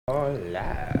are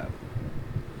live.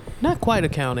 Not quite a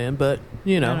count in, but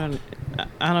you know.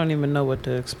 I don't even know what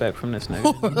to expect from this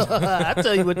nigga. I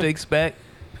tell you what to expect.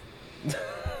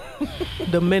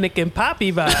 Dominican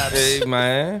Poppy vibes. Hey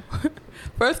man.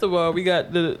 First of all, we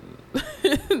got the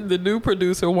new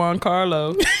producer Juan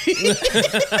Carlo.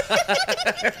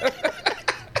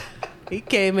 He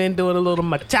came in doing a little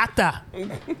machata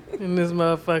in this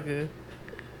motherfucker.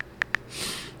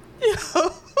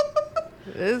 Yo.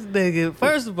 This nigga,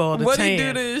 first of all, the What tan. he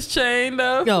do to his chain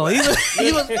though? No, he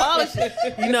was polishing.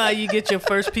 You know how you get your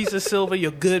first piece of silver,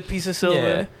 your good piece of silver,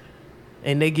 Yeah.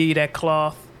 and they give you that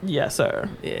cloth. Yes, sir.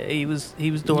 Yeah, he was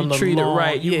doing You the treat long, it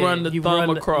right. You run the thumb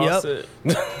across it.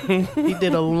 He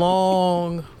did a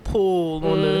long pull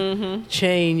on the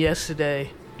chain yesterday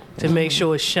to make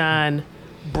sure it shined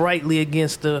brightly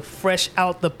against the fresh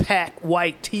out the pack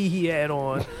white tee he had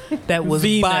on. That was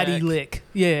V-neck. body lick.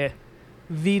 Yeah.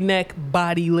 V-neck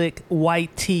body lick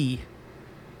white tee.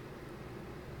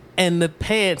 And the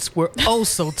pants were oh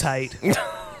so tight.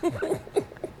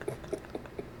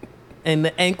 And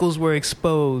the ankles were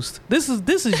exposed. This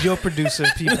is your producer,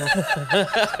 people.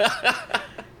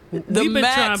 We've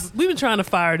been trying to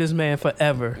fire this man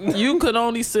forever. You could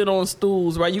only sit on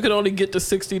stools, right? You could only get to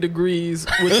 60 degrees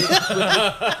with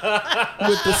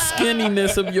the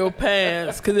skinniness of your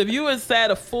pants. Because if you had sat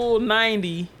a full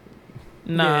 90,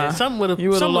 nah, something would have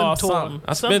lost torn. something.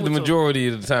 I spent the majority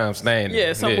of the time standing.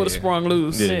 Yeah, something would have sprung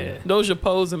loose. Yeah. Those your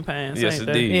posing pants. Yes, ain't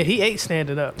they? indeed. Yeah, he ate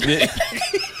standing up. Yeah.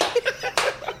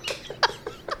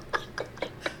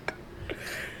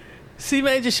 C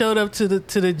Major showed up to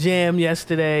the jam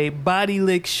yesterday. Body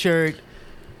lick shirt,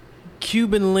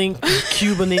 Cuban link,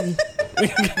 Cubaning,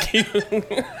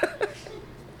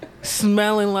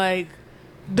 smelling like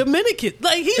Dominican.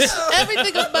 Like he's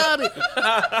everything about it.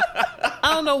 I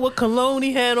don't know what cologne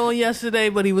he had on yesterday,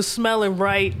 but he was smelling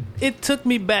right. It took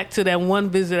me back to that one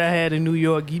visit I had in New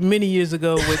York many years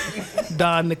ago with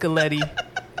Don Nicoletti,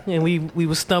 and we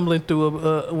were stumbling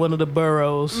through one of the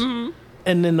boroughs. Mm-hmm.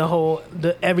 And then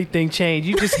everything changed.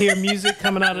 You just hear music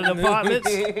coming out of the apartments.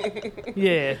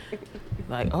 Yeah.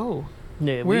 Like, oh,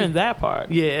 Yeah. we're in that part.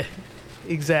 Yeah.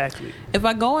 Exactly. If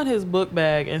I go in his book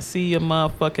bag and see a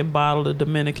motherfucking bottle of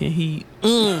Dominican Heat.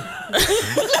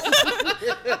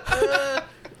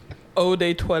 Eau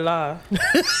de Toilette.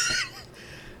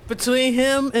 Between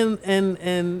him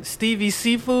and Stevie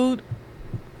Seafood.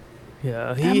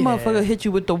 Yeah, That he motherfucker hit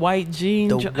you with the white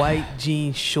jeans. the white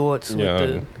jean shorts with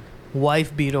the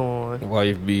wife beat on.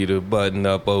 Wife beater, button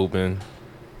up, open.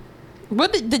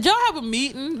 What did y'all have a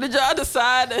meeting? Did y'all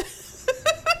decide that?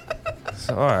 It's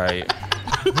all right.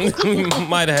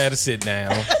 Might have had to sit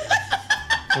down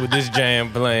with this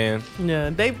jam playing. Yeah,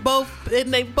 they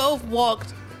both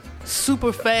walked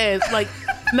super fast. Like,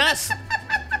 not.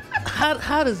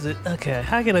 How does it? Okay,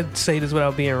 how can I say this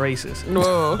without being racist?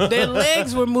 Whoa. Their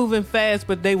legs were moving fast,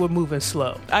 but they were moving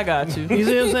slow. I got you. You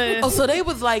see what I'm saying? Oh, so they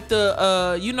was like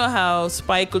the, you know how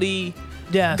Spike Lee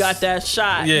Yes. got that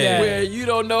shot where you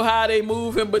don't know how they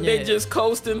moving, but they just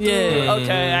coasting through. Yeah.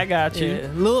 Okay, I got you. Yeah.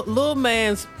 Lil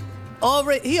man's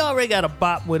already got a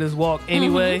bop with his walk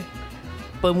anyway.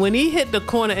 But when he hit the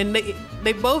corner and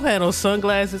they both had on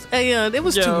sunglasses, it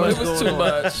was too much. It was going too on.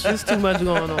 much. It's too much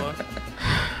going on.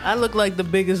 I look like the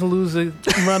biggest loser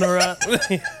runner up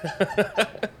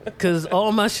because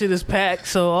all my shit is packed.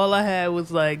 So all I had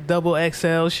was like double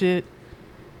XL shit,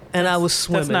 and I was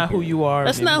swimming. That's not who you are.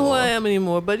 That's not who I am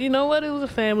anymore. But you know what? It was a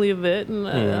family event, and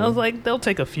I was like, they'll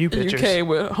take a few pictures. You came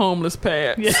with homeless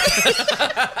pants. Yeah.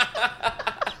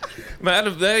 Man,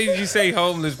 the day you say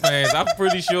homeless pants, I'm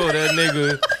pretty sure that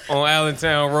nigga on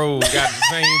Allentown Road got the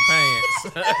same pants.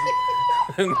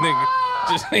 Nigga,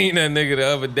 just seen that nigga the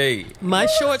other day. My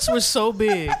shorts were so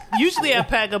big. Usually I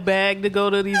pack a bag to go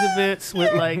to these events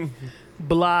with like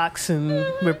blocks and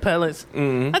repellents.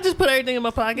 I just put everything in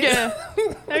my pocket. Yeah.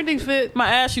 Everything fit. My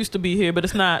ass used to be here, but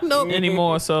it's not Nope.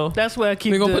 anymore. So That's where I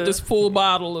keep we're gonna the put this full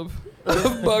bottle of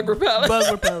bug repellent.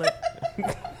 bug repellent.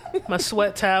 My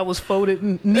sweat towel was folded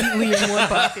neatly in one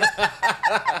pocket.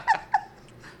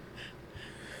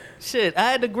 Shit, I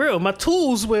had to grill. My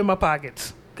tools were in my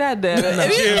pockets. God damn it!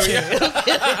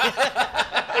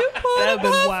 That'd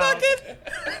been wild.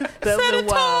 That'd Set been of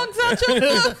wild. tongs out your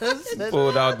mouth.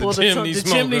 Pulled out the Pulled chimney the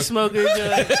smoker. chimney smoker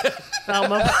out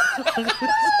my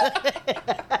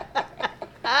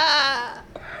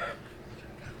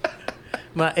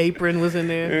My apron was in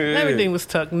there. Yeah. Everything was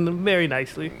tucked in very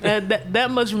nicely.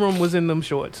 That much room was in them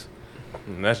shorts.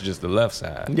 And that's just the left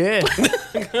side. Yeah.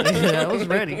 Yeah, I was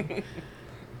ready.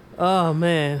 Oh,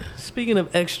 man. Speaking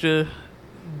of extra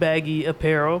baggy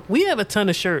apparel, we have a ton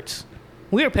of shirts.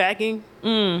 We're packing.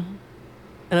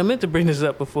 And I meant to bring this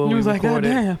up before He we was like, God recorded.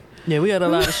 damn. Yeah, we had a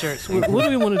lot of shirts. What do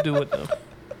we want to do with them?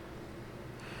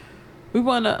 We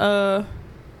wanna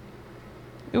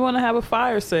have a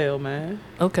fire sale, man.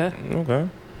 Okay. Okay.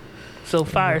 So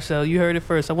fire sale, you heard it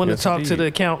first. I want Yes, to talk to indeed. the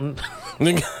accountant,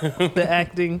 the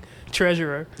acting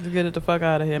treasurer. To get it the fuck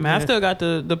out of here, man. I Yeah. still got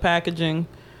the packaging.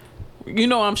 You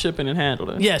know I'm shipping and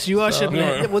handling. Yes, you are So- shipping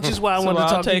it, which is why I So wanted to I'll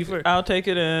talk to you take first. I'll take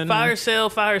it in. Fire sale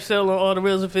on all the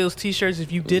Reels and Fields t-shirts.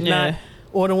 If you did Yeah. not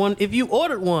order one, if you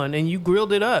ordered one and you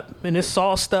grilled it up and it's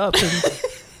sauced up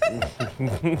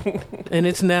and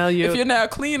it's now If you're now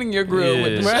cleaning your grill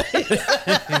with Yeah. this,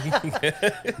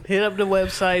 hit up the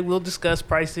website. We'll discuss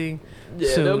pricing. yeah,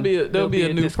 soon. there'll be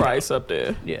a new discount. price up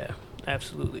there. Yeah,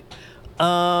 absolutely.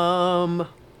 Welcome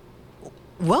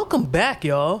back,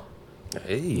 y'all.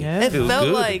 Hey, Yeah. It feels felt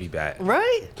good like to be back.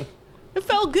 right. It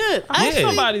felt good. I hope Yeah.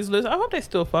 somebody's listening. I hope they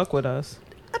still fuck with us.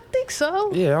 I think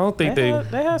so. Yeah, I don't think they.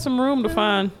 They had some room to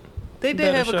find. They did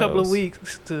better have a couple of shows.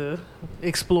 weeks to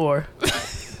explore.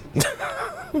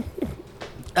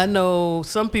 I know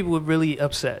some people were really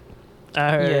upset.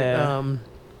 I heard Yeah.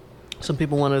 some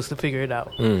people want us to figure it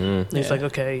out. Mm-hmm. It's Yeah. like,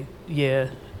 okay, yeah,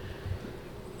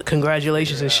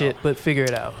 congratulations and shit, but figure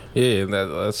it out. Yeah,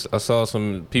 I saw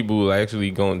some people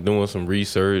actually doing some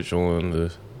research on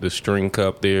the string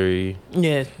cup theory.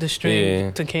 Yeah, the string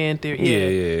Yeah. to can theory. Yeah,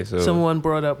 Yeah. yeah. So. Someone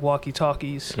brought up walkie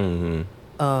talkies. Mm-hmm.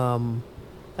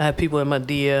 I had people in my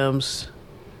DMs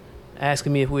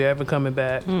asking me if we were ever coming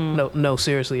back. No,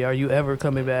 seriously, are you ever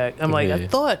coming back? I'm like, I Yeah.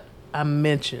 thought I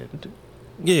mentioned,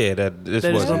 Yeah, this That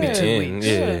is wasn't gonna be 10. 2 weeks.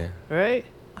 Yeah. right?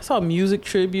 I saw music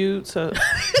tributes. Had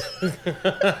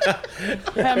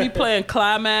me playing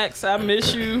Climax, I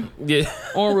Miss You Yeah.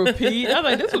 on repeat. I was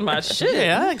like, this was my shit.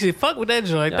 Yeah, I actually fuck with that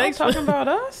joint. Y'all Thanks for talking about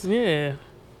us? yeah.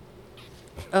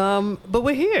 But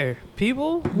we're here,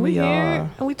 people. We We're here, are.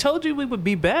 and we told you we would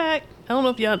be back. I don't know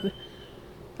if y'all.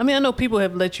 I mean, I know people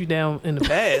have let you down in the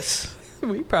past.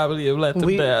 We probably have let them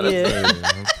we, down. yeah,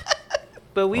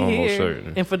 but we Almost here.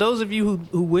 certain. And for those of you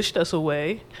who wished us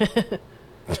away,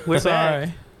 we're Sorry.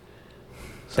 back.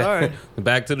 Sorry,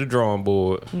 Back to the drawing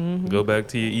board. Mm-hmm. Go back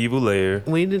to your evil lair.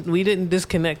 we didn't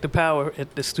disconnect the power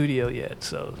at the studio yet,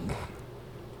 so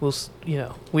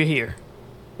we're here,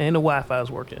 and the Wi-Fi is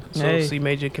working, so Hey. C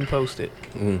Major can post it.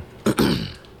 Mm.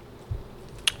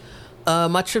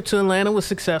 My trip to Atlanta was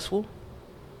successful.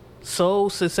 So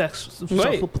successful.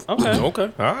 Wait. Okay.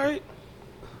 Okay. All right.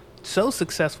 So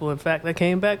successful, in fact, I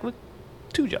came back with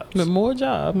 2 jobs. But more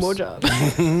jobs. More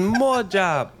jobs. More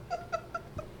job.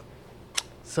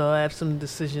 So I have some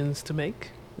decisions to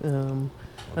make. I don't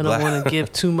Black. want to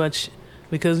give too much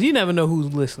because you never know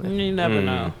who's listening. You never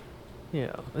know. You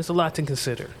know, it's a lot to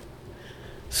consider.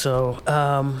 So,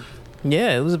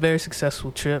 yeah, it was a very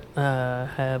successful trip. I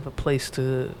have a place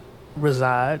to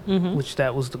reside, Mhm. which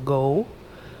that was the goal.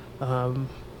 And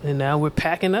now we're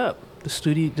packing up. The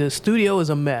studio is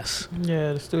a mess,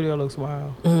 Yeah, the studio looks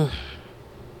wild.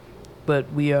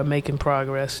 but we are making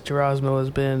progress. Gerasmo has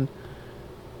been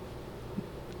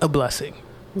a blessing.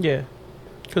 Yeah.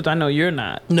 Because I know you're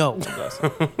not. No,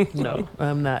 no,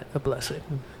 I'm not a blessing.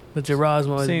 But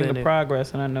Gerasmo has Seeing been the it.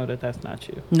 progress, and I know that that's not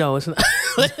you. No, it's not.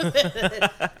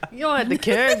 You don't have to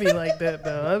carry me like that,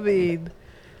 though. I mean,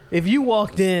 if you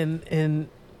walked in and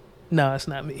no, it's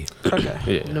not me. Okay.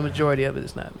 Yeah. The majority of it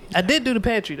is not me. I did do the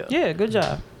pantry though. Yeah, good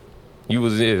job. You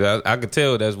was it. I could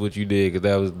tell that's what you did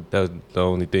because that was the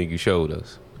only thing you showed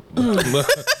us.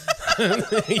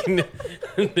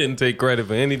 Didn't take credit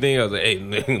for anything. I was like,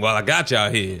 hey, while I got y'all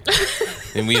here,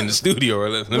 and we in the studio,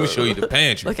 let me show you the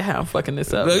pantry. Look at how I'm fucking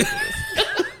this up.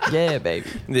 Yeah, baby.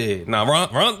 Yeah, nah,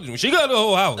 Ron, she got the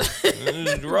whole house.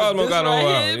 Gerasmo got the whole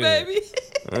right house. here, yeah.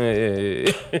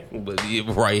 baby. Yeah. But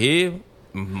yeah, right here,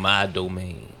 my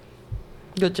domain.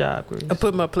 Good job, Grace. I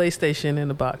put my PlayStation in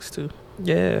the box too.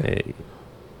 Yeah, Hey,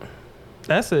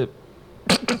 that's it.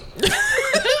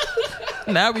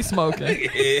 Now we smoking.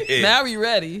 Now we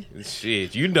ready.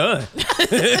 shit, you done?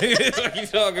 What you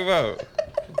talking about?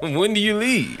 When do you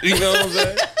leave? You know what I'm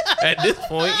saying? At this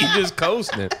point, you just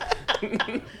coasting.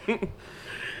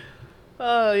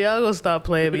 Oh, y'all gonna stop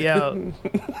playing me out?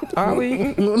 Are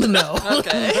we? No.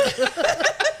 Okay.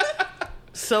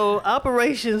 So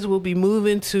operations will be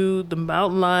moving to the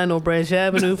Mountain Line on Branch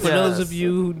Avenue. For those of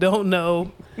you who don't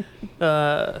know,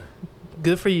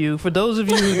 good for you. For those of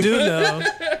you who do know,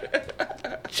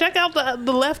 check out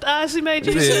the left eye C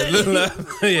Major.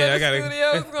 Yeah, I gotta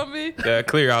Studio is gonna be.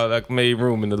 clear out. I made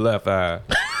room in the left eye.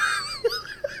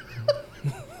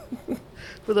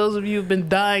 For those of you who've been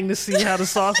dying to see how the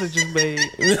sausage is made,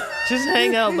 Just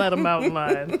hang out by the mountain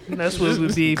line. That's what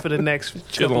we'll be for the next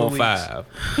Chill couple on of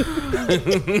weeks.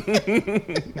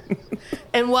 5.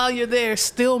 And while you're there,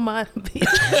 still mind me.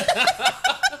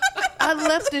 I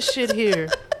left this shit here.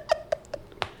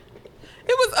 It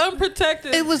was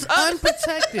unprotected. It was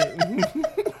unprotected. Nobody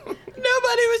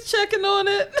was checking on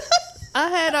it. I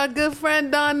had our good friend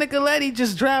Don Nicoletti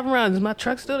just driving around. Is my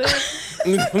truck still there?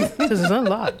 Because it's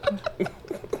unlocked.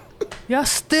 Y'all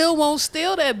still won't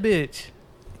steal that bitch.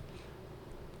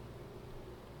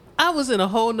 I was in a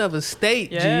whole nother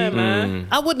state, Yeah, G. man.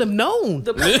 I wouldn't have known.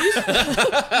 The police,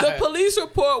 the police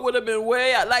report would have been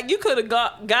way out. Like, you could have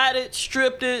got it,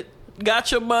 stripped it,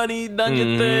 got your money, done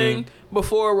your thing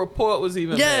before a report was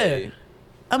even made.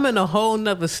 I'm in a whole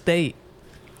nother state.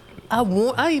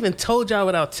 I even told y'all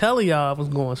without telling y'all I was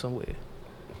going somewhere.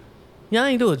 Y'all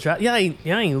ain't do a drop. Y'all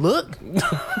ain't look.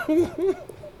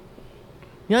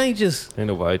 Y'all ain't just. Ain't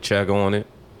nobody check on it.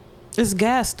 It's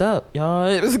gassed up, y'all.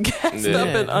 It was gassed up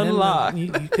and unlocked. You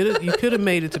could have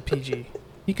made it to PG.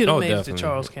 You could have made it to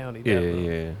Charles County. Definitely.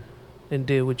 Yeah. And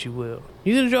did what you will.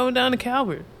 You could have driven down to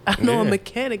Calvert. I know a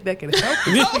mechanic that can help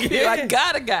you. I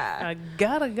got a guy. I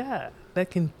got a guy that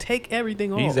can take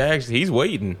everything off. He's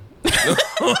waiting.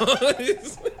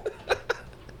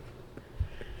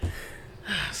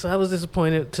 So I was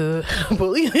disappointed to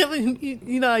believe.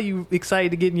 You know how you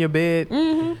excited to get in your bed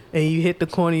and you hit the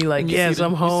corner. You like, yes,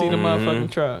 I'm home. You see the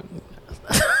motherfucking truck.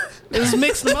 It was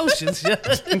mixed emotions.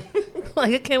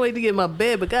 Like, I can't wait to get in my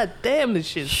bed, but goddamn, this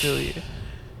shit's still here.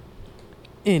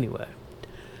 Anyway,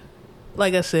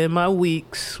 like I said, my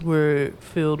weeks were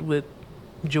filled with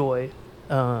joy.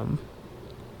 So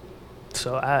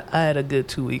I had a good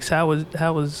 2 weeks. How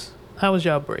was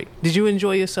y'all break? Did you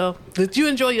enjoy yourself? Did you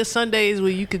enjoy your Sundays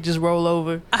where you could just roll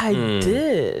over? I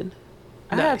did.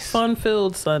 I had Nice.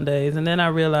 fun-filled Sundays, and then I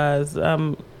realized,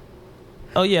 oh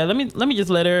yeah, let me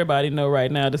just let everybody know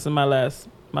right now. This is my last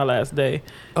day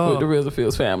with the Real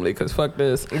Fields family, because fuck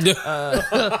this.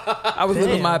 I was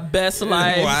living my best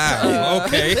life. Wow.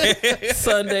 Okay.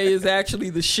 Sunday is actually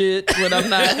the shit when I'm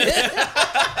not.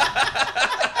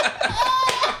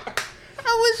 I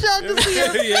wish y'all could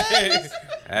see your face.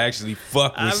 I actually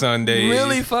fuck with Sundays.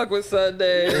 Really fuck with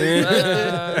Sundays.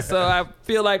 So I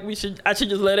feel like I should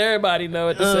just let everybody know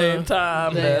at the same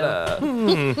time that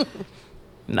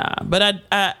nah. But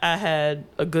I had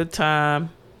a good time,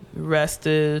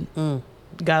 rested,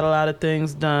 got a lot of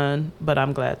things done, but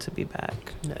I'm glad to be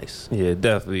back. Nice. Yeah,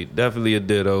 definitely a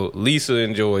ditto. Lisa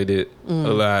enjoyed it a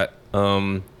lot.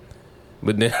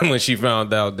 But then when she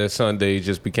found out that Sunday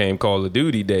just became Call of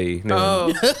Duty Day, then, you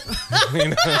know,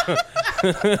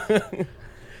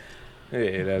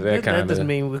 yeah, that kind That of doesn't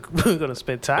mean we're gonna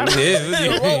spend time.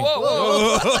 Yeah,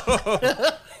 Whoa.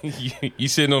 you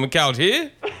sitting on the couch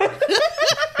here? All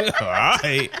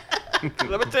right.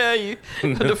 Let me tell you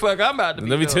what the fuck I'm about to be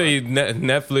Let me doing. tell you,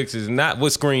 Netflix is not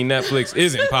what screen Netflix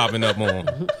isn't popping up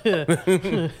on.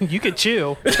 You can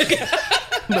chill,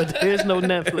 but there's no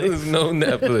Netflix. There's no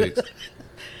Netflix.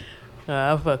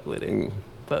 I fuck with it.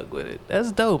 Fuck with it.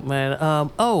 That's dope, man.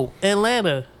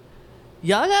 Atlanta,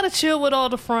 y'all gotta chill with all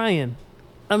the frying.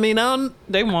 I mean,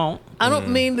 They won't. I don't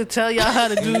mean to tell y'all how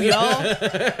to do y'all,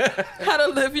 How to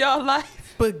live y'all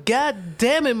life. but god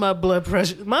damn it, my blood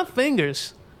pressure, my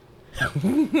fingers,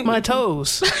 my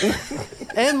toes,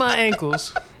 and my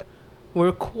ankles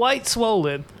were quite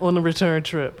swollen on the return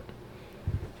trip.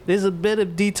 There's a bit of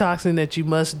detoxing that you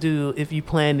must do if you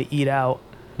plan to eat out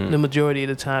the majority of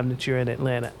the time that you're in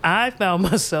Atlanta. I found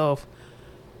myself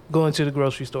going to the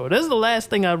grocery store. That's the last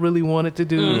thing I really wanted to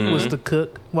do was to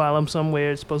cook while I'm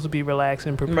somewhere. It's supposed to be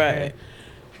relaxing, preparing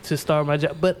to start my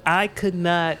job. But I could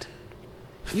not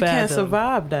fathom. You can't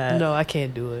survive that. No, I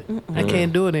can't do it. I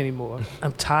can't do it anymore.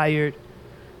 I'm tired.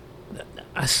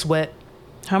 I sweat.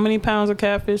 How many pounds of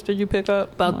catfish did you pick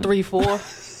up? About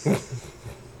 3-4.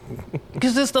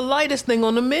 Because it's the lightest thing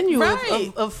on the menu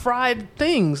Right. of fried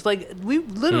things. Like, we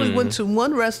literally went to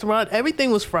one restaurant. Everything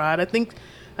was fried. I think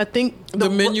The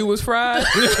menu was fried.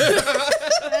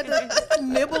 I had to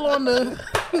nibble on the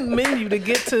menu to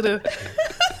get to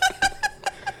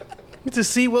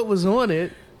see what was on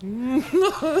it.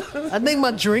 I think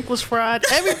my drink was fried.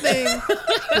 Everything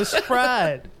was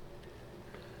fried.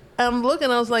 I'm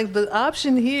looking. I was like, the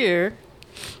option here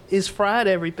is fried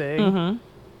everything.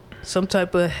 Some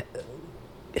type of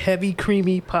heavy,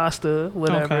 creamy pasta,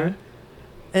 whatever. Okay.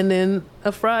 And then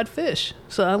a fried fish.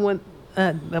 So I went,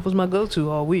 that was my go-to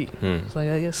all week. It's like,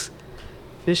 I guess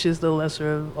fish is the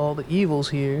lesser of all the evils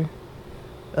here.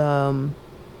 But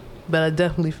I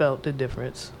definitely felt the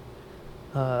difference.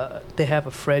 They have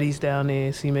a Freddy's down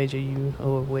there. C Major, you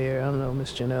are aware? I don't know,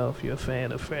 Miss Janelle, if you're a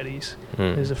fan of Freddy's.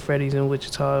 There's a Freddy's in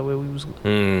Wichita where we was.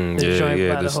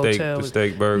 The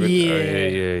steak burger. Yeah.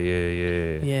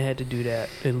 Yeah. Yeah, I had to do that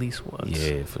at least once.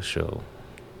 Yeah, for sure.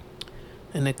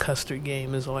 And the custard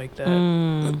game is like that.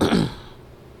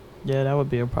 Yeah, that would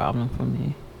be a problem for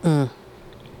me.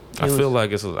 I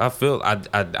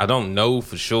don't know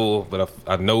for sure, but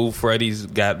I know Freddy's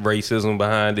got racism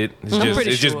behind it.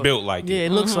 It's just built like it. Yeah,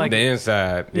 it looks like the it.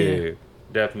 inside. Yeah,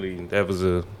 definitely. That was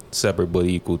a separate but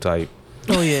equal type.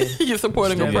 Oh yeah, You're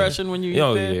supporting oppression when you eat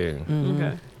that? Yeah.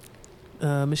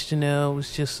 Okay. Miss Janelle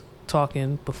was just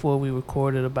talking before we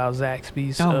recorded about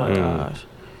Zaxby's. Oh my gosh.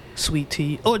 Sweet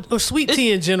tea or sweet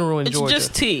tea in general in Georgia. It's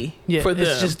just tea. Yeah, for them.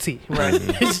 it's just tea. Right.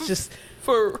 It's just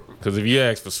Because if you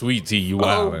ask for sweet tea, you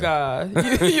wild. Oh God,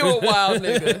 you a wild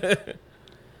nigga.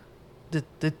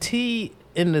 The tea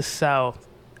in the South,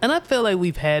 and I feel like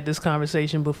we've had this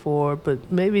conversation before, but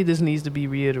maybe this needs to be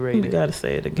reiterated. You gotta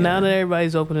say it again. Now that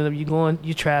everybody's opening up,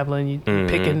 you're traveling, you're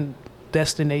picking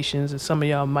destinations, and some of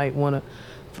y'all might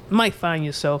find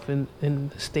yourself in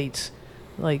the states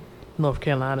like North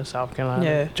Carolina, South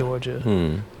Carolina,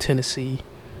 Georgia, Tennessee.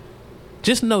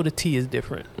 Just know the tea is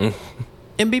different.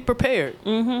 And be prepared.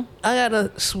 I got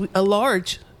a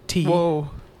large tea.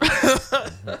 Whoa.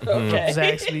 Okay.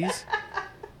 Zaxby's.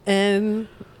 And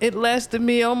it lasted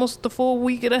me almost the full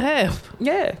week and a half.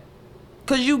 Yeah.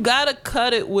 Because you got to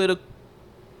cut it with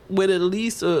at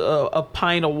least a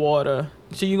pint of water.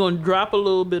 So you're going to drop a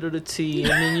little bit of the tea,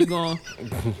 and then you're going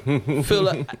to fill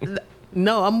it.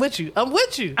 No, I'm with you. I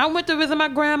went to visit my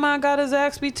grandma and got a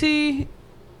Zaxby tea.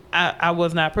 I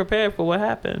was not prepared for what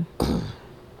happened.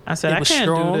 I said, I can't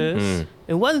do this.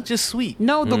 It wasn't just sweet.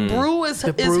 No, the brew is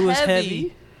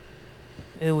heavy.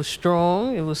 It was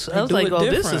strong. I was like,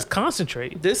 this is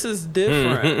concentrate. This is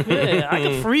different. Yeah, I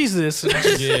can freeze this. Right.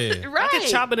 I can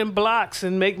chop it in blocks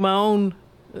and make my own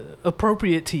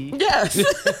appropriate tea. Yes.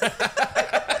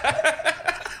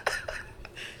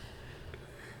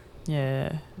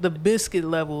 Yeah. The biscuit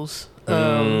levels.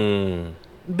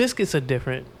 Biscuits are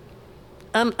different.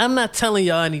 I'm not telling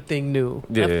y'all anything new.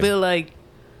 Yeah. I feel like,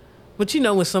 but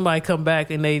when somebody come back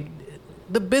and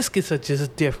the biscuits are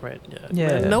just different.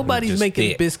 Yeah. Nobody's Just making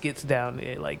thick. biscuits down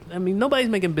there. Nobody's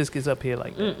making biscuits up here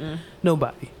like that.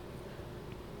 Nobody.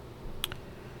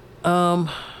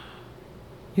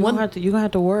 You're gonna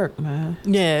have to work, man.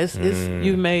 Yeah, it's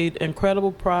You've made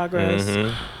incredible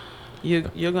progress.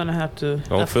 You're gonna have to.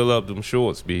 Don't fill up them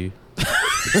shorts, B.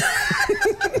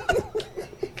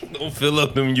 Don't fill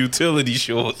up them utility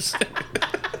shorts.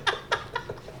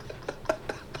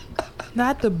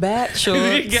 Not the back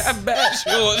shorts. You got back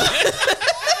shorts.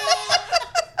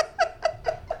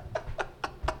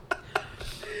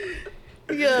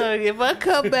 Yeah, if I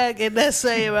come back in that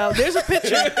same out, there's a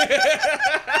picture.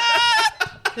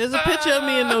 There's a picture of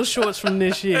me in those shorts from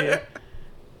this year.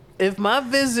 If my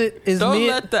visit is Don't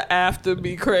let the after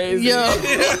be crazy. Yo.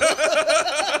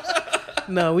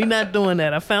 No, we not doing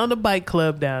that. I found a bike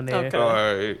club down there. Okay. All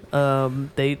right.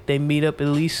 They meet up at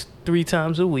least 3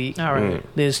 times a week. All right.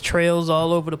 There's trails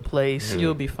all over the place.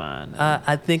 You'll be fine.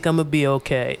 I think I'm gonna be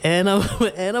okay. And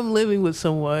I'm living with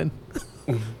someone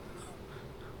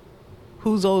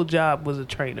whose old job was a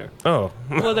trainer. Oh.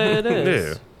 Well, there it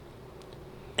is. Yeah.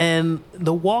 And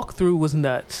the walkthrough was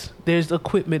nuts. There's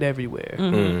equipment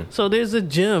everywhere. So there's a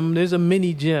gym. There's a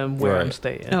mini gym where I'm Right.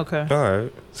 staying. Okay. All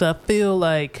right. So I feel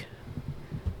like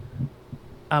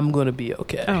I'm gonna be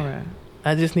okay. All right.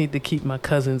 I just need to keep my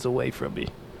cousins away from me,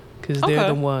 because they're Okay.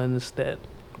 the ones that,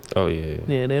 Oh yeah.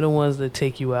 they're the ones that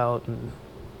take you out and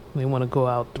they want to go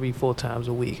out 3-4 times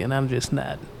a week, and I'm just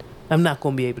not. I'm not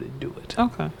gonna be able to do it.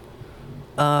 Okay.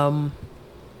 I'm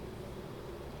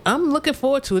looking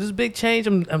forward to it. It's a big change.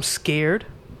 I'm scared.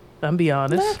 I'm be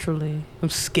honest. Naturally. I'm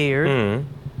scared.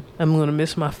 I'm gonna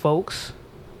miss my folks,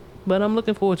 but I'm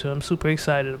looking forward to it. I'm super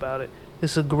excited about it.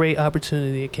 It's a great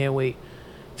opportunity. I can't wait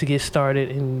to get started,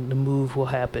 and the move will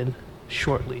happen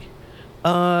shortly.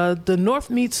 The North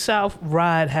Meets South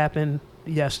ride happened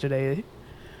yesterday.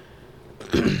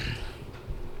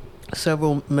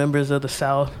 Several members of the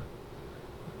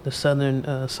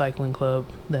Southern Cycling Club,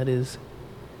 that is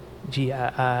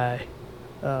GII,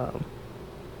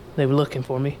 they were looking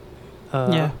for me.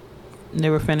 Yeah. They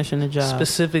were finishing the job.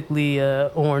 Specifically,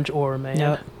 Orange Aura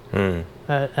Man. Yep.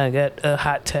 I got a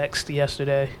hot text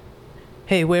yesterday.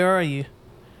 Hey, where are you?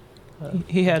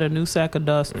 He had a new sack of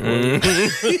dust. He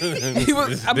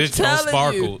was, I'm This don't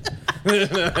telling you,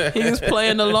 sparkle. he was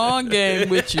playing the long game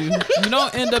with you. You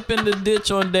don't end up in the ditch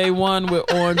on day one with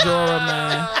Orange Aura,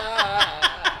 man.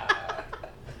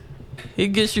 He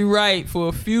gets you right for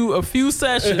a few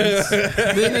sessions.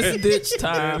 Then it's ditch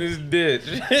time. This ditch.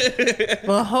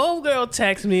 My homegirl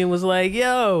texted me and was like,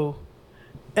 yo,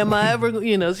 am I ever,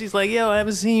 she's like, yo, I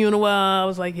haven't seen you in a while. I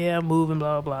was like, yeah, I'm moving,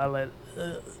 blah, blah. Like,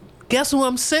 guess who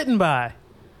I'm sitting by?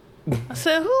 I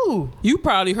said, who? You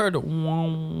probably heard it.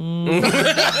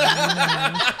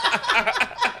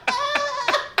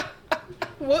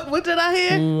 What did I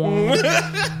hear?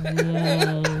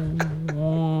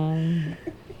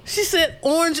 She said,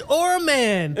 Orange Aura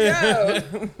Man. Yeah.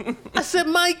 I said,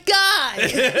 my guy.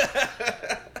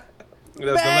 That's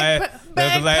the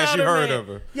last you heard of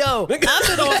her. Yo, I've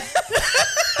been on.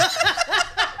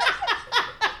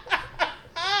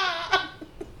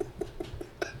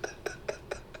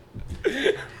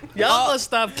 Y'all must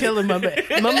stop killing my man.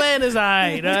 My man is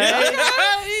alright, all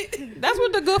right? That's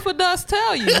what the good for dust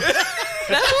tell you. That's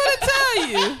what it tell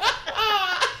you.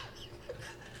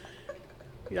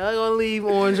 Y'all gonna leave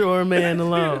Orange Aura Man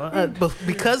alone. But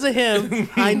because of him,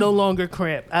 I no longer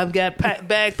cramp. I've got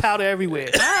bag powder everywhere.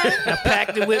 I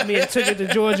packed it with me and took it to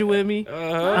Georgia with me.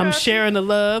 I'm sharing the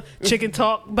love. Chicken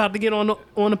Talk about to get on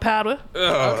the powder.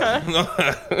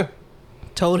 Okay.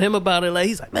 Told him about it. Like,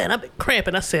 he's like, man, I've been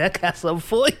cramping. I said, I got something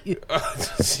for you.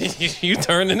 You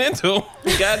turning into him.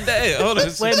 Goddamn. Hold on.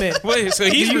 Wait a minute. Wait, so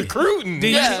he's recruiting. Do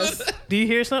Yes. you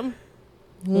hear something?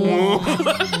 I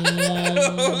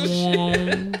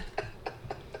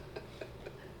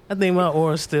think my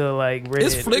aura's still like red.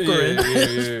 It's flickering.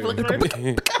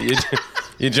 Yeah.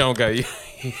 Your junk got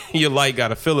your light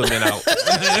got a filament out.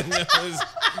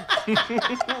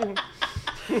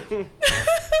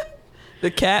 The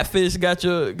catfish got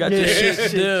your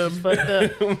shit dim. Fucked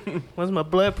up. Once my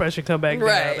blood pressure come back down,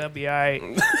 Right. that'll be all right.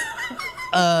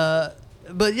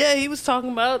 But yeah, he was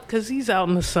talking about, because he's out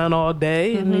in the sun all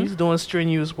day and he's doing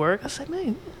strenuous work. I said,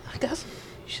 man, you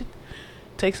should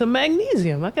take some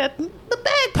magnesium. I got the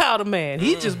bag powder, man.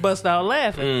 He just bust out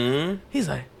laughing. He's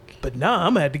like, but nah,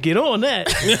 I'm gonna have to get on that.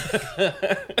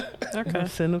 Okay.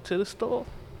 Send him to the store.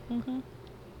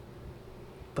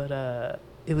 But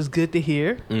it was good to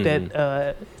hear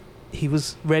that he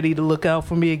was ready to look out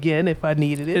for me again if I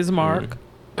needed it. His mark.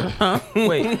 Huh?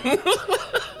 Wait.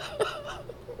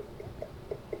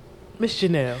 Miss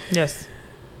Janelle. Yes.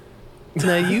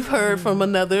 Now you've heard from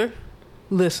another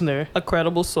listener. A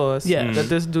credible source. Yes. That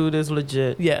this dude is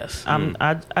legit. Yes.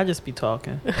 I just be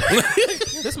talking.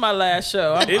 This is my last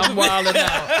show. I'm wilding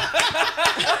out.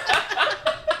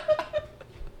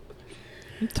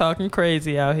 I'm talking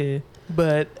crazy out here.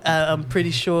 But I'm pretty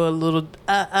sure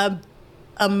I'm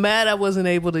mad I wasn't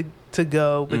able to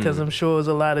go because I'm sure there's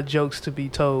a lot of jokes to be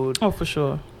told. Oh, for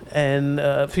sure. And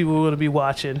people are going to be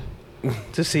watching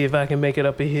to see if I can make it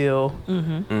up a hill.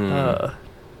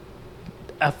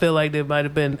 I feel like there might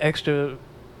have been extra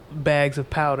bags of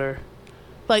powder.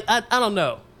 Like, I don't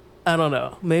know.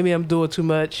 Maybe I'm doing too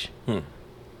much.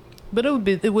 But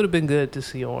it would have been good to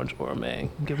see Orange Aura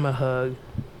Man. Give him a hug.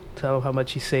 Tell him how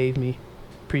much he saved me.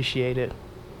 Appreciate it.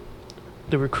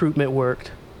 The recruitment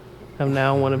worked. I'm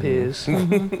now one of his.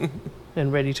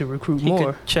 And ready to recruit He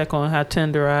more. could check on how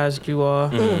tenderized you are.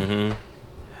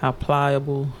 How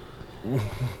pliable.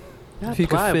 Not If he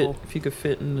pliable. could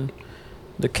fit in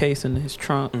the case in his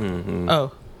trunk.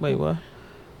 Oh, wait, what?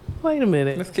 Wait a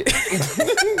minute.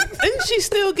 Isn't she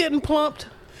still getting plumped?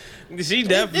 She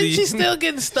definitely. Isn't she still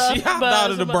getting stuffed? She hopped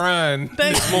out of the brine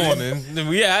this morning.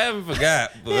 Yeah, I haven't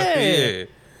forgot. But yeah.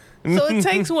 So it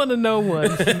takes one to know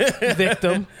one,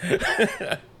 victim.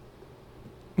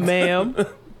 Ma'am.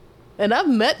 And I've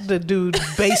met the dude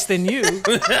based in you.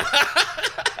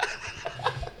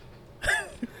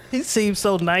 He seems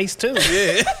so nice too.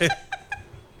 Yeah.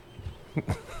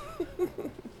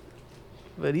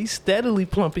 But he's steadily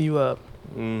plumping you up.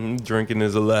 Drinking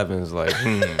his 11s like,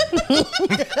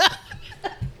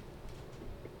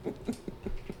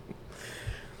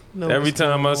 No, Every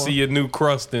time I see a new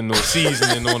crusting or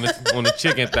seasoning on the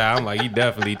chicken thigh, I'm like, he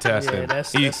definitely testing. Yeah,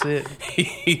 that's it.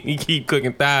 He keep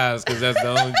cooking thighs because that's the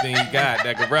only thing he got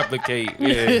that can replicate.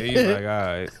 Yeah, he's like, all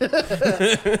right.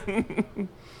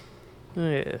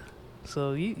 Yeah.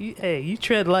 So you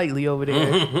tread lightly over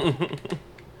there.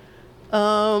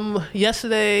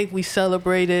 Yesterday we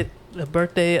celebrated the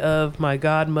birthday of my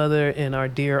godmother and our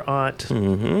dear aunt.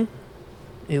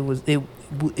 It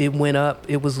went up.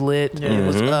 It was lit. Yeah. It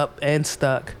was up and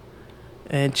stuck.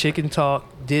 And Chicken Talk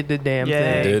did the damn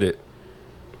thing. Did it.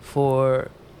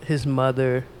 For his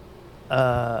mother,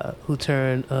 who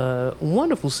turned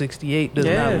wonderful 68. Does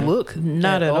not look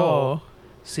not at all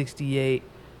 68.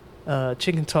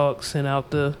 Chicken Talk sent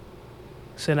out the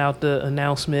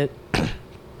announcement.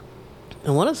 I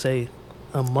want to say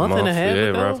a month and a half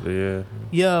ago. Roughly, yeah.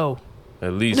 Yo,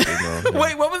 At least they know.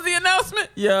 Wait, what was the announcement?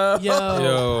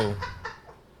 Yo.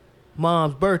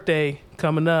 Mom's birthday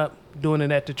coming up, doing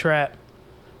it at the Trap.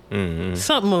 Mm-hmm.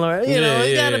 Something like, you know,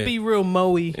 it gotta be real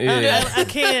moe-y. Yeah. I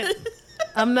can't,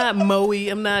 I'm not moe-y,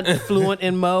 I'm not fluent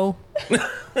in mo,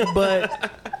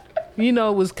 but, you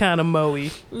know, it was kind of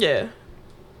moe-y. Yeah.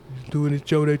 Doing this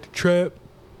joke at the Trap.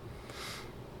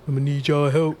 I'm gonna need y'all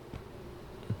help.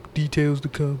 Details to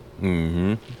come.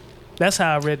 Mm-hmm. That's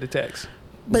how I read the text.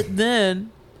 But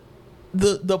then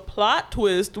the plot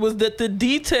twist was that the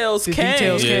details The came.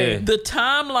 details came. The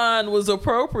timeline was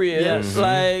appropriate. Yes.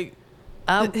 Like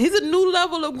he's a new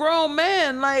level of grown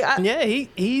man. Like Yeah,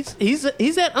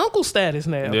 he's at uncle status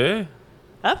now. Yeah.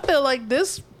 I feel like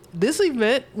this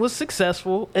event was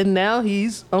successful, and now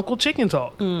he's Uncle Chicken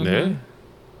Talk. Yeah.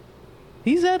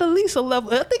 He's at least a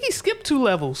level. I think he skipped 2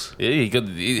 levels. Yeah,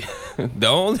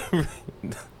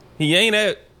 he ain't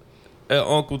at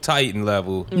Uncle Titan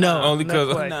level. No, only not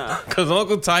because quite.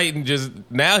 Uncle Titan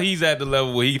now he's at the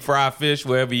level where he fry fish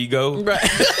wherever he go. right.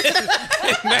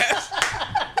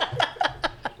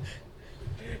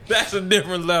 That's a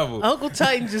different level. Uncle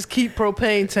Titan just keep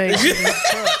propane tanks in his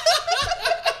truck.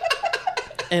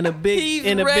 In a big He's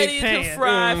in a ready big pan. to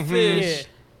fry fish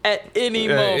at any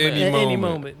moment. At any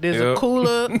moment. There's a Yep.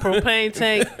 cooler, propane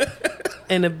tank,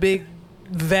 and a big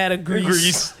vat of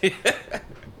grease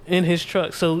in his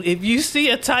truck. So if you see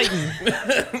a Titan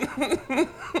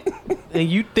and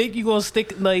you think you're gonna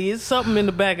stick, like, it's something in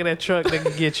the back of that truck that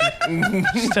can get you.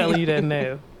 Just telling you that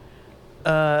now.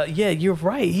 Yeah, you're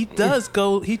right. He does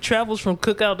go. He travels from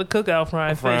cookout to cookout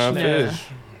frying fish. Frying now. fish.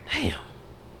 Damn.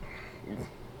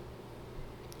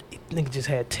 Nigga just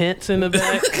had tents in the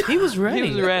back. He was ready.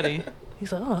 He was ready.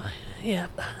 He's like, oh yeah,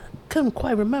 I couldn't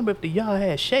quite remember if the yard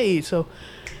had shade, so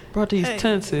Brought these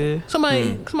tents here.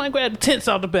 somebody grabbed the tents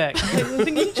out the back. Like,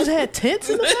 you just had tents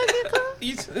in the back of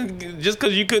your car? Just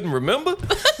because you couldn't remember?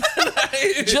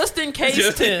 Just in case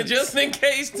tents. Just in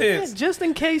case Yeah, tents. just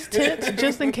in case tents,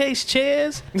 just in case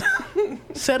chairs.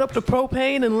 Set up the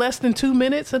propane in less than 2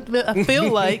 minutes. I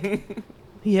feel like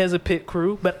he has a pit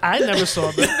crew, but I never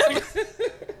saw that.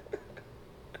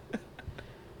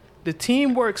 The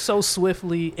team worked so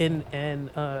swiftly, and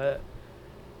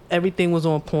everything was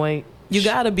on point. You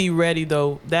got to be ready,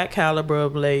 though. That caliber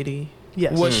of lady,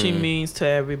 Yes. what she means to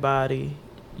everybody,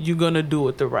 you're going to do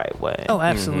it the right way. Oh,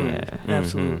 absolutely. Mm-hmm.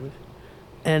 Absolutely.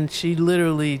 And she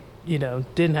literally,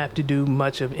 didn't have to do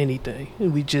much of anything.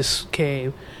 We just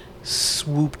came,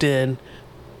 swooped in.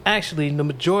 Actually, the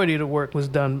majority of the work was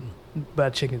done by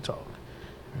Chicken Talk.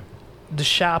 The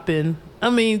shopping,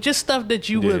 just stuff that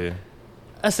you would...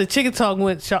 I said, Chicken Talk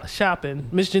went shopping.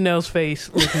 Miss Janelle's face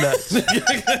looked nuts.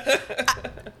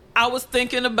 I was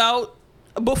thinking about,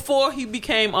 before he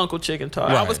became Uncle Chicken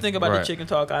Talk, I was thinking about the Chicken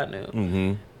Talk I knew.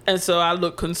 Mm-hmm. And so I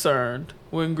looked concerned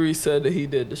when Grease said that he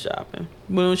did the shopping.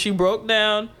 When she broke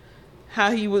down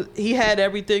how he had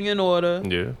everything in order,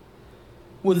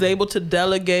 was able to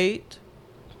delegate.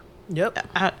 Yep.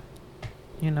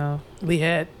 We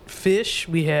had fish.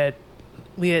 We had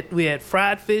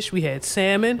fried fish. We had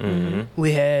salmon. Mm-hmm.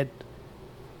 We had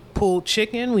pulled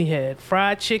chicken. We had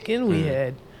fried chicken. We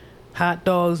had hot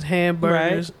dogs,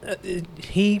 hamburgers.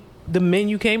 The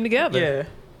menu came together. Yeah.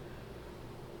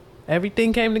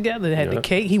 Everything came together. They had the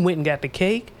cake. He went and got the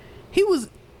cake. He was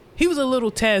a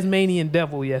little Tasmanian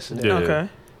devil yesterday. Yeah. Okay.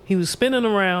 He was spinning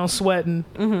around, sweating,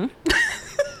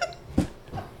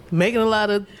 making a lot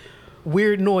of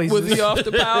weird noises. Was he off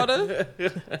the powder?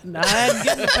 No, I hadn't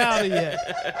gotten the powder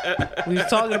yet. We was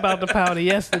talking about the powder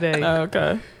yesterday.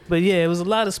 Okay. But yeah, it was a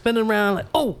lot of spinning around. Like,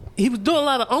 he was doing a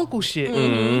lot of uncle shit.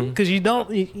 Because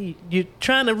you're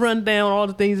trying to run down all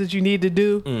the things that you need to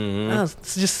do. I was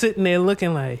just sitting there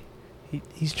looking like,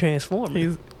 he's transforming.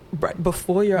 He's right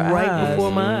before your eyes. Right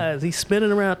before my eyes. He's spinning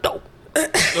around. Oh,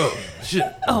 shit.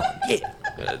 Oh, yeah.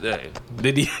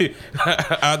 Did he?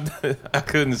 I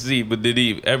couldn't see, but did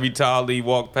he? Every child he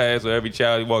walked past or every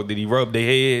child he walked, did he rub their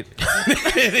head?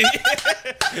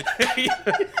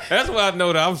 That's what I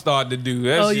know that I'm starting to do.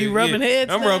 That shit, you rubbing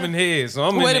heads? I'm now? rubbing heads, so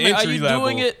I'm Wait a in the minute, are entry you level.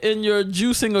 doing it in your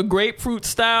juicing a grapefruit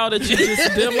style that you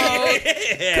just demoed?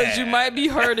 Because you might be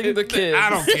hurting the kids. I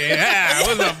don't care.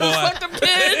 What's up, boy? Fuck them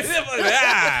kids.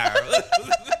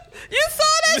 You saw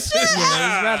that shit?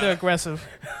 Yeah, it's rather aggressive.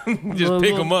 Just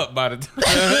pick them up by the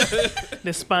time.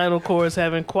 The spinal cord is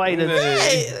having quite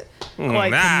connected.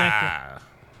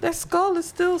 That skull is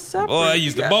still separate. Boy, I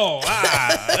used to ball.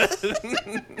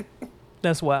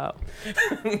 That's wild.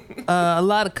 A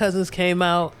lot of cousins came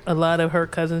out. A lot of her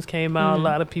cousins came out. A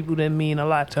lot of people that mean a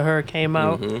lot to her came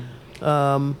out.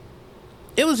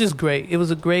 It was just great. It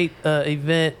was a great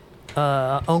event.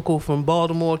 Uncle from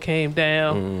Baltimore came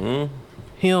down.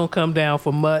 He don't come down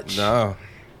for much. No.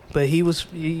 But it was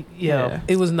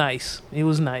nice. It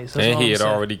was nice. That's And all he I'm had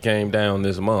saying. already came down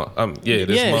this month.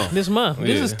 This month.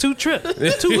 This Yeah. is 2 trips.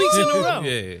 2 weeks in a row.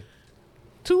 Yeah.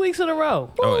 2 weeks in a row.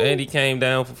 Oh, and he came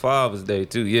down for Father's Day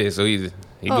too. Yeah, so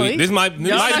Oh, this might have been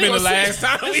the last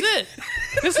time. That's it.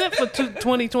 That's it for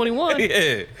 2021.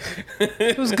 Yeah.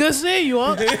 It was good seeing you,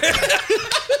 huh?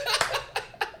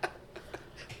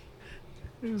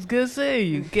 It was good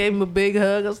seeing you. Gave him a big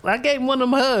hug. I gave him one of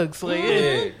them hugs. Like,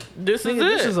 yeah, This is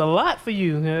this it. is a lot for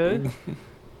you,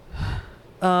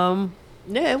 huh?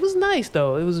 Yeah, it was nice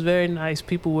though. It was very nice.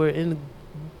 People were in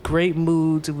great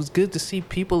moods. It was good to see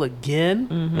people again.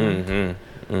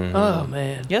 Mm-hmm. Oh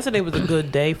man. Yesterday was a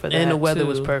good day for that. And the weather too.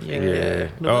 was perfect. Yeah.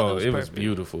 The Oh, weather it was perfect.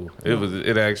 beautiful.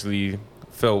 It actually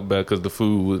felt better because the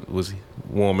food was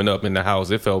warming up in the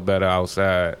house. It felt better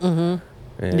outside. Mm-hmm.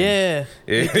 Yeah.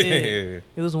 It did. Yeah.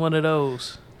 It was one of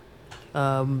those.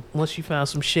 Once you found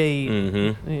some shade,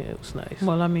 Mm-hmm. yeah, it was nice.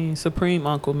 Well, I mean, Supreme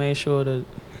Uncle made sure that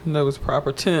there was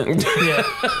proper tent. Yeah.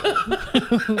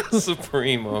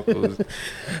 Supreme uncles.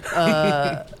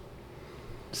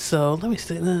 So let me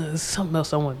see. There's something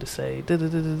else I wanted to say.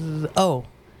 Oh,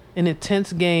 an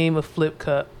intense game of Flip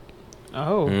Cup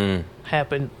Oh. Mm.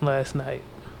 happened last night.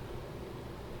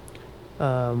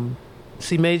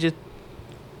 C Major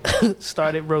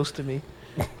started roasting me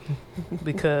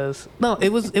because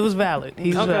it was valid. He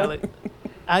was Okay. valid.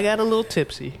 I got a little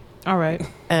tipsy. All right.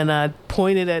 And I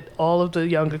pointed at all of the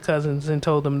younger cousins and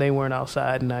told them they weren't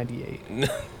outside in '98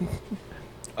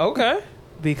 Okay.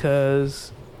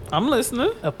 because I'm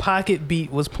listening. a pocket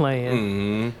beat was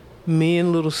playing. Mm-hmm.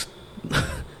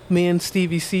 Me and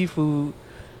Stevie Seafood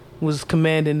was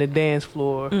commanding the dance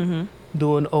floor,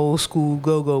 doing old school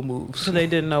go-go moves. So they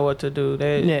didn't know what to do.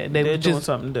 They're They were doing just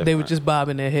something different. They were just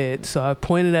bobbing their heads. So I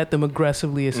pointed at them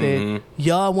aggressively and said, Mhm.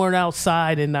 "Y'all weren't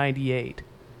outside in '98."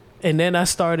 And then I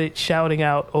started shouting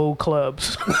out old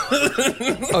clubs.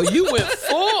 Oh, you went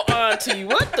full auntie.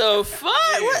 What the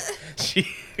fuck? What?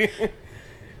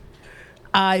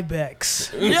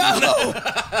 Ibex, Yo.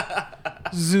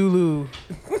 Zulu,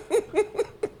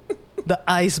 the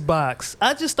Ice Box.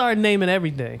 I just started naming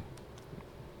everything.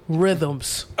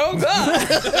 Rhythms. Oh God.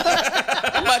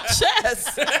 My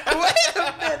chest. Wait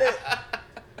a minute.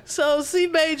 So C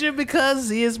Major, because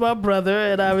he is my brother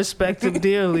and I respect him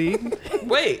dearly.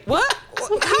 Wait, what? How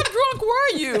drunk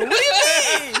were you? What do you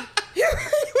mean? We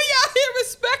out here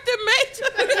respecting Major.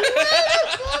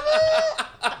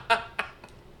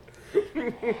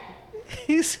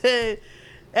 He said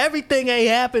everything ain't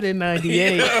happened in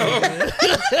 '98.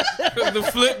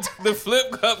 the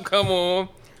flip cup come on.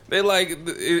 They like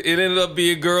it ended up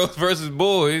being girls versus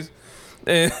boys.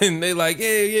 And they like,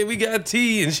 yeah, we got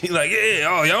tea. And she like, yeah,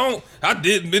 oh, y'all,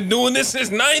 been doing this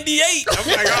since '98. I'm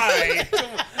like, all right.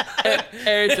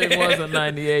 Everything was a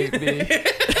 98, B.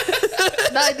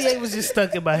 '98 was just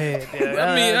stuck in my head. Yeah.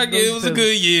 I mean, I guess it was a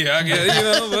good year. I guess, you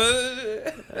know,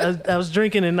 but I was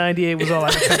drinking in '98 was all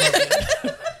I could come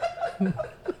up with.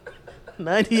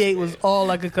 '98 was all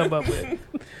I could come up with.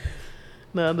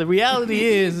 Now the reality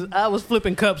is, I was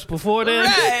flipping cups before then.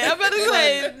 Right, I'm about to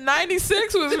say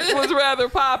 96 was rather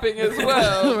popping as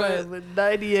well. Right, but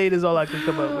 '98 is all I could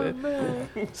come up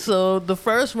with. So the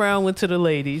first round went to the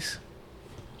ladies.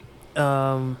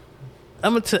 I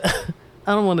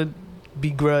don't want to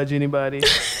begrudge anybody,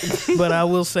 but I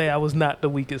will say I was not the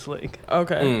weakest link.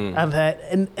 Okay. I've had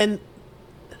and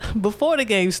before the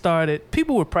game started,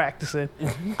 people were practicing.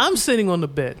 I'm sitting on the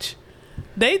bench.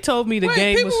 They told me the Wait,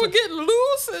 game people was were getting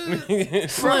loose and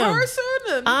Slim. rehearsing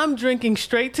and I'm drinking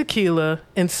straight tequila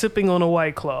and sipping on a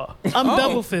White Claw. I'm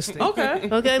double fisting. okay.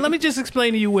 Okay, let me just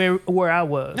explain to you where I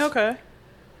was. Okay.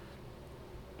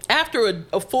 After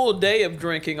a full day of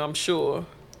drinking, I'm sure.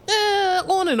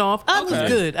 On and off. I was Okay.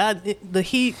 good. The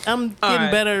heat. I'm getting All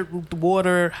right. better with the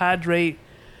water, hydrate.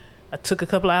 I took a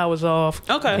couple of hours off.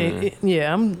 Okay.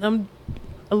 Yeah, I'm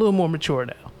a little more mature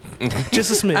now.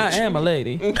 Just a smidge. I am a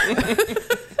lady.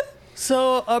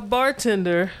 So our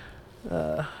bartender,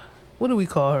 what do we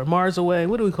call her? Mars Away.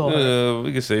 What do we call her?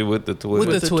 we can say with the twist.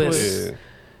 With the twist. Yeah.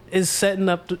 Is setting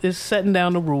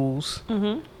down the rules,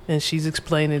 and she's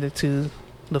explaining it to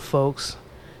the folks.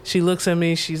 She looks at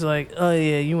me. She's like, "Oh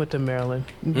yeah, you went to Maryland.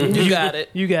 You got it.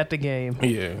 You got the game."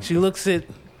 Yeah. She looks at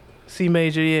C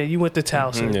Major. Yeah, you went to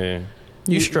Towson. Yeah.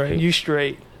 You straight. You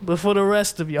straight. But for the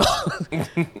rest of y'all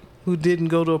who didn't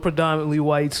go to a predominantly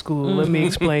white school, let me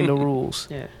explain the rules.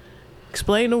 Yeah.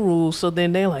 Explain the rules. So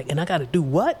then they're like, and I got to do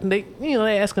what? And they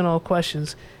asking all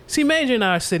questions. C Major and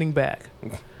I are sitting back.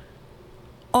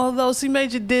 Although C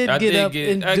Major did I get did up get-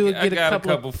 and I get a got a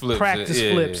couple couple of flips in. practice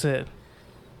Yeah. flips in.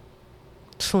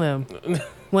 Slim.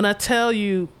 When I tell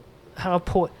you how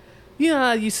important, you know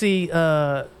how you see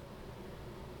a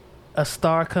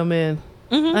star come in.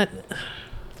 I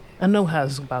know how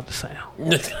it's about to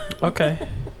sound. Okay.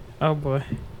 Oh boy.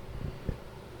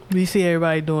 You see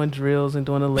everybody doing drills and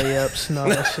doing the layups and all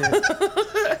that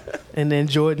shit. And then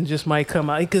Jordan just might come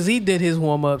out because he did his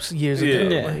warm ups years ago.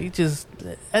 Yeah. Like, he just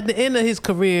at the end of his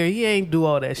career, he ain't do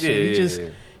all that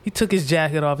shit. He took his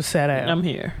jacket off and sat down. I'm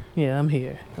here. Yeah, I'm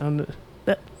here.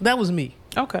 That was me.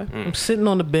 Okay. I'm sitting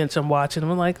on the bench. I'm watching.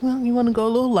 I'm like, well, you want to go a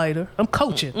little lighter? I'm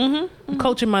coaching. I'm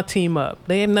coaching my team up.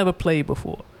 They have never played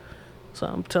before, so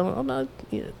I'm telling them, I'm not.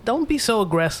 Don't be so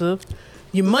aggressive.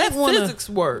 You might want to physics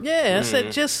work. Yeah, I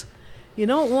said just you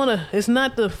don't want to. It's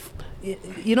not the.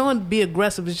 You don't want to be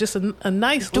aggressive. It's just a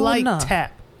nice light enough.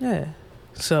 tap. Yeah.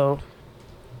 So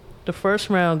the first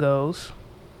round goes.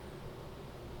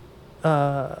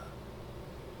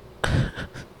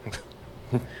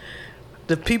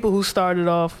 The people who started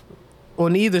off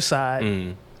on either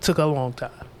side took a long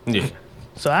time. Yeah.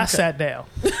 So I sat down.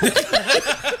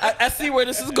 I see where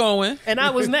this is going. And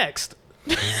I was next.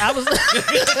 I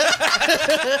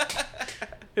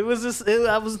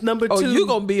was number 2. Oh, you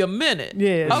gonna be a minute.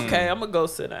 Yeah. Okay, I'm gonna go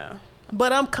sit down.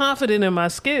 But I'm confident in my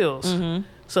skills.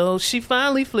 So she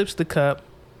finally flips the cup.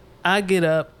 I get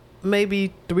up,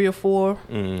 maybe 3 or 4. All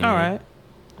right.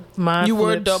 Mine You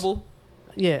were flips. double.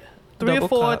 Yeah. 3 Double or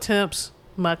 4 cup. attempts.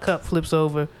 My cup flips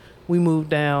over. We move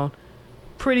down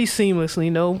pretty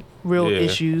seamlessly. No real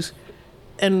issues.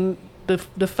 And the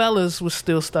fellas was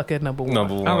still stuck at number 1.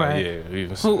 Number 1. All right. Yeah. He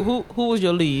was, Who was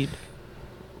your lead?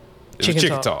 it was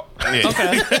chicken talk. Yeah.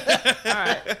 Okay. All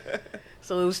right.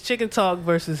 So it was Chicken Talk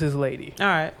versus his lady. All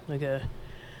right. Okay.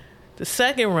 The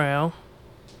second round,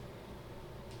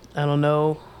 I don't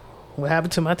know what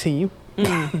happened to my team.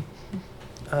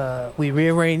 We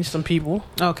rearranged some people.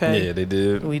 Okay. Yeah, they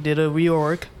did. We did a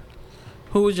reorg.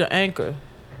 Who was your anchor?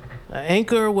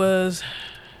 Anchor was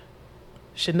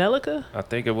Chanelica. I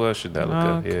think it was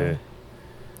Chanelica. Okay.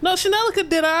 No, Chanelica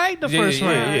did all right the first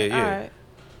round. Yeah. All right.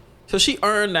 So she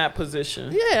earned that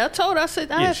position. Yeah, I told her, I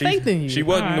said, I had faith in you. She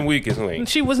wasn't All the right. weakest link.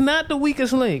 She was not the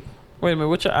weakest link. Wait a minute.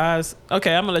 What's your eyes?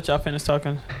 Okay, I'm gonna let y'all finish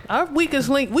talking. Our weakest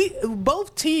link,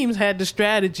 both teams had the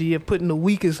strategy of putting the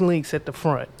weakest links at the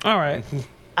front. All right.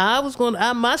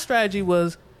 My strategy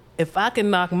was, if I can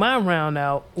knock my round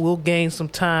out, we'll gain some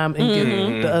time and give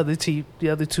the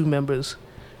other 2 members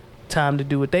time to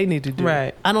do what they need to do.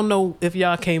 Right. I don't know if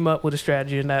y'all came up with a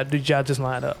strategy or not. Did y'all just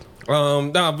line up?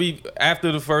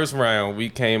 After the first round, we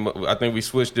came. I think we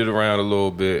switched it around a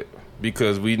little bit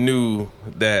because we knew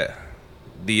that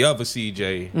the other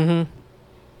CJ,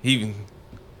 we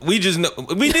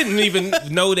didn't even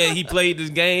know that he played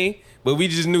this game, but we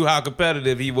just knew how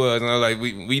competitive he was, and I was like,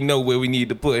 we know where we need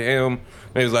to put him.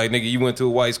 It was like, nigga, you went to a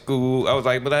white school. I was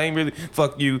like, but I ain't really.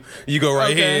 Fuck you. You go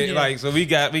right here. yeah. Like, so we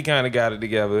kind of got it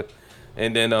together,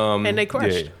 and then And they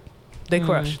crushed. Yeah. They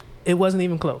crushed. It wasn't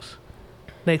even close.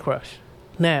 They crushed.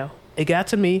 Now, it got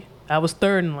to me. I was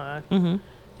third in line.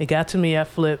 It got to me. I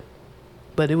flipped,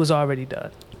 but it was already done.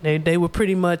 They were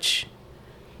pretty much.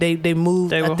 They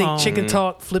moved. They were I think home. Chicken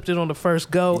Talk flipped it on the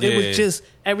first go. It Yeah. was just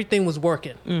everything was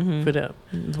working for them.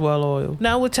 It's well oiled.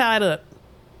 Now we're tied up.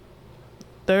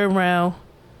 Third round.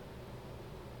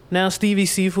 Now Stevie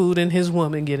Seafood and his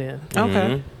woman get in.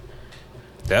 Okay.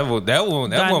 That one felt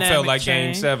Dynamic like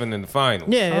change. Game 7 in the final.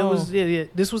 Yeah, it Oh. was. Yeah.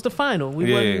 This was the final.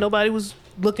 Yeah. Nobody was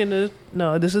looking to.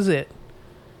 No, this is it.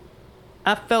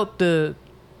 I felt the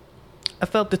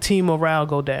team morale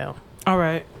go down. All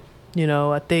right. You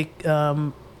know, I think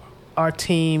our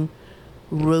team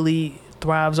really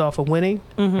thrives off of winning.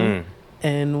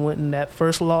 And when that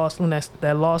first loss, when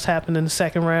that loss happened in the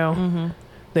second round,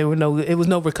 it was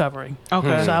no recovering.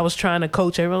 Okay. So I was trying to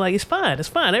coach everyone like, it's fine.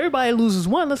 Everybody loses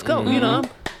one. Let's go. You know.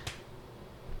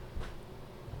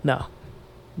 No,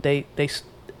 it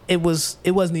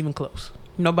wasn't even close.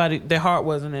 Nobody. Their heart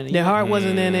wasn't in it. Their heart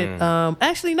wasn't in it.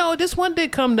 Actually, no. This one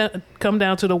did come down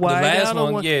to the The wire. last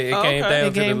one, it came down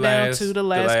It came down to the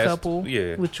last couple,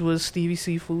 yeah. which was Stevie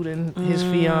Seafood and his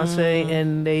fiance,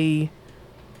 and they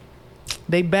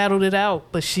battled it out.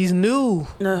 But she's new.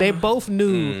 They both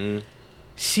knew.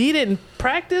 She didn't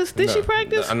practice. Did she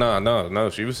practice? No.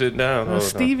 She was sitting down. the whole time.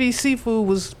 Stevie Seafood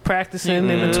was practicing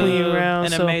in between rounds,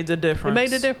 and it so made the difference.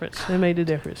 It made the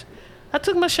difference. I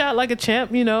took my shot like a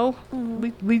champ. You know,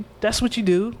 we that's what you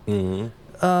do.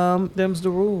 Them's the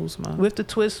rules, man. With the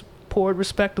twist, poured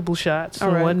respectable shots. So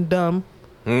All it right. wasn't dumb.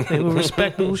 They were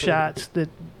respectable shots that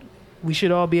we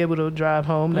should all be able to drive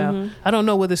home. Now, I don't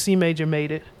know whether C Major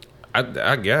made it.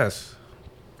 I guess.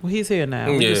 Well, he's here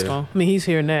now. We Yeah. just gonna. I mean, he's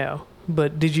here now.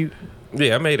 But did you?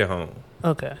 Yeah, I made it home.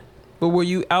 Okay. But were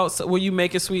you outside? Were you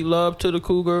making sweet love to the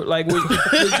cougar? Like, did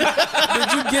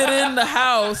you get in the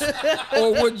house,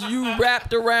 or were you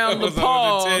wrapped around the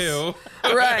paws?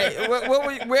 Right.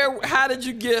 How did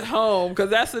you get home?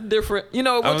 Because that's a different. We'll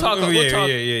talk.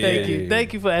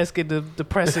 Thank you for asking the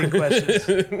pressing questions,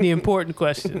 the important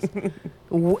questions.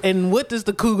 And what does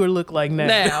the cougar look like now?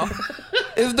 Now,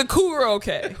 is the cougar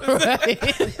okay?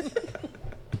 Right.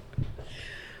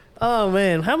 Oh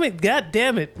man, how many? God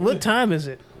damn it! What time is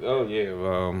it? Oh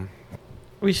yeah.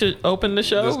 We should open the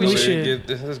show.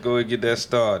 Let's go and get that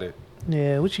started.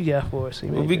 Yeah, what you got for us?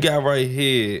 What we got right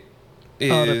here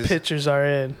is the pictures are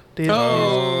in. These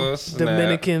snap.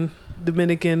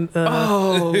 Dominican.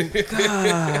 Oh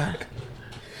God.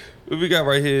 What we got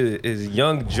right here is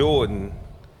Young Jordan.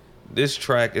 This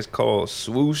track is called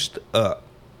 "Swooshed Up."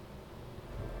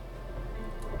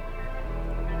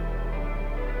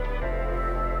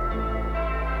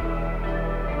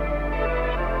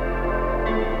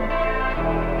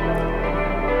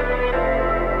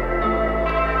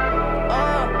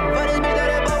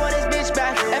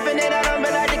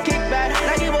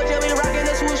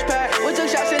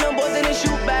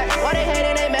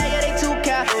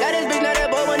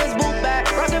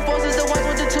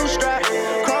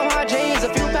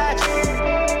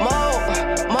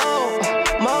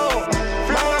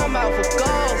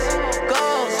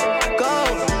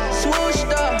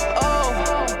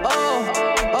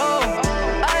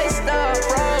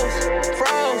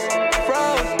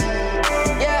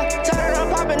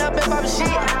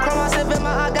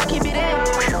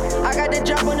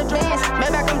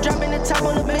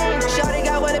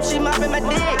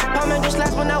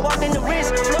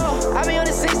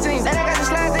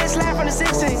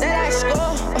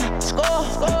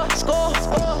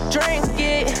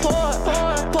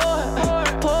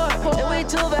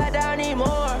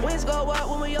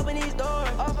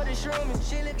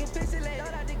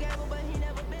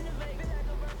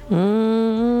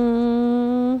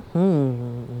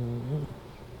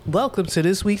 Welcome to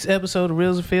this week's episode of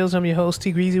Reels and Feels. I'm your host,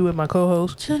 T Greasy, with my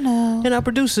co-host, Janelle, and our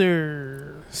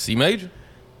producer, C Major,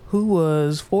 who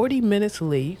was 40 minutes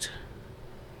late.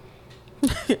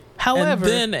 However,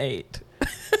 and then ate.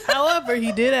 However,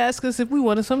 he did ask us if we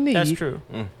wanted something to eat. That's true.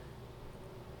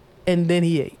 And then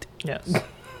he ate. Yes.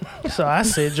 So I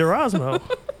said, Gerasmo,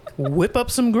 whip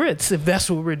up some grits if that's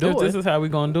what we're doing. This is how we're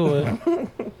going to do it.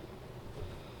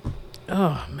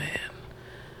 Oh, man.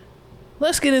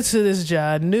 Let's get into this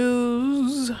Jod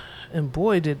news. And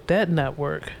boy, did that not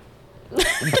work.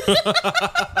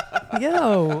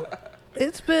 Yo,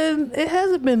 it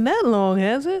hasn't been that long,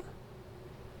 has it?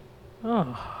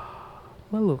 Oh,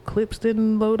 my little clips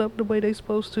didn't load up the way they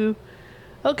supposed to.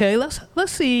 Okay, let's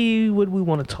see what we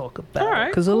want to talk about. All right,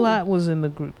 because a lot was in the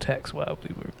group text while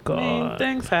we were gone. I mean,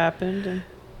 things happened. And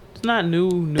it's not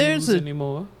news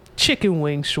anymore. Chicken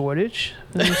wing shortage,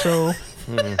 and so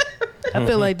I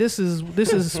feel like this is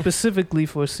specifically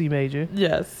for C Major.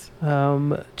 Yes.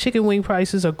 Chicken wing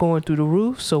prices are going through the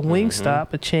roof, so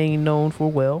Wingstop, a chain known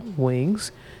for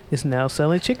wings, is now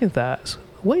selling chicken thighs.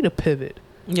 Way to pivot.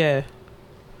 Yeah.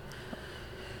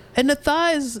 And the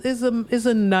thigh is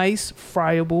a nice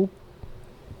friable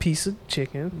piece of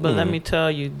chicken. But let me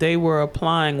tell you, they were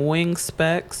applying wing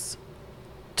specs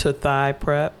to thigh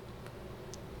prep.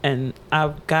 And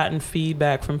I've gotten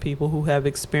feedback from people who have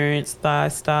experienced thigh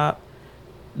stop.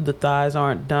 The thighs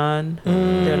aren't done.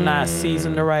 They're not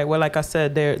seasoned the right way. Like I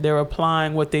said, they're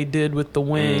applying what they did with the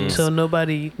wings. So no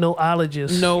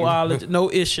ologist. No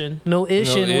Ishin. No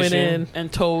Ishin went in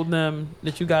and told them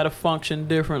that you got to function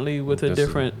differently with a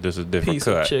different piece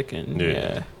cut of chicken.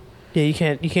 Yeah, you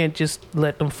can't just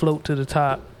let them float to the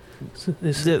top.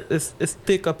 It's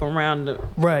thick up around the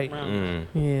right.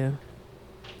 Yeah.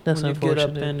 That's when you get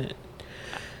up in it.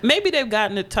 Maybe they've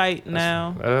gotten it tight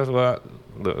now. That's why.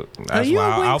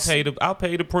 I'll pay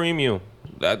the premium.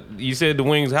 You said the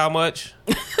wings how much?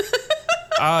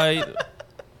 Yeah,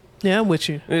 I'm with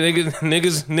you.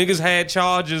 Niggas had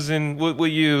charges and what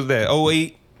year was that?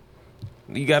 08.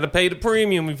 You got to pay the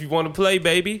premium if you want to play,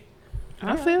 baby.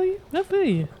 I feel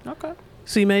you. Okay.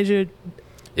 C Major.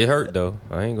 It hurt though.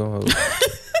 I ain't gonna hold it.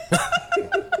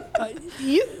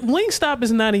 Wingstop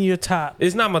is not in your top.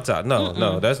 It's not my top.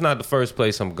 No, that's not the first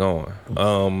place I'm going.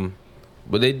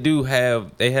 But they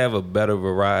have a better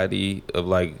variety of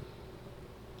like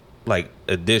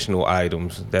additional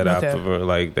items that I prefer.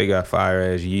 Like they got fire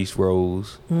ass yeast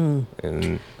rolls.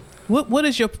 And what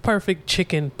is your perfect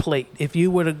chicken plate? If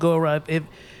you were to go around,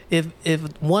 if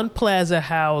one plaza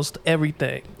housed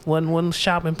everything, one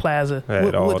shopping plaza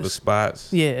had the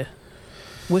spots. Yeah.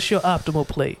 What's your optimal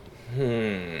plate?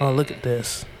 Oh, look at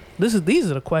this. These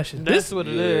are the questions. That's what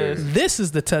it is. This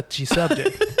is the touchy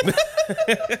subject.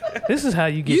 This is how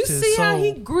you get You to see how soul.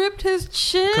 he gripped his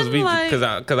chin?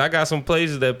 Cause I got some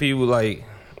places that people like.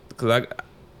 Cause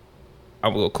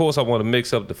of course I want to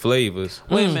mix up the flavors.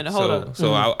 Wait a minute, hold on.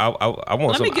 So I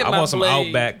want Let me get my some blade.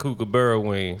 Outback Kookaburra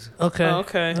wings. Okay. Oh,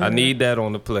 okay. I need that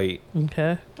on the plate.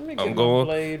 Okay. Let me get I'm my going.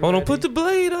 blade Hold on, ready. put the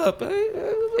blade up. Hey.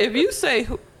 If you say,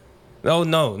 who, No. okay,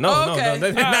 No. all right,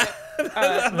 all right. I I wasn't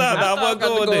thought I got to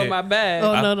going go there. in my bag.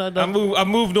 Oh no. I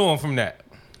moved on from that.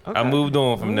 Okay. I moved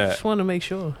on from that. Just want to make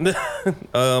sure.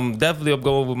 Definitely I'm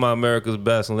going with my America's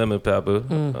Best lemon pepper.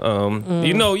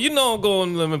 You know I'm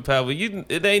going lemon pepper.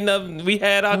 It ain't nothing. We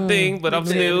had our thing, but I'm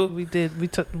still. We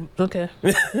took. Okay.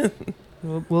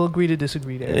 we'll agree to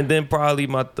disagree there. And then probably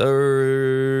my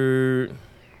third.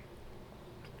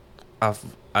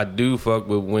 I do fuck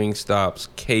with Wingstop's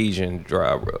Cajun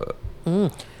dry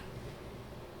rub.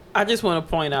 I just want to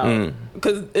point out,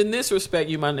 because in this respect,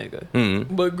 you my nigga.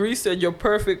 But Grease said your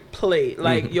perfect plate,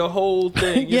 like your whole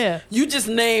thing. Yeah. You just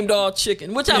named all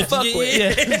chicken, which I fuck with.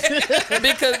 Yeah.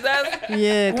 Because that's...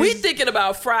 Yeah. We thinking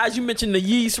about fries. You mentioned the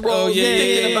yeast rolls. yeah, You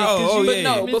thinking yeah, about, yeah. Oh, but yeah.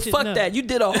 no, but Mentioned- fuck no. that. You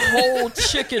did a whole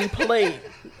chicken plate.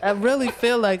 I really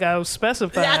feel like I was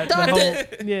specified. Yeah, I thought the whole,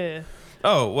 that- yeah.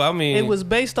 Oh well, I mean, It was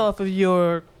based off of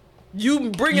your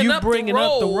You bringing you up bringing the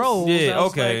up the rolls. rolls. Yeah, I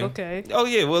was okay. like, okay. Oh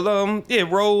yeah, well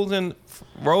rolls and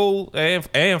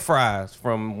fries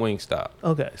from Wingstop.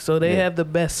 Okay. So they Yeah. have the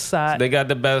best side. They got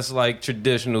the best like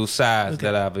traditional sides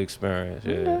that I've experienced.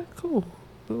 Yeah. Okay,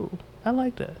 cool. I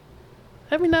like that.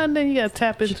 Every now and then you gotta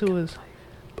tap into his.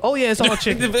 Oh yeah, it's all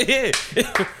chicken. But yeah,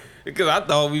 because I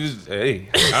thought we was. Hey,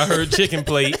 I heard chicken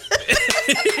plate.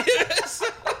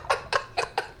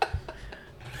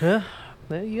 Yeah,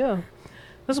 there you go.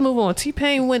 Let's move on.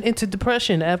 T-Pain went into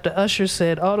depression after Usher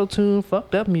said auto-tune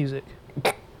fucked up music.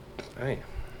 Damn.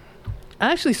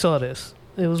 I actually saw this.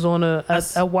 It was on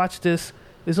I watched this.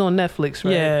 It's on Netflix,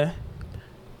 right? Yeah.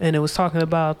 And it was talking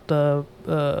about they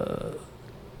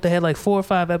had like 4 or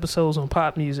 5 episodes on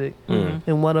pop music,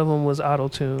 and one of them was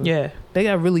auto-tune. Yeah. They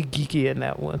got really geeky in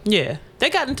that one. Yeah. They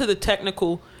got into the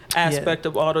technical aspect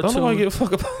of auto Don't nobody tune, give a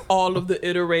fuck about. all of the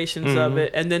iterations of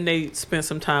it, and then they spent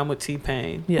some time with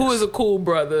T-Pain, Yes. who is a cool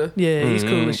brother. Yeah, he's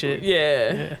cool as shit.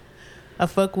 Yeah. I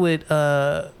fuck with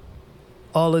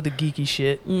all of the geeky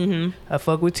shit. I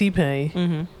fuck with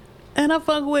T-Pain. And I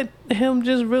fuck with him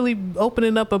just really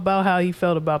opening up about how he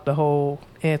felt about the whole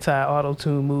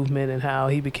anti-auto-tune movement and how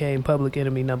he became public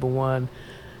enemy #1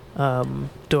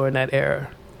 during that era.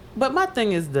 But my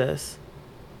thing is this.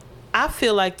 I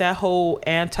feel like that whole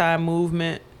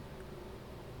anti-movement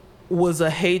was a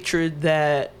hatred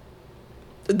that...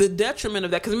 The detriment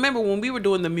of that... Because remember when we were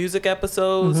doing the music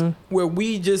episodes where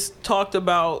we just talked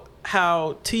about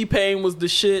how T-Pain was the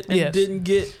shit and didn't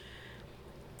get...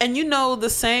 And you know, the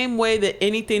same way that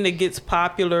anything that gets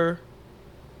popular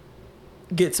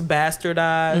gets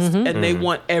bastardized and they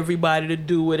want everybody to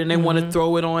do it and they want to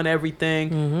throw it on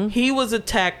everything. He was a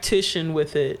tactician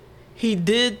with it. He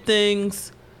did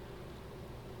things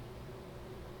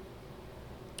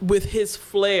with his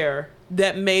flair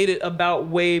that made it about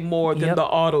way more than the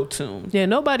auto-tune. Yeah,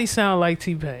 nobody sound like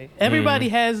T-Pain. Everybody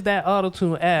has that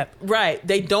auto-tune app, Right.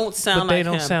 They don't sound but like they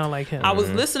him. don't sound like him. I was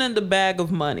listening to Bag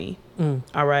of Money.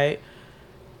 All right.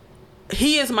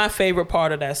 He is my favorite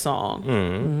part of that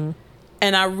song.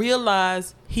 And I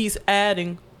realized he's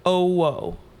adding "oh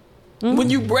whoa." When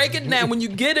you break it down, when you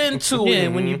get into Yeah,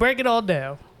 it, when you break it all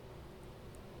down.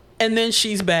 and then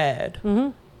she's bad.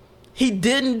 He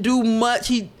didn't do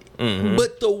much.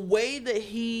 But the way that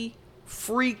he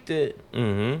freaked it,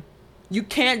 you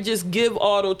can't just give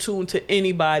auto tune to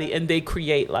anybody and they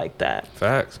create like that.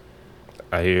 Facts.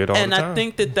 I hear it all And the time. I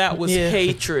think that was Yeah.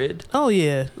 hatred. Oh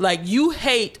yeah. Like, you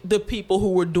hate the people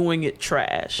who were doing it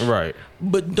trash. Right.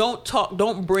 But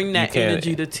don't bring that can't-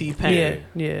 energy to T-Pain.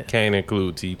 Yeah. Can't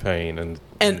include T-Pain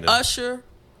And Usher,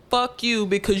 fuck you,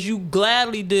 because you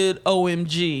gladly did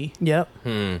OMG Yep.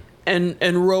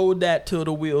 and rode that till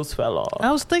the wheels fell off.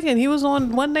 I was thinking he was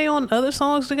on one day on other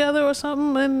songs together or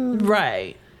something, and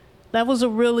Right. that was a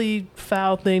really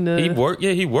foul thing to. He worked.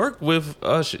 Yeah, he worked with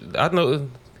Usher. I know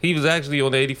he was actually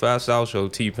on the 85 South show.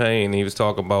 T-Pain. He was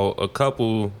talking about a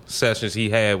couple sessions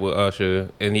he had with Usher,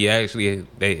 and he actually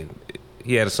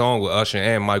he had a song with Usher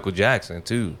and Michael Jackson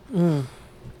too.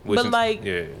 But like,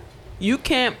 yeah, you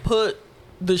can't put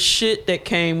the shit that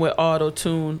came with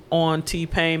auto-tune on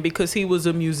T-Pain because he was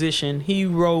a musician. He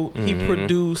wrote, he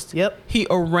produced, he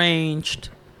arranged,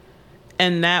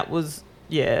 and that was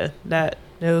that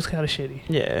was kind of shitty.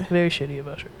 yeah. Very shitty of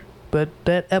Usher. But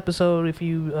that episode, if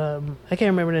you, I can't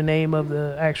remember the name of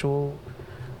the actual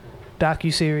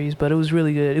docuseries, but it was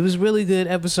really good. It was a really good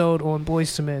episode on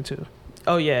Boyz II Men too.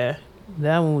 Oh yeah,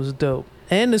 that one was dope.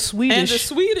 And the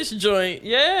Swedish joint,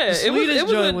 yeah, the Swedish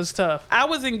joint was tough. I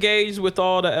was engaged with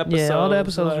all the episodes. Yeah, all the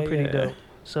episodes were pretty dope.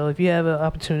 So if you have an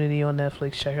opportunity on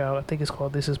Netflix, check it out. I think it's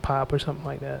called This Is Pop or something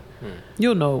like that.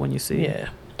 You'll know it when you see it. Yeah.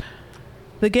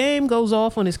 The game goes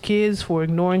off on his kids for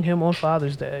ignoring him on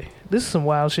Father's Day. This is some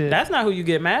wild shit. That's not who you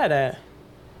get mad at.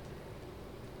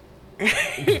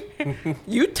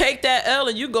 You take that L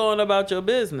and you going about your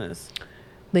business.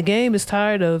 The game is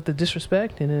tired of the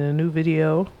disrespect, and in a new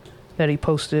video that he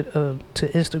posted to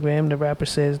Instagram, the rapper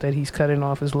says that he's cutting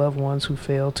off his loved ones who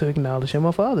failed to acknowledge him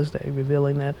on Father's Day,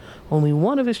 revealing that only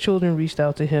one of his children reached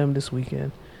out to him this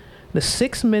weekend. The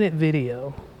 6-minute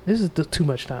video, this is too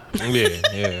much time.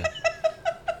 Yeah.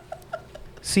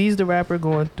 Sees the rapper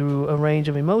going through a range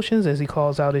of emotions as he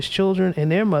calls out his children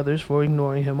and their mothers for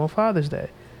ignoring him on Father's Day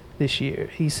this year.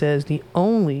 He says the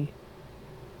only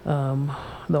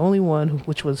one,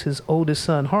 which was his oldest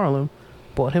son, Harlem,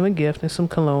 bought him a gift and some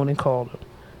cologne and called him,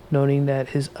 noting that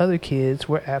his other kids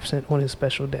were absent on his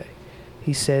special day.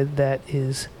 He said that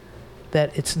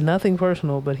it's nothing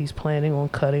personal, but he's planning on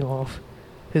cutting off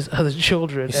his other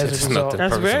children as a result.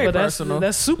 That's very personal.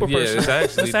 That's super personal.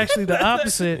 That's actually the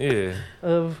opposite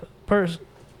of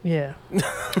Yeah.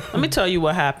 Let me tell you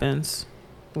what happens.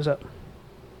 What's up?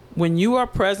 When you are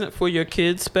present for your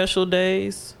kids' special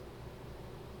days,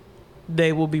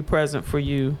 they will be present for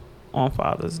you on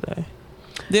Father's Day.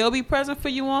 They'll be present for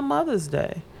you on Mother's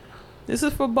Day. This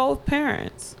is for both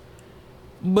parents.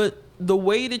 But the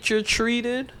way that you're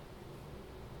treated,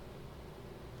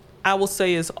 I will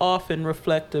say, is often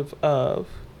reflective of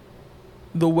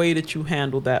the way that you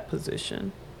handle that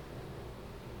position.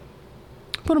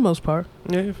 For the most part.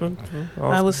 Yeah.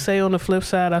 I would say on the flip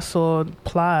side, I saw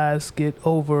Plies get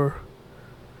over.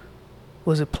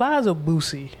 Was it Plies or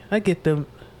Boosie? I get them.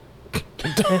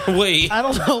 Wait. I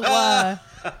don't know why.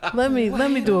 Let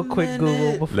me do a quick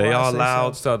Google before they I all say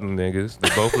loud something. Southern niggas. They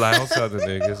both loud Southern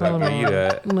niggas. I believe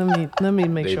that. Let me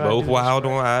make they sure. They both I do wild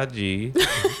this right. on IG.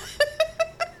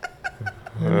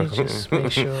 Let me just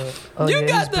make sure. Oh, you yeah,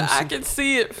 got the I can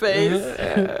see it face.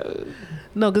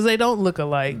 No, because they don't look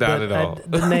alike. Not at all.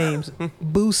 The names.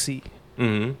 Boosie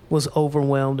was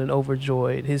overwhelmed and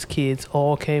overjoyed. His kids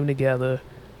all came together.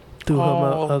 Threw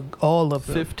him all of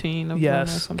them. 15 of them.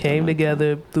 Yes, came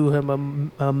together, threw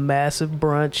him a massive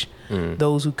brunch.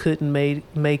 Those who couldn't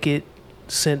make it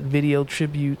sent video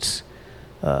tributes,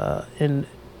 and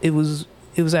it was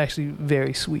actually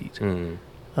very sweet. And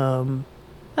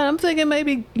I'm thinking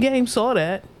maybe Game saw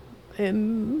that,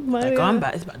 and maybe,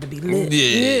 it's about to be lit.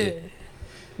 Yeah,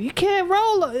 you can't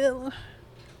roll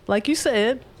like you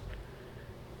said.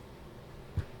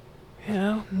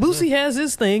 Yeah, Boosie has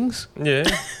his things. Yeah.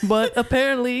 But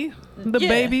apparently the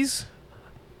babies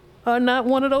are not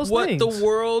one of those things. What the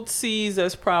world sees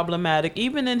as problematic,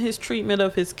 even in his treatment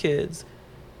of his kids,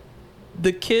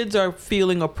 the kids are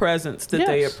feeling a presence that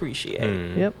they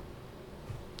appreciate. Yep.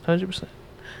 100%.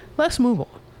 Let's move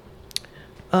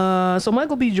on. So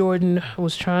Michael B. Jordan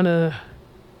was trying to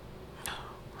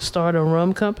start a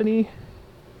rum company.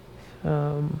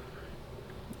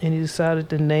 And he decided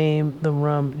to name the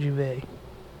rum Juve.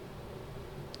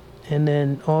 And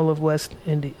then all of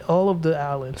the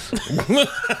islands,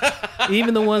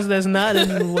 even the ones that's not in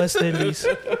the West Indies.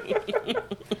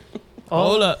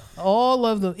 All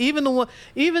of them,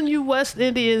 even you West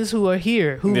Indians who are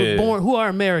here, who were born, who are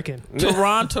American.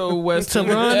 Toronto, West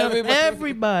Indians,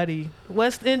 everybody.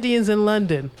 West Indians in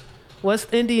London,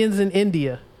 West Indians in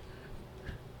India.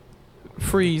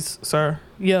 Freeze, sir.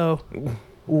 Yo,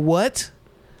 what?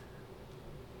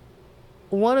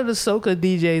 One of the soca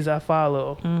DJs I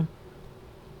follow,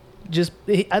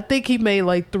 I think he made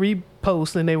like 3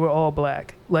 posts and they were all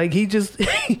black. Like he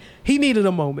needed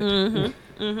a moment.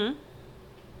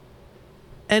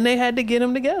 And they had to get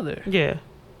him together. Yeah.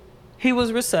 He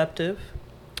was receptive.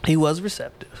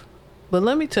 But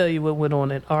let me tell you what went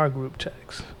on in our group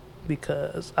text,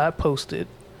 because I posted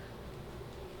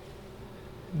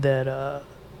that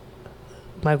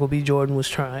Michael B. Jordan was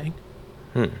trying.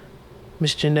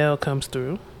 Miss Janelle comes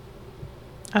through.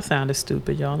 I sounded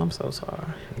stupid, y'all. I'm so sorry.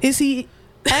 Is he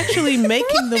actually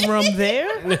making the rum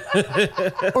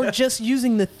there? Or just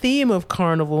using the theme of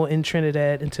Carnival in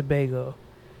Trinidad and Tobago?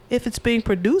 If it's being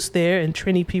produced there and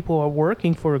Trini people are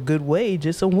working for a good wage,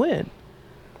 it's a win.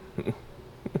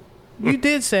 You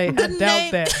did say, I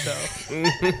doubt that,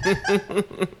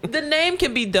 though. The name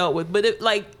can be dealt with, but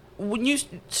when you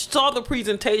saw the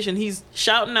presentation, he's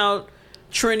shouting out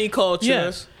Trini culture.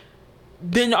 Yes.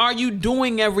 Then are you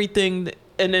doing everything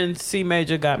And then C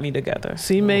Major got me together.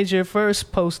 C Major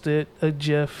first posted a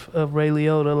gif of Ray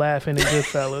Liotta laughing at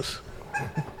Goodfellas.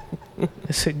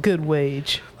 It said, "Good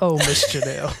wage." Oh, Miss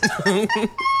Janelle.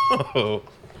 Oh,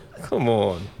 come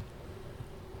on.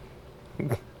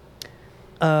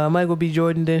 Michael B.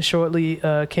 Jordan then shortly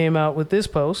came out with this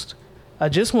post. "I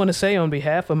just want to say on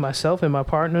behalf of myself and my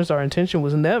partners, our intention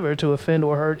was never to offend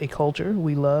or hurt a culture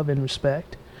we love and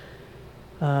respect,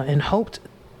 and hoped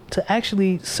to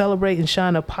actually celebrate and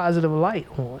shine a positive light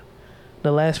on.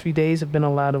 The last few days have been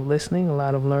a lot of listening, a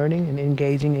lot of learning, and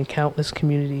engaging in countless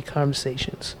community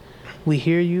conversations. We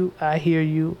hear you, I hear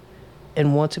you,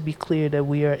 and want to be clear that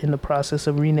we are in the process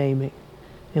of renaming,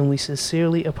 and we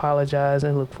sincerely apologize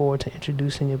and look forward to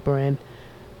introducing a brand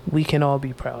we can all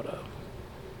be proud of."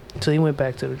 So he went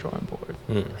back to the drawing board,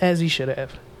 as he should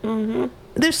have. Mm-hmm.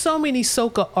 There's so many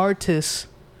soca artists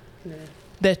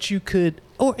that you could,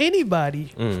 or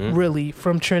anybody really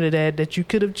from Trinidad, that you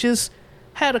could have just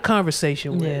had a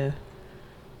conversation with. Yeah.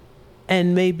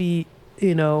 And maybe,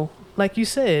 you know, like you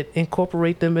said,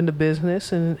 incorporate them in the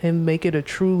business and make it a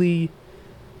truly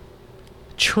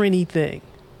Trini thing.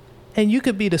 And you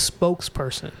could be the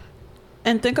spokesperson.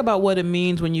 And think about what it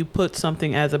means when you put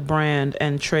something as a brand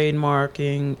and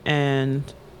trademarking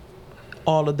and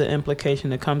all of the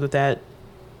implication that comes with that.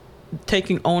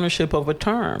 Taking ownership of a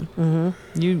term.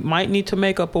 Mm-hmm. You might need to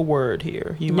make up a word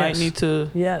here. You might need to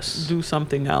do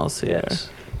something else here. Yes.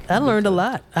 I learned a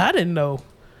lot. I didn't know.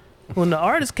 When the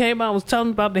artist came out and was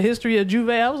telling about the history of Juve,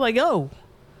 I was like, yo,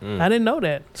 I didn't know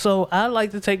that. So I'd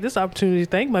like to take this opportunity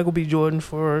to thank Michael B. Jordan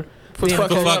for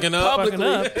fucking up.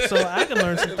 So I can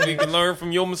learn some things. We can learn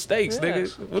from your mistakes,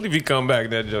 nigga. What if you come back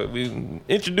that joke? We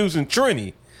introducing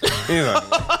Trini. He's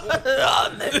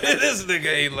like, this nigga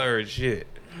ain't learned shit.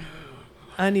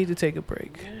 I need to take a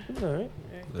break. All right,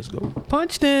 let's go.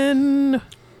 Punched in.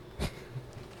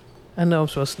 I know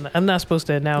I'm not supposed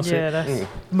to announce it. That's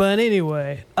But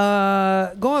anyway,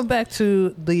 going back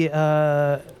to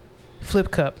the Flip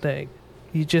Cup thing,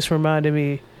 you just reminded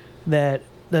me that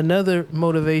another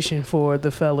motivation for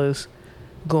the fellas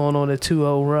going on a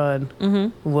 2-0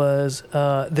 run was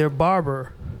their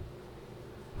barber,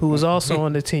 who was also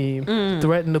on the team,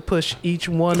 threatened to push each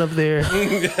one of their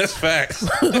That's facts.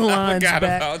 lines I forgot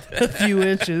back about that. a few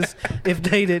inches if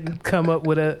they didn't come up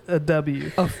with a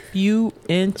W. a few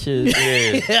inches.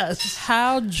 Yeah. Yes.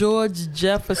 How George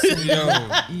Jefferson.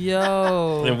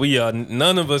 Yo. And we are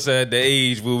none of us at the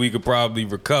age where we could probably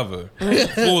recover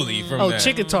fully from Oh, that.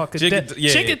 Chicken Talk.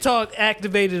 Chicken Talk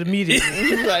activated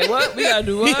immediately. Like, what? We gotta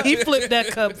do what? He flipped that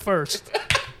cup first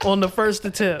on the first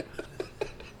attempt.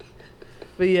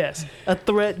 But yes, a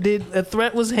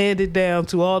threat was handed down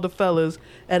to all the fellas,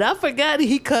 and I forgot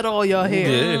he cut all y'all hair.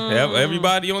 Yeah,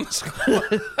 everybody on the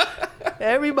squad.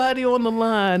 Everybody on the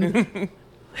line,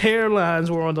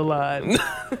 hairlines were on the line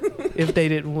if they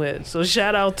didn't win. So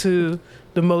shout out to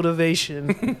the motivation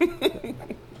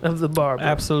of the barber.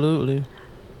 Absolutely.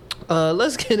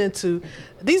 Let's get into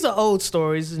these are old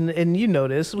stories, and you know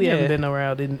this. We haven't been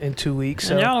around in 2 weeks.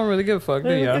 So And y'all don't really give a fuck,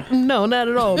 do y'all? no, not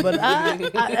at all. But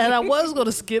I was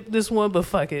gonna skip this one, but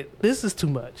fuck it. This is too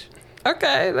much.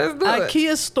 Okay, let's do it.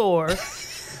 IKEA store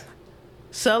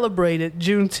celebrated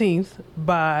Juneteenth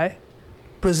by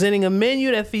presenting a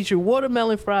menu that featured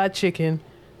watermelon fried chicken,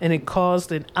 and it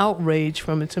caused an outrage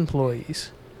from its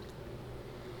employees.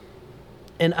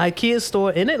 An IKEA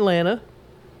store in Atlanta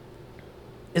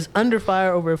is under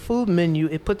fire over a food menu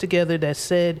it put together that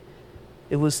said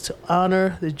it was to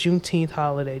honor the Juneteenth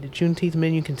holiday. The Juneteenth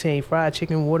menu contained fried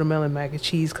chicken, watermelon, mac and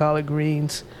cheese, collard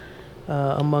greens,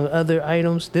 among other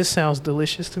items. This sounds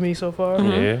delicious to me so far.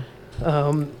 Yeah.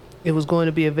 It was going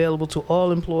to be available to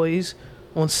all employees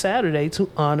on Saturday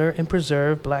to honor and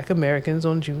preserve Black Americans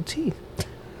on Juneteenth.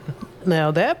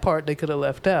 Now, that part they could have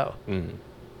left out.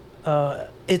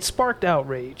 It sparked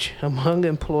outrage among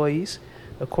employees.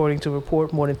 According to a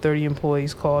report, more than 30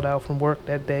 employees called out from work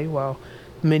that day, while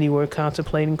many were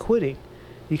contemplating quitting.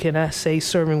 You cannot say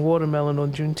serving watermelon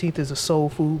on Juneteenth is a soul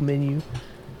food menu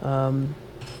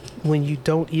when you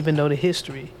don't even know the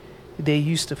history. They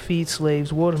used to feed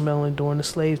slaves watermelon during the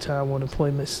slave time, one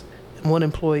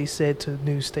employee said to the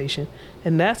news station,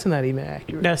 and that's not even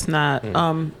accurate. That's not.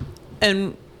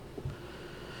 And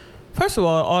first of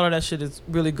all of that shit is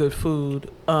really good food.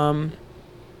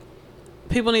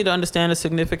 People need to understand the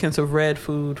significance of red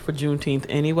food for Juneteenth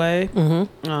anyway.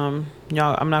 Y'all,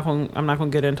 I'm not gonna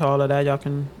get into all of that. Y'all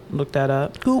can look that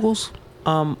up. Googles.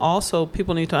 Also,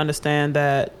 people need to understand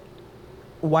that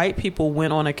white people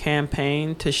went on a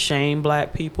campaign to shame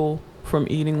Black people from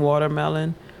eating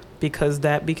watermelon, because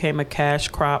that became a cash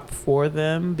crop for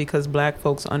them, because black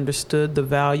folks understood the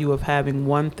value of having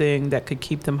one thing that could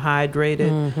keep them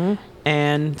hydrated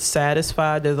and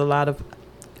satisfied. There's a lot of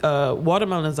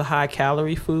watermelon is a high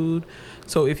calorie food,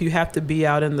 so if you have to be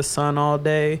out in the sun all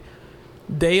day,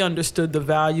 they understood the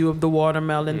value of the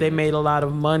watermelon. They made a lot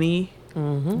of money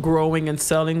growing and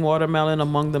selling watermelon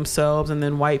among themselves, and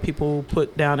then white people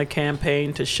put down a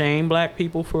campaign to shame black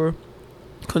people for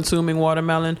consuming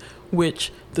watermelon,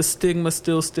 which the stigma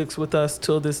still sticks with us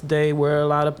till this day, where a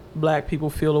lot of black people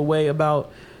feel a way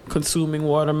about consuming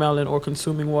watermelon or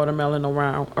consuming watermelon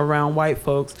around white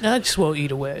folks. I just won't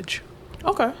eat a wedge.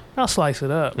 Okay, I'll slice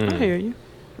it up. I hear you.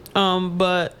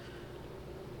 But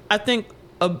I think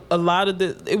a lot of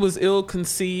it was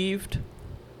ill-conceived,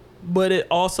 but it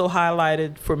also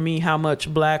highlighted for me how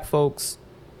much black folks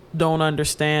don't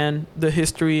understand the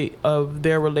history of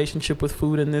their relationship with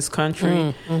food in this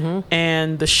country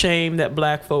and the shame that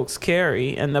black folks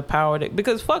carry and the power that,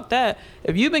 because fuck that,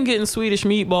 if you've been getting Swedish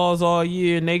meatballs all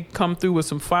year and they come through with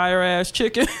some fire ass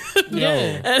chicken,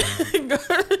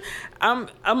 I'm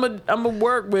a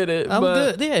work with it. I'm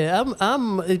good. Yeah,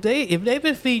 I'm if they've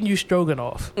been feeding you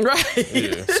stroganoff, right?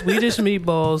 Yeah. Swedish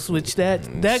meatballs, which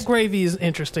that gravy is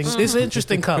interesting. It's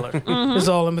interesting color. Is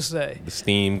all I'm gonna say. The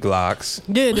steamed glocks.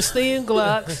 Yeah, the steamed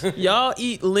glocks. Y'all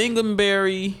eat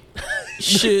lingonberry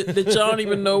shit that y'all don't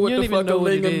even know what the fuck a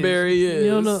lingonberry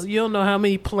is. You don't know how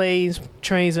many planes,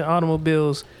 trains, and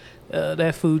automobiles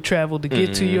that food traveled to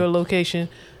get to your location.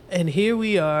 And here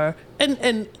we are.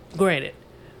 And granted,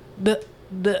 the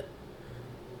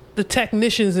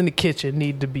technicians in the kitchen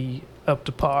need to be up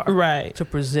to par, right, to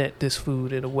present this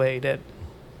food in a way that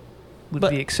would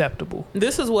be acceptable.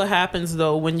 This is what happens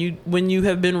though when you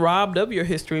have been robbed of your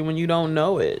history, when you don't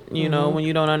know it, you know, when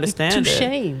you don't understand You're it. too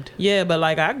shamed. Yeah, but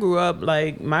like I grew up,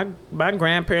 like my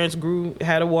grandparents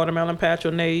had a watermelon patch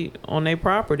on their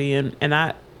property, and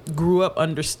I grew up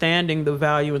understanding the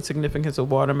value and significance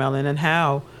of watermelon and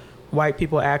how white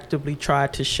people actively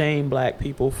tried to shame black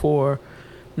people for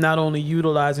not only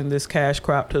utilizing this cash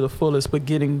crop to the fullest, but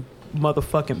getting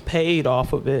motherfucking paid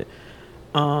off of it.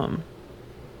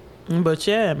 But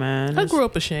yeah, man. I grew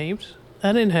up ashamed.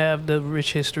 I didn't have the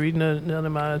rich history. None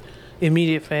of my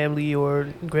immediate family or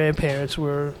grandparents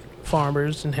were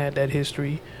farmers and had that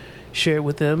history shared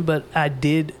with them. But I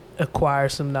did acquire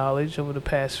some knowledge over the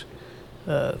past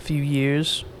few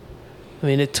years. I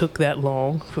mean, it took that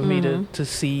long for me to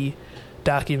see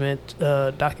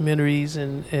documentaries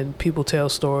and people tell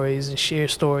stories and share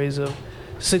stories of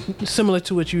similar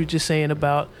to what you were just saying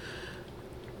about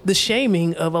the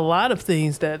shaming of a lot of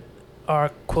things that are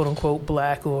quote unquote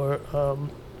black or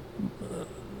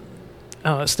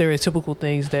stereotypical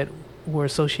things that were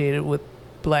associated with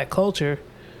black culture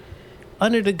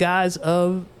under the guise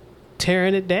of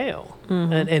tearing it down.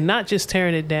 And not just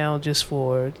tearing it down just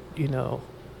for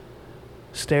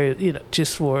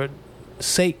just for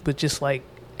sake, but just like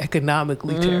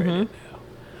economically tearing it down.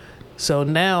 So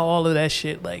now all of that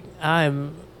shit, like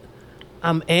I'm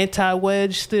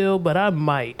anti-wedge still, but I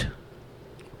might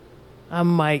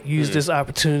use this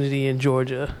opportunity in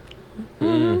Georgia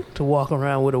to walk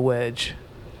around with a wedge.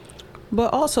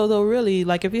 But also though, really,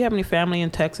 like if you have any family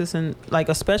in Texas, and like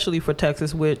especially for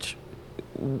Texas, which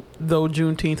though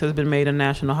Juneteenth has been made a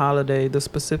national holiday, the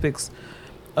specifics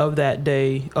of that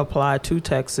day apply to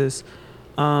Texas.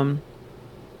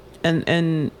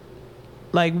 And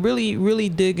like really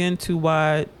dig into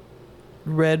why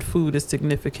red food is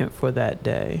significant for that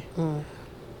day.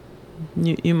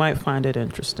 You might find it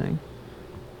interesting.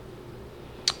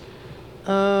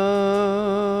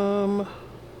 In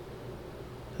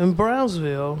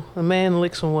Brownsville, a man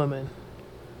licks a woman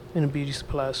in a beauty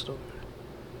supply store.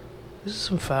 This is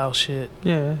some foul shit.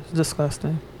 Yeah, it's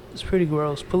disgusting. It's pretty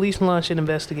gross. Police launched an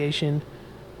investigation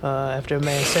after a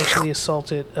man sexually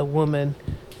assaulted a woman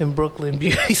in Brooklyn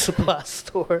beauty supply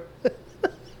store.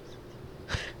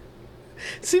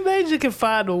 See, man, you can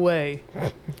find a way.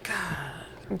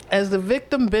 As the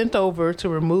victim bent over to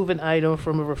remove an item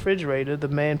from a refrigerator, the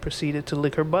man proceeded to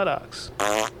lick her buttocks.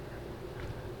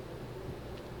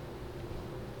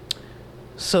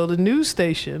 So the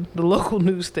local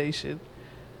news station,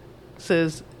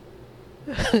 says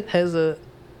has a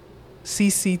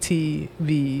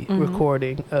CCTV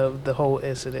recording of the whole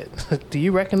incident. Do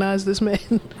you recognize this man?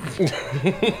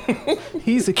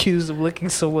 He's accused of licking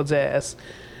someone's ass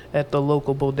at the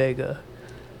local bodega.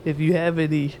 If you have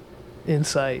any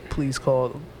insight, please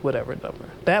call whatever number.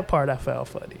 That part I found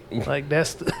funny. Like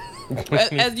that's the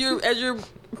as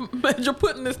you're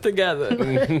putting this together,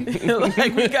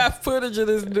 like we got footage of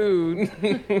this dude.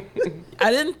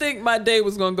 I didn't think my day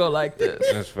was gonna go like this.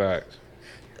 That's facts.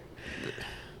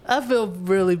 I feel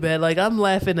really bad. Like, I'm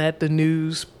laughing at the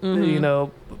news,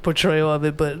 portrayal of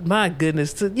it, but my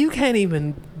goodness, you can't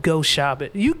even go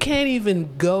shopping. You can't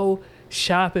even go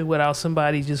shopping without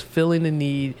somebody just feeling the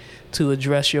need to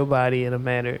address your body in a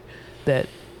manner that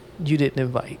you didn't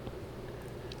invite.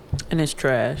 And it's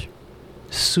trash.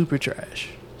 Super trash.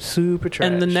 Super trash.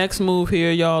 And the next move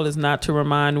here, y'all, is not to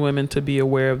remind women to be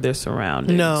aware of their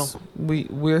surroundings. No.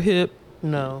 We're hip.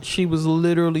 No. She was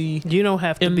literally you don't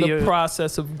have to in be the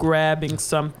process of grabbing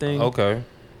something. Okay.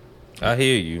 I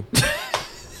hear you.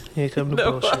 Here come the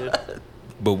bullshit.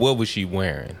 But what was she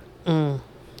wearing?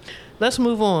 Let's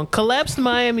move on. Collapsed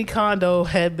Miami condo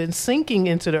had been sinking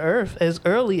into the earth as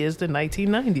early as the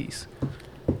 1990s.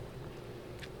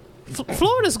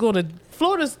 Florida's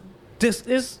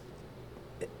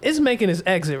is making its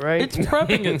exit, right? It's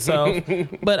prepping itself.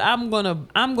 But I'm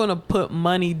gonna put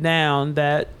money down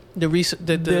that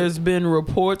there's been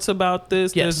reports about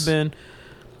this. Yes. There's been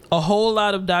a whole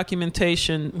lot of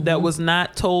documentation that was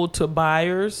not told to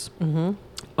buyers.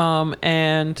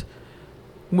 And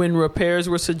when repairs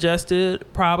were suggested,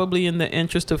 probably in the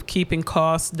interest of keeping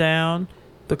costs down,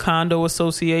 the condo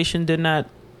association did not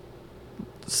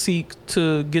seek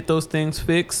to get those things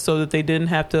fixed so that they didn't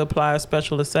have to apply a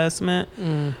special assessment.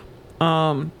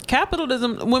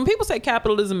 Capitalism, when people say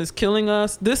capitalism is killing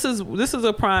us, this is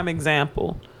a prime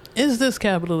example. Is this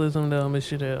capitalism though, Miss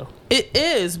Chanel? It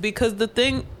is, because the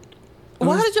thing...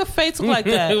 Why did your face look like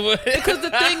that? Because the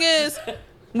thing is,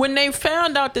 when they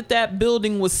found out that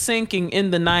building was sinking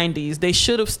in the 90s, they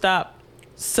should have stopped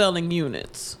selling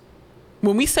units.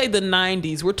 When we say the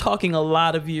 90s, we're talking a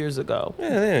lot of years ago.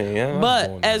 Yeah,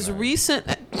 but as recent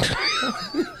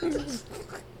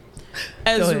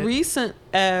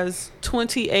as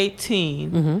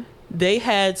 2018, they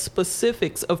had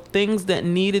specifics of things that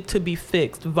needed to be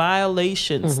fixed,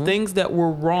 violations, things that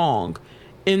were wrong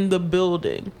in the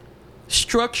building,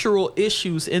 structural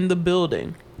issues in the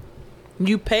building.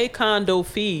 You pay condo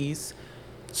fees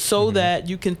so that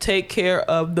you can take care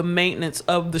of the maintenance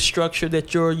of the structure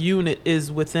that your unit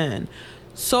is within.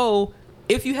 So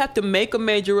if you have to make a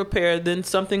major repair, then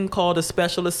something called a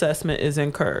special assessment is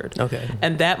incurred. Okay.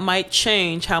 And that might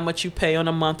change how much you pay on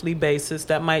a monthly basis.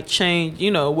 That might change,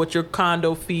 what your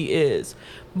condo fee is.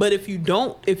 But if you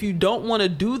don't want to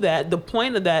do that, the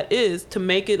point of that is to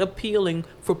make it appealing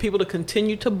for people to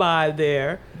continue to buy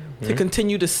there, to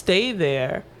continue to stay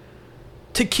there,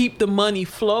 to keep the money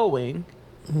flowing.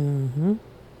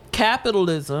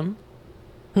 Capitalism,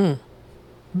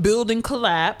 building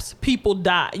collapse, people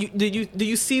die. Do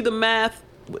you see the math?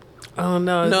 Oh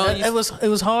no, No, it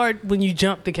was hard when you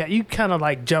jumped the you kind of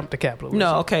like jumped the capitalism.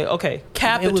 No, okay.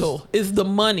 Capital is the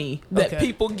money that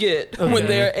people get when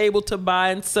they're able to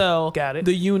buy and sell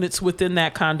the units within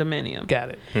that condominium. Got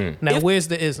it. Now where's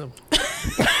the ism?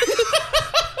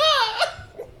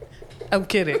 I'm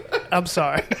kidding. I'm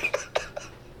sorry.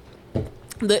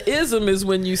 The ism is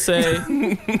when you say,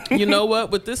 you know what,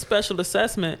 with this special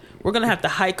assessment, we're going to have to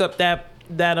hike up that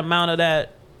amount of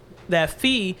that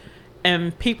fee,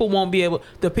 and people won't be able...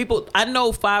 I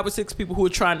know 5 or 6 people who are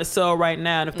trying to sell right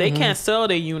now, and if they can't sell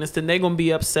their units, then they're going to be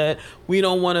upset. We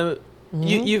don't want to...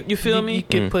 You feel me? You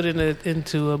can put it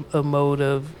into a mode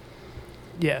of...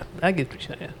 Yeah, I get what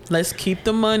you're saying. Let's keep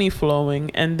the money flowing,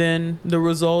 and then the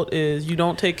result is you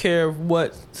don't take care of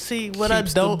what. See, what I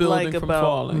don't like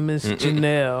about Miss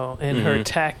Janelle and her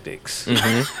tactics,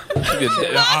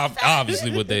 obviously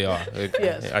what they are.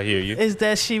 Yes. I hear you. Is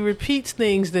that she repeats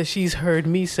things that she's heard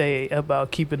me say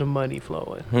about keeping the money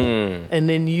flowing, and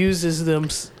then uses them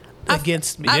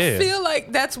against me. I feel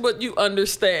like that's what you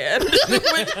understand.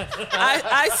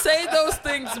 I say those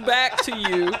things back to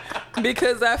you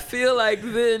because I feel like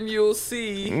then you'll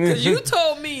see. Because you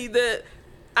told me that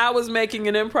I was making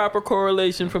an improper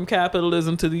correlation from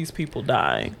capitalism to these people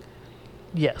dying.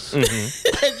 Yes. And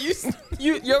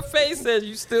your face says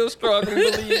you still strongly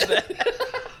believe that.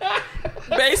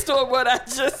 Based on what I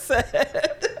just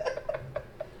said.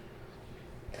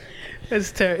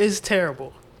 It's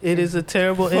terrible. It is a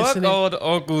terrible Fuck incident. all the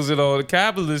uncles and all the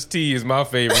capitalist T is my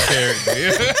favorite character.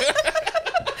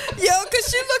 Yo,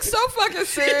 because she looks so fucking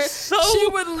serious. She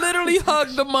would literally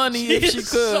hug the money if she could.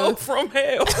 So from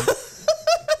hell.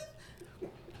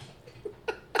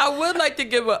 I would like to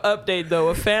give an update, though.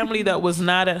 A family that was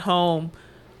not at home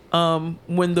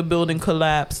when the building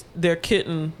collapsed, their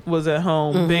kitten was at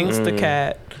home. Binks the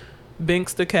cat.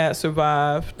 Binks the cat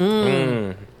survived.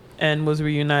 And was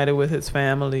reunited with his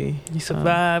family. He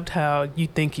survived how you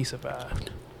think he survived.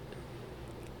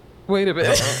 Wait a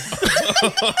minute.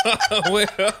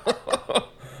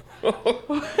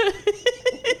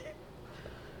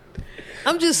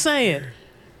 I'm just saying.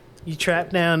 You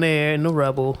trapped down there in the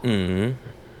rubble. Mm-hmm.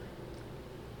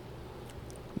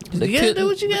 You gotta do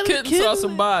what you gotta do. The kitten saw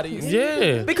some bodies.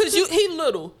 Yeah. Because he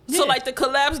little. So Yeah. like the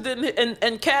collapse didn't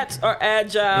and cats are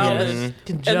agile Yes.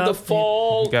 Can and jump, the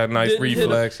fall Got nice didn't hit him.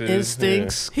 reflexes.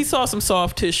 instincts. He saw some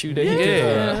soft tissue that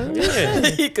Yeah.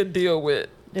 he could deal with.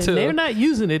 And too. they're not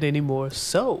using it anymore,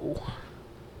 so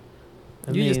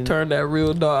You just turned that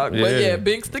real dog. But Yeah. yeah,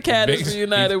 Binks the cat Binks, is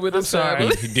reunited with his sorry.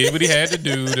 family. He did what he had to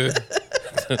do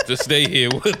to stay here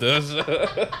with us.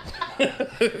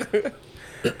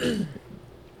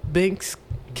 Binks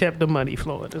kept the money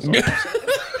flowing. That's all I'm saying.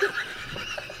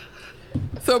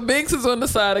 So Binks is on the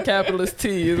side of capitalist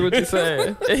T, is what you're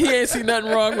saying. And he ain't see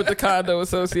nothing wrong with the condo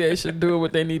association doing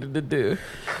what they needed to do.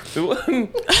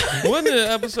 Wasn't the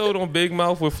episode on Big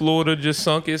Mouth where Florida just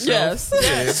sunk itself?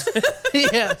 Yes.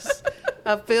 Yes.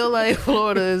 I feel like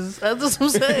Florida is. That's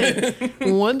what I'm saying.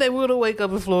 One day we're gonna wake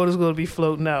up and Florida's gonna be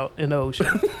floating out in the ocean.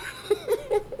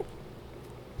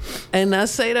 And I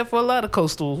say that for a lot of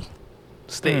coastal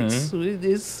states.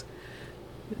 It's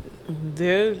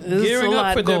They're There's gearing a up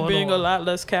lot for there going being a on. lot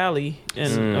less Cali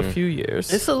in a few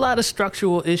years. It's a lot of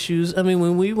structural issues. I mean,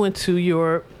 when we went to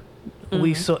Europe,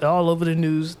 we saw all over the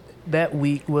news that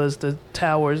week was the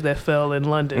towers that fell in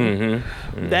London.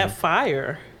 That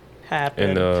fire happened.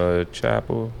 In the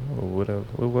chapel or whatever.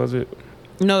 What was it?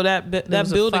 No, that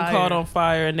was a building fire. caught on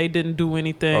fire and they didn't do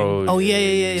anything Oh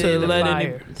yeah. to the let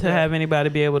fire. have anybody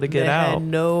be able to get They out. had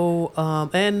no,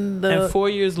 and And 4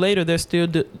 years later, they're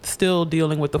still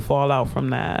dealing with the fallout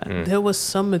from that. there was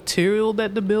some material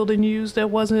that the building used that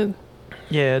wasn't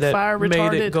Yeah, that Fire made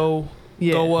retarded? it go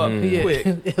up Yeah. quick.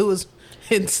 It was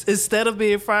instead of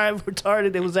being fire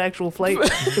retarded, it was actual flame.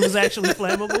 It was actually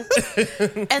flammable.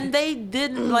 And they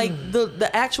didn't like the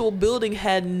actual building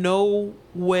had no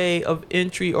way of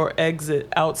entry or exit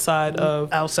outside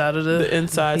of Outside of the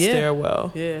inside Yeah.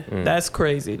 stairwell. Yeah, That's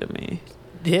crazy to me.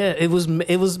 yeah. It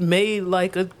was made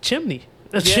like a chimney.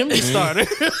 Chimney starter.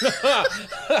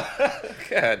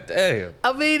 God damn.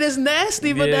 I mean, it's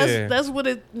nasty, but Yeah. that's what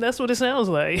it sounds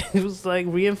like. It was like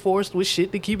reinforced with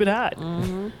shit to keep it hot.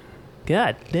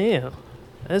 God damn,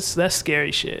 that's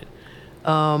scary shit.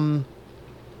 What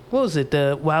was it?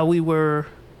 While we were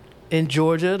in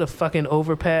Georgia, the fucking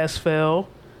overpass fell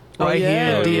right here.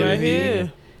 in right DMV.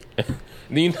 here.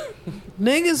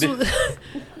 Niggas,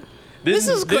 this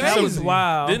is crazy. That was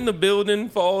wild. Didn't the building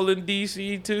fall in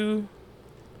D.C. too?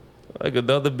 Like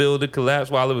another building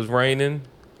collapsed while it was raining.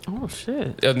 Oh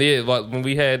shit! And yeah, like when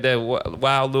we had that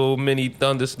wild little mini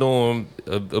thunderstorm,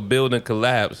 a building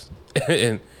collapsed.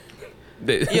 And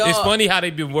it's funny how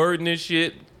they've been wording this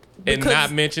shit and Because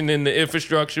not mentioning the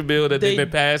infrastructure bill that they've they-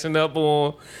 been passing up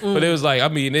on. But it was like, I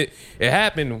mean, it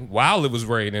happened while it was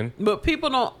raining. But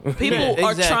people are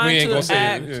exactly. We trying ain't to gonna say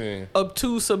act it.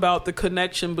 obtuse about the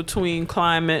connection between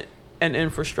climate and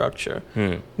infrastructure.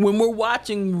 When we're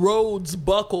watching roads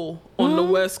buckle on the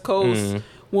West Coast,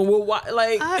 when we're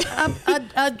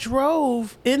I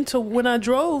drove when I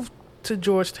drove to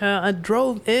Georgetown. I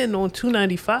drove in on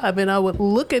 295, and I would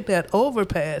look at that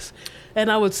overpass. And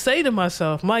I would say to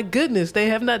myself, my goodness, they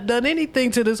have not done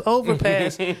anything to this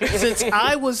overpass since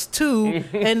I was 2,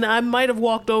 and I might have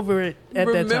walked over it at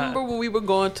that time. remember when we were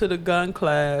going to the gun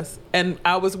class and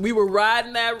we were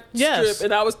riding that Yes. strip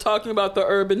and I was talking about the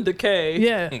urban decay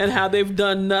Yeah. and how they've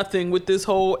done nothing with this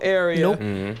whole area.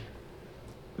 Nope.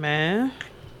 Man,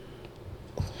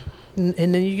 And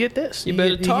then you get this. you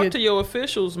better talk get- to your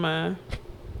officials, man.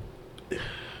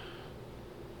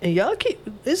 And y'all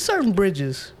it's certain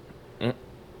bridges.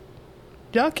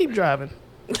 Y'all keep driving.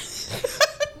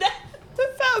 That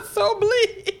sounds so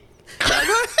bleak.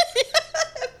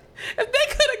 If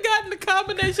they could have gotten the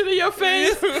combination of your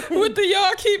face with the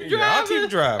y'all keep driving, I'll keep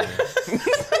driving.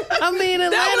 I mean,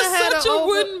 that Atlanta was such a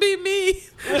wouldn't be me.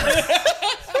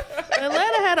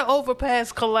 Atlanta had an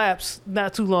overpass collapse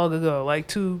not too long ago,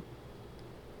 like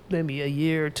maybe a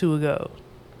year or 2 ago.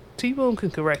 T-Bone can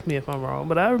correct me if I'm wrong,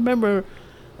 but I remember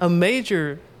a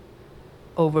major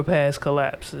overpass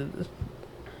collapse.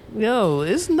 Yo,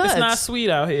 it's nuts. It's not sweet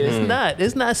out here. It's not.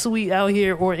 It's not sweet out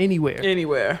here or anywhere.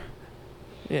 Anywhere.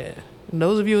 Yeah. And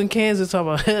those of you in Kansas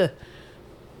talking about,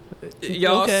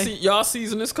 Y'all Okay. y'all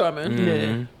season is coming.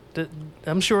 yeah.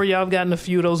 I'm sure y'all have gotten a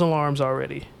few of those alarms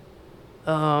already.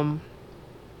 Let's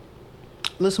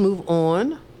move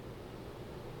on.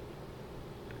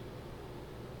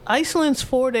 Iceland's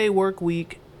 4-day work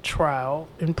week trial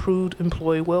improved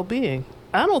employee well-being.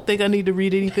 I don't think I need to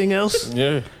read anything else.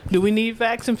 Yeah. Do we need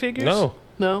facts and figures? No.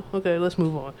 No? Okay, let's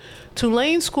move on.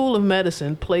 Tulane School of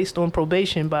Medicine placed on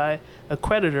probation by a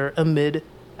creditor amid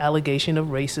allegation of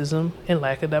racism and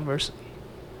lack of diversity.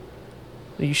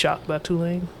 Are you shocked by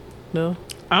Tulane? No.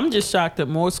 I'm just shocked that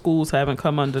more schools haven't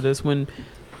come under this when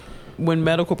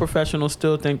medical professionals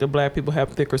still think that black people have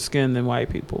thicker skin than white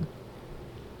people.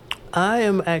 I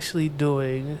am actually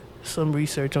doing some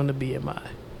research on the BMI.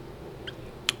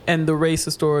 And the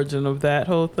racist origin of that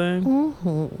whole thing?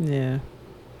 Mm-hmm. Yeah.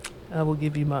 I will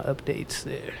give you my updates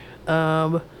there.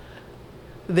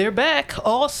 They're back.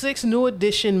 All 6 New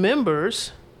Edition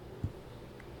members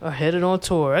are headed on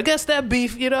tour. I guess that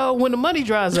beef, when the money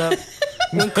dries up,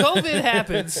 when COVID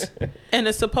happens. And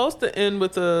it's supposed to end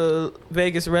with a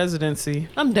Vegas residency.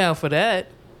 I'm down for that.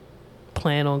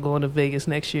 Plan on going to Vegas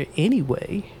next year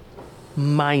anyway.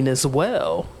 Might as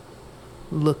well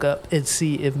look up and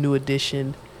see if New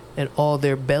Edition and all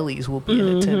their bellies will be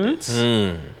in attendance.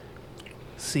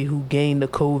 See who gained the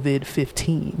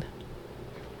COVID-15.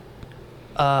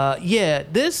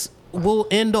 This will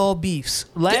end all beefs.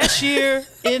 Last year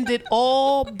ended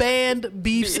all band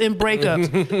beefs and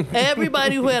breakups.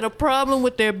 Everybody who had a problem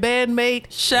with their bandmate,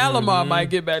 Shalimar might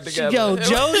get back together. Yo,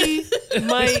 Jody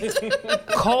might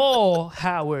call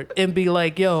Howard and be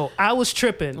like, yo, I was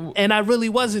tripping and I really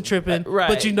wasn't tripping, right.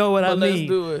 but you know what I mean. Let's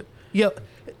do it. Yo,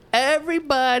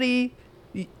 everybody,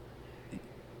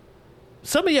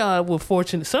 some of y'all were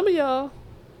fortunate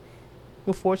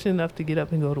enough to get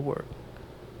up and go to work.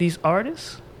 These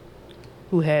artists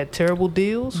who had terrible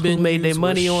deals, who made their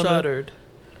money on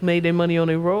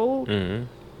their road,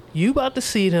 you about to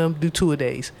see them do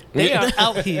tour-a-days. They are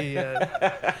out here, yo.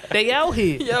 They out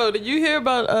here. Yo, did you hear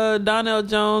about Donnell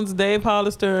Jones, Dave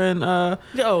Hollister, and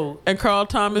Carl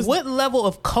Thomas? What level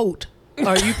of coat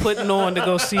are you putting on to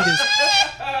go see this?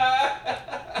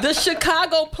 The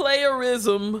Chicago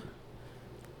playerism.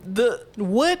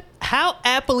 How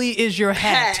aptly is your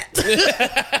hat?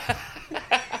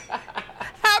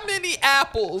 How many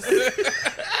apples? You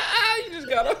just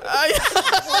gotta.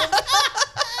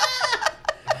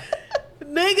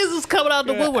 Niggas is coming out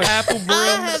the woodwork. Apple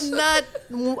brims.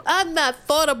 I've not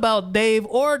thought about Dave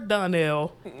or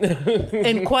Donnell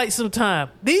in quite some time.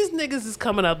 These niggas is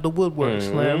coming out the woodwork,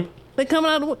 Slim. They coming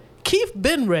out the woodwork. Keith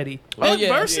been ready. That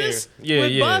versus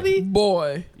with Bobby.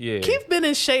 Boy. Yeah. Keith been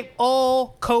in shape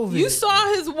all COVID. You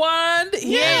saw his wand?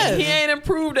 Yes. He ain't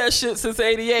improved that shit since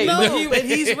 88. No, But and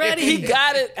he's ready. He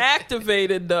got it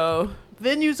activated, though.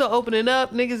 Venues are opening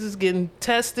up. Niggas is getting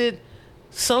tested.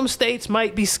 Some states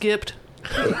might be skipped.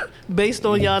 Based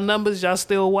on y'all numbers, y'all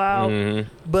still wild.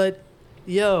 But,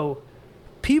 yo,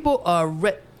 people are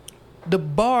the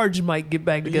barge might get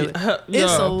back together.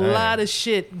 It's a lot of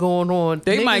shit going on.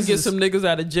 They might get some niggas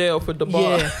out of jail for the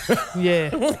bar. Yeah.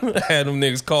 Had them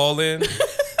niggas call in.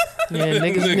 Yeah,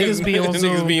 niggas be on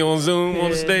Zoom. Niggas be on Zoom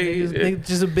on stage. Niggas,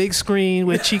 just a big screen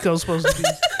where Chico's supposed to be.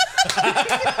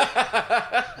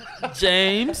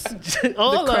 James.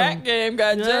 All the of crack them. game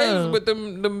got James with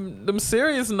them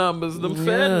serious numbers, them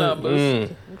Fed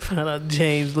numbers. Found out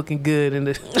James looking good in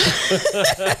the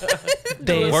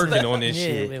working on this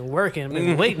shit. Been working,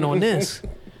 been waiting on this.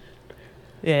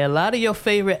 Yeah, a lot of your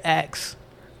favorite acts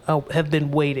have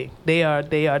been waiting. They are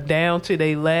down to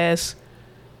their last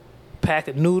pack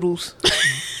of noodles.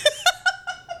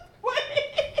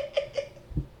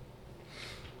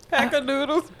 Pack of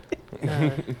noodles.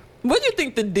 What do you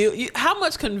think the deal? How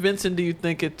much convincing do you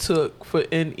think it took for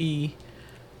NE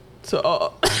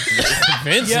to?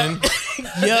 Vincent,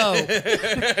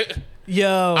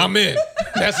 Yo, I'm in.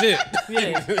 That's it.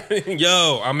 yeah.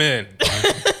 Yo, I'm in.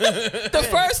 The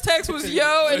first text was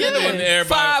yo, and then everybody,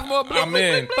 5 more. I'm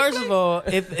in. First of all,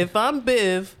 if I'm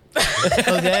Biv,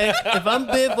 okay, if I'm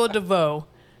Biv or DeVoe,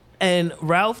 and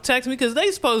Ralph texts me because they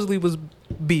supposedly was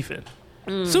beefing.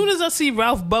 Soon as I see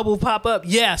Ralph Bubble pop up,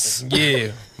 yes.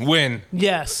 Yeah, win.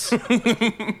 Yes.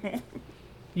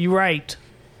 You're right.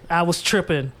 I was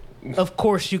tripping. Of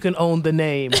course you can own the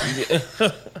name.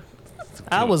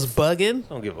 I was bugging.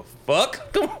 Don't give a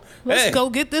fuck. Come on. Let's go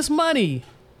get this money.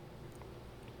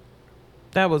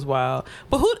 That was wild.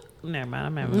 But who? Never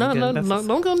mind. No,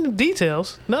 don't go into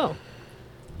details. No.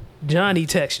 Johnny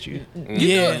text you.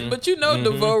 But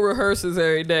DeVoe rehearses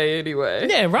every day anyway.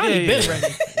 Yeah, Ronnie been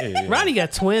ready. Ronnie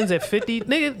got twins at 50.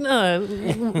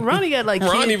 Nigga, Ronnie got like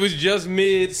Ronnie kids. was just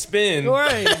mid spin.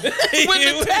 Right.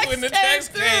 when the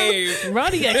text came.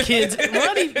 Ronnie got kids.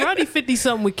 Ronnie 50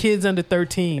 something with kids under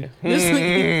 13.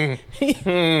 This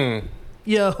nigga,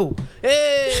 yo,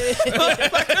 hey,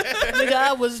 nigga,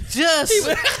 I was just.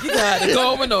 You got it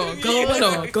going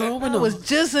on. I was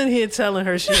just in here telling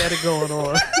her she had it going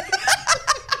on.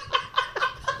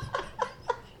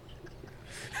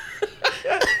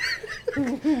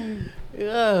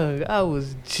 Yeah, I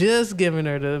was just giving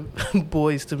her the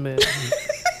Boys to Men.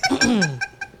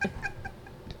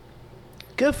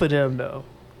 Good for them, though.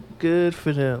 Good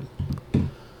for them.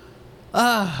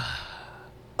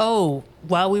 Oh,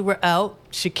 while we were out,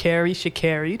 she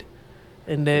carried,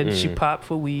 and then she popped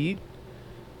for weed.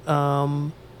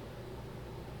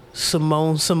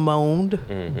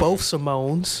 Simoned. Both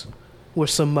Simones were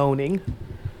Simoning.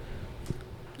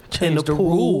 Change the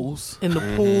rules. In the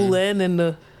pool and in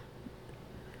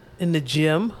the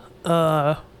gym.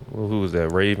 Who was that?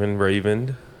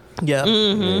 Raven. Yeah.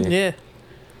 Yeah.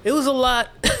 It was a lot.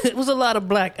 It was a lot of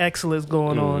black excellence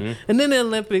going on, and then the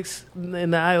Olympics and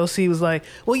the IOC was like,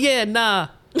 "Well, yeah, nah,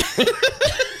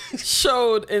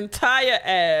 Showed entire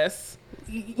ass.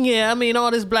 yeah. I mean,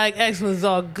 all this black excellence is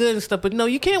all good and stuff, but no,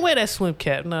 you can't wear that swim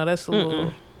cap. No, that's a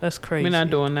little. That's crazy. We're not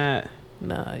doing that.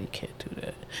 Nah, you can't do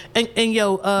that. And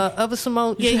yo, other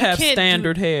Simone, You should have can't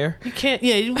standard hair. You can't.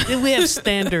 Yeah, we have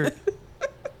standard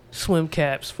swim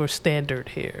caps for standard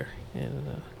hair.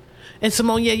 And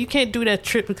Simone, yeah, you can't do that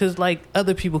trick because like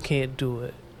other people can't do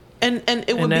it. And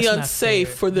it would that's be not unsafe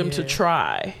fair. for them to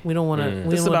try. We don't want to.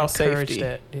 We It's don't about want to encourage safety.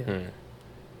 that. Yeah.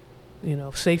 You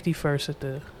know, safety first at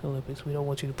the Olympics. We don't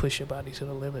want you to push your body to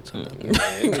the limits.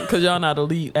 Because y'all not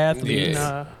elite athletes.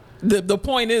 Nah, The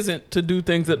point isn't to do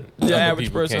things that the Other average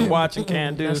people person can't. watching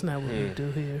can't do. that's not what we do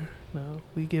here. No,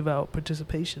 we give out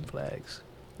participation flags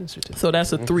and certificates. So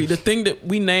that's a 3. The thing that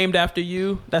we named after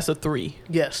you, that's a 3.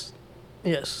 Yes,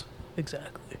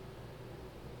 exactly.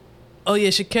 Oh yeah,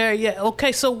 Shakira. Yeah,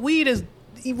 okay. So weed is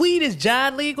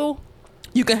jive legal.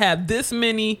 You can have this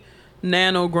many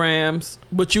nanograms,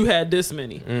 but you had this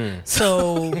many.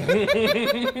 So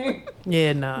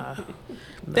yeah, nah.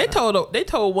 They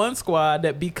told one squad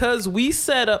that because we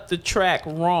set up the track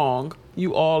wrong,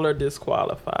 you all are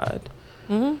disqualified.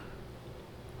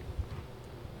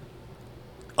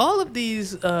 All of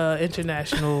these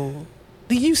international,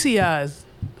 the UCI is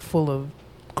full of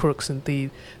crooks and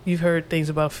thieves. You've heard things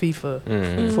about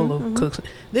FIFA full of crooks.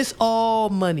 This all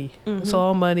money. It's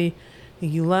all money.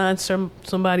 You line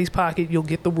somebody's pocket, you'll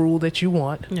get the rule that you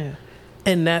want, Yeah.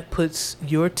 and that puts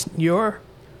your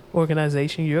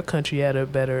organization, your country, at a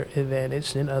better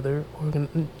advantage than other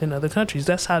countries.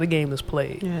 That's how the game is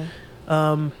played.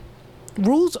 Yeah.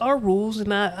 Rules are rules,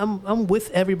 and I'm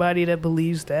with everybody that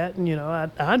believes that. And, you know, I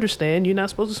understand you're not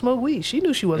supposed to smoke weed. She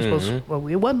knew she wasn't supposed to smoke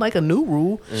weed. It wasn't like a new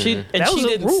rule. She That was a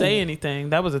didn't rule. say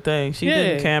anything. That was the thing. She Yeah.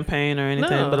 didn't campaign or anything.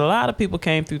 No. But a lot of people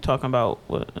came through talking about.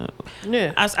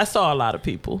 Yeah, I saw a lot of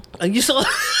people. and you saw.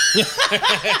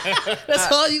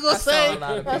 That's all you gonna say. A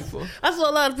lot of people. I saw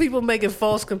a lot of people making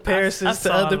false comparisons I to saw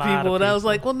a other lot of people, and I was people.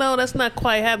 like, well, no, that's not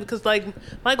quite happening because like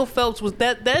Michael Phelps was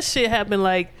that shit happened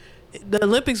like the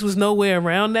Olympics was nowhere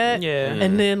around that. Yeah.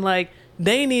 and then like he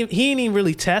didn't even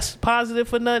really test positive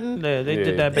for nothing, Yeah, they Yeah.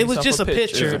 did that. It Based was off just a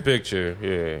picture. It's a picture,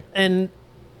 yeah. and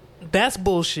that's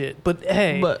bullshit. But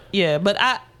hey, But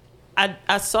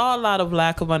I saw a lot of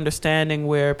lack of understanding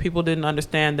where people didn't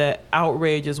understand that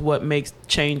outrage is what makes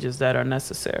changes that are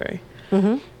necessary.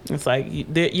 It's like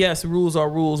yes, rules are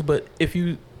rules, but if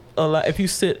you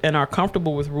sit and are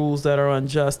comfortable with rules that are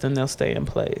unjust, then they'll stay in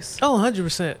place.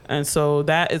 100%. And so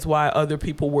that is why other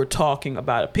people were talking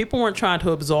about it. People weren't trying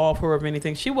to absolve her of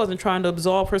anything. She wasn't trying to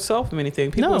absolve herself of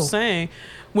anything. People No. were saying,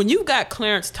 when you got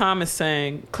Clarence Thomas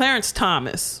saying, Clarence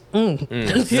Thomas, Say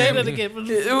that again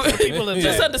for people in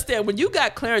just back. understand, when you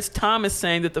got Clarence Thomas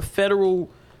saying that the federal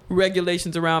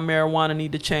regulations around marijuana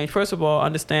need to change, first of all,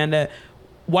 understand that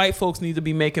white folks need to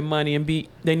be making money and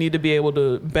they need to be able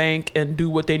to bank and do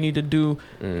what they need to do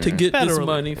to get this Federally.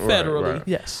 money Right, federally. right.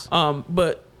 Yes.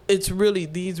 But it's really,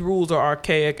 these rules are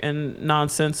archaic and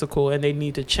nonsensical and they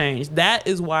need to change. That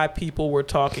is why people were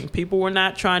talking. People were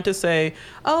not trying to say,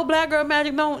 oh, Black Girl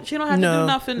Magic, she don't have to do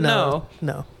nothing. No.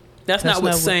 That's not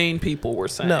what sane people were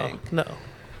saying. No.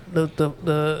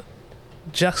 The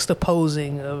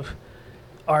juxtaposing of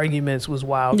arguments was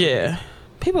wild. Yeah.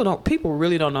 People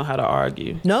really don't know how to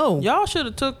argue. No. Y'all should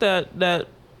have took that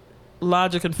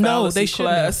logic and No, fallacy they shouldn't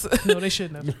class. have. No, they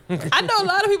shouldn't have. I know a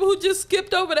lot of people who just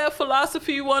skipped over that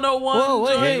philosophy 101. Whoa,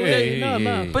 joint. wait.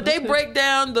 No. But they break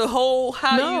down the whole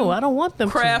how No, you I don't want them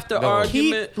craft to. the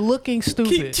argument. Keep looking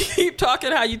stupid. Keep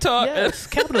talking how you talk. Yes,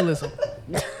 capitalism.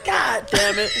 God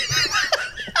damn it.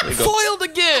 They go Foiled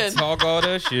again. talk all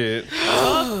that shit.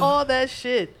 All that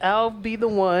shit. I'll be the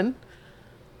one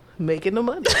making the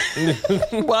money.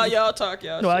 While y'all talk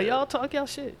y'all While shit. y'all talk y'all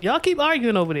shit. Y'all keep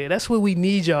arguing over there. That's what we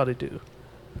need y'all to do.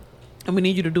 And we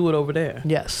need you to do it over there.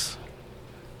 Yes.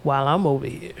 While I'm over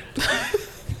here.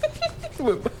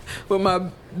 With my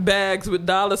bags with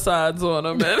dollar signs on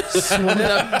them. And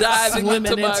I'm diving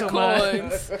Swimming into my into my-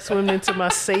 coins. Swimming into my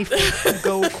safe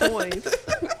gold coins.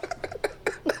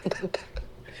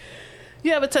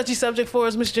 You have a touchy subject for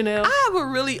us, Miss Janelle? I have a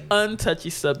really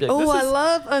untouchy subject. Oh, I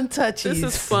love untouchies. This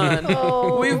is fun.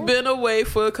 Oh. We've been away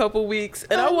for a couple weeks,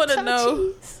 and I want to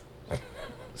know.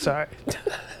 Sorry.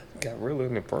 Got real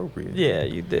inappropriate. Yeah,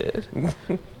 you did.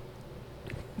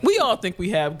 We all think we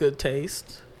have good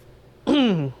taste.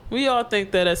 We all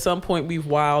think that at some point we've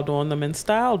wilded on them and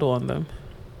styled on them.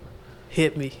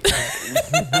 Hit me.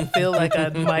 I feel like I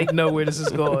might know where this is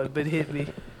going, but hit me.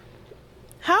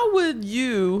 How would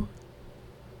you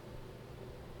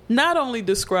not only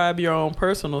describe your own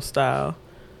personal style,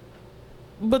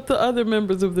 but the other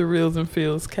members of the Reels and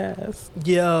Feels cast?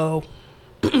 Yo.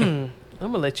 I'm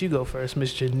going to let you go first,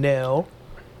 Miss Janelle.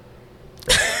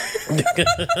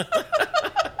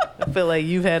 I feel like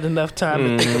you've had enough time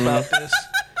to think about this.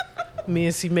 Me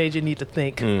and C Major need to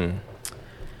think.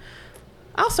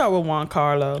 I'll start with Juan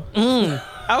Carlo.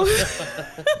 I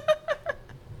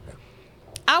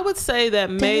would say that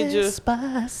Major...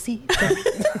 Despacito.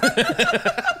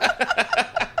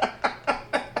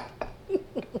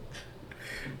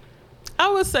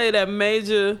 I would say that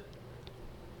Major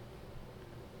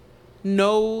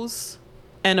knows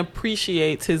and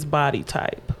appreciates his body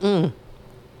type.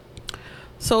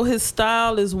 So his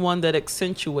style is one that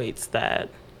accentuates that.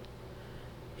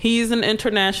 He's an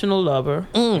international lover.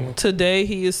 Today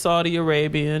he is Saudi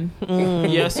Arabian.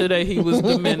 Yesterday he was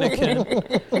Dominican.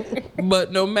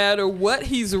 But no matter what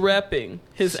he's repping,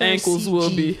 his ankles will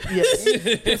be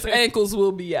his ankles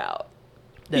will be out.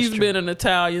 That's He's true. been an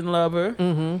Italian lover,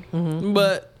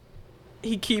 but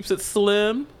he keeps it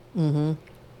slim.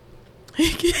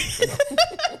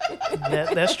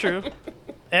 That's true.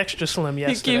 Extra slim He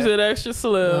yesterday. keeps it extra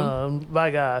slim.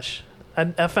 My gosh.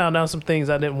 I found out some things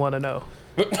I didn't want to know.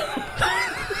 But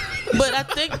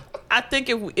I think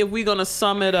if we're gonna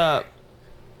sum it up,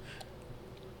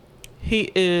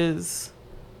 he is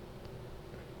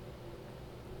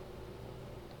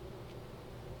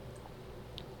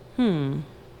I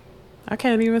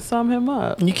can't even sum him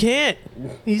up. You can't.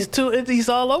 He's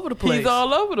all over the place. He's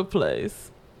all over the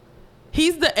place.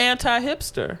 He's the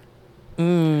anti-hipster.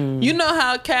 You know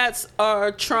how cats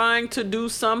are trying to do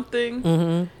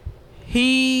something?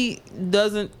 He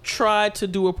doesn't try to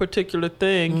do a particular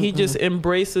thing. He just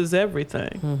embraces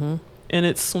everything in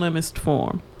its slimmest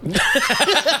form.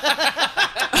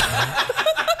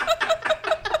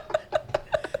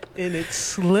 in its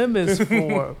slimmest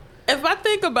form. If I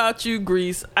think about you,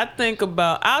 Grease,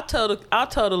 I'll tell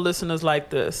the listeners like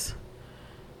this.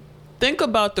 Think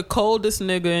about the coldest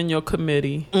nigga in your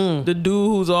committee, the dude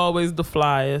who's always the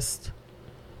flyest.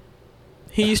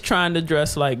 He's trying to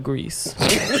dress like Grease.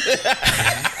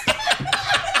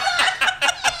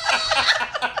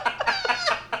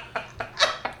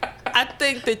 I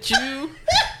think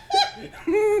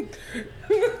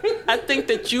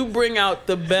that you bring out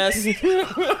the best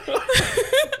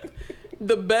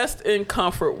the best in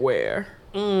comfort wear.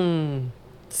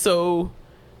 So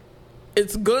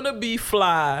it's gonna be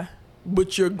fly,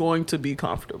 but you're going to be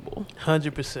comfortable.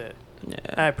 100%. Yeah.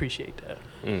 I appreciate that.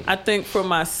 I think for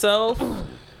myself,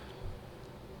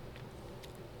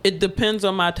 it depends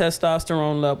on my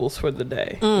testosterone levels for the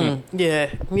day.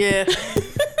 Yeah.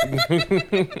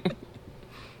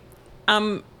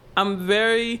 I'm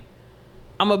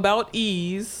about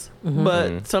ease,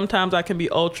 but sometimes I can be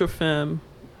ultra femme.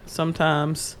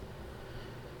 Sometimes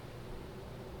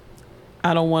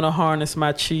I don't want to harness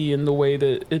my chi in the way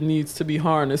that it needs to be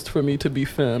harnessed for me to be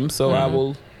femme, so I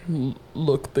will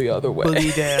look the other way.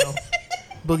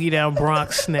 Boogie down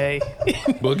Bronx Snay.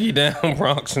 Boogie down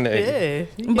Bronx Snake.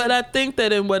 Yeah. But I think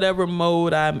that in whatever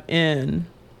mode I'm in,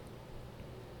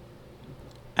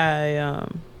 I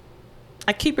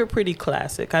keep it pretty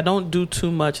classic. I don't do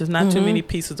too much. It's not too many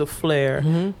pieces of flair.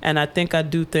 And I think I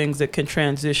do things that can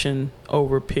transition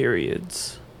over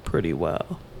periods pretty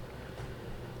well.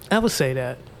 I would say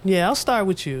that. Yeah, I'll start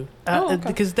with you. Okay.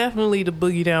 Because definitely the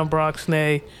Boogie down Bronx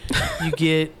Nay, you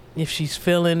get, if she's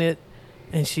feeling it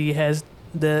and she has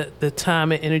the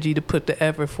time and energy to put the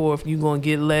effort forth, you're going to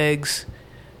get legs.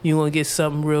 You're going to get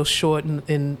something real short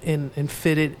and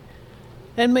fitted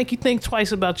and make you think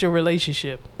twice about your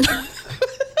relationship.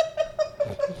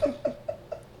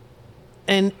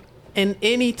 And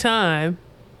any time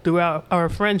throughout our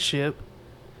friendship,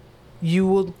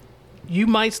 you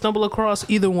might stumble across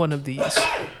either one of these.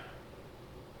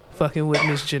 Fucking with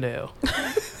Miss Janelle.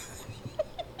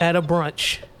 At a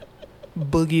brunch,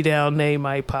 Boogie Down Nay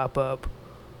might pop up,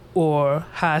 or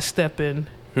high stepping,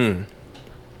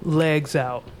 legs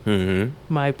out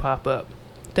might pop up.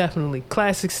 Definitely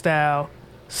classic style,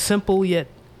 simple yet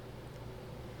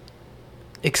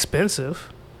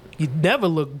expensive. You never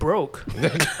look broke.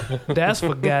 That's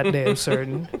for goddamn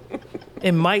certain.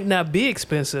 It might not be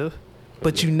expensive,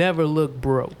 but you never look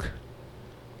broke.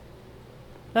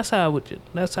 That's how I would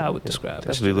describe it.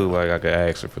 Actually, look like I could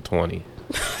ask her for 20.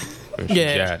 And she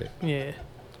got it. Yeah.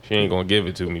 She ain't gonna give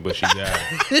it to me, but she got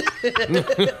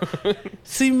it.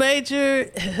 C Major,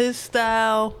 his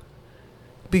style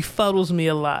befuddles me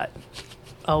a lot.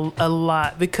 A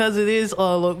lot. Because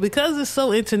because it's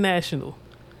so international.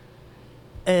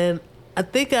 And I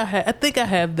think I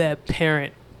have that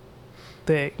parent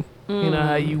thing. You know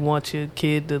how you want your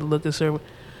kid to look a certain way.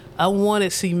 I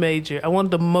wanted C Major. I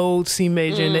wanted to mold C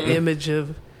Major in the image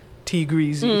of T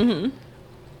Greasy.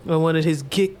 I wanted his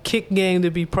kick game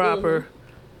to be proper.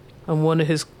 I wanted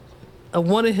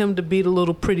him to be the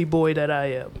little pretty boy that I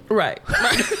am. Right.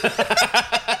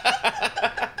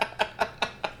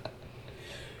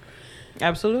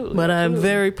 Absolutely. But I'm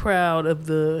very proud of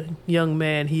the young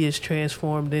man he is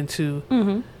transformed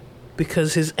into.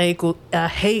 Because his ankle, I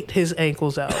hate his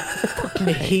ankles out.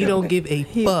 And he don't give a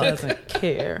He fuck. doesn't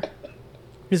care.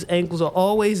 His ankles are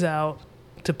always out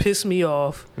to piss me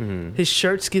off. His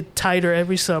shirts get tighter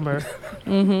every summer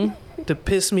to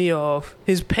piss me off.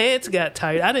 His pants got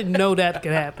tight. I didn't know that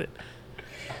could happen.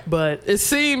 But It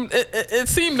seemed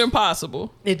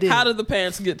impossible. It did. How did the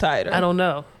pants get tighter? I don't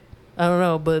know,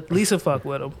 but Lisa fucked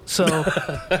with him. So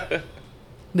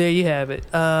there you have it.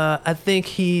 I think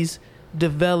he's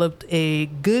developed a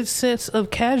good sense of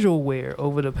casual wear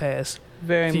over the past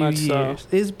Very few much years. so.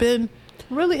 It's been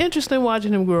really interesting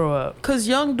watching him grow up. Because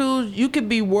young dudes, you could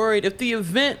be worried if the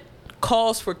event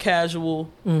calls for casual,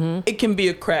 it can be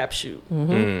a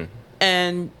crapshoot.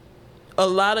 And a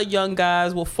lot of young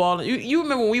guys will fall. You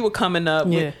remember when we were coming up?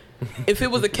 Yeah. If it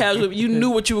was a casual, you knew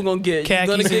what you were going to get. You're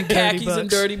going to get khakis and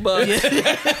dirty bucks.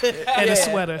 And a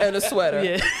sweater. And a sweater.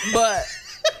 Yeah. But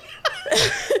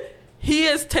he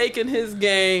has taken his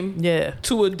game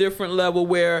to a different level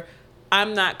where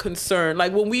I'm not concerned.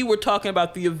 Like when we were talking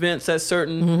about the events at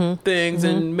certain things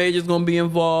and Major's going to be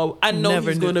involved, I know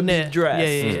he's going to be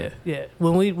dressed. Yeah.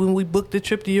 When we booked the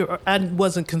trip to Europe, I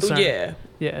wasn't concerned. Yeah.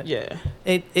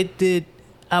 It did.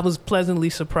 I was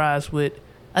pleasantly surprised with.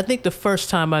 I think the first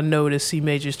time I noticed C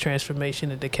Major's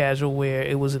transformation into casual wear,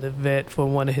 it was an event for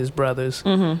one of his brothers,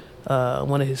 one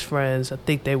of his friends. I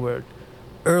think they were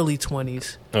early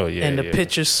 20s. Oh yeah. And the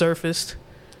pictures surfaced,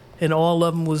 and all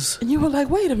of them was. And you were like,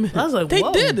 wait a minute. I was like, they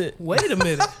whoa, did it. Wait a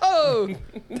minute. Oh,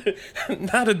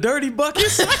 Not a dirty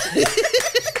bucket.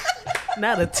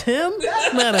 Not a Tim,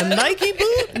 not a Nike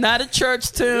boot. not a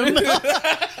church Tim.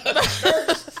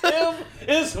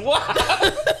 It's wild.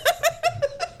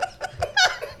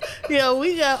 Yeah,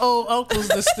 we got old uncles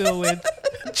that still wear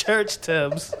church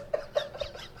Tims.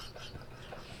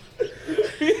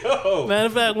 Yo. Matter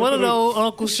of fact, one of the old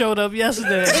uncles showed up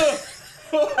yesterday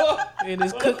in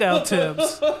his cookout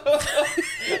Tims.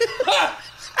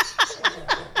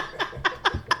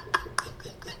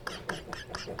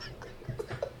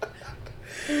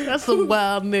 That's a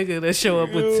wild nigga that show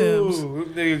up with Tims. Ooh,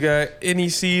 nigga got any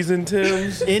season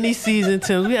Tims. Any season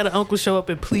Tims. We had an uncle show up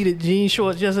in pleated jean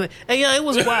shorts yesterday. Hey, yeah, it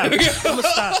was wild. I'm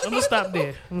gonna stop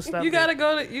there. You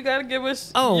gotta give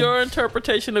us your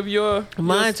interpretation of your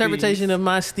My your interpretation steez. of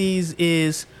my steez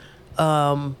is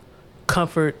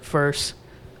comfort first,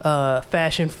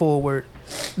 fashion forward.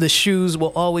 The shoes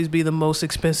will always be the most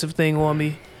expensive thing on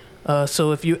me.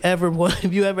 So if you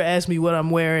ever ask me what I'm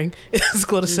wearing, I'm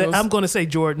going to say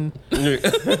Jordan.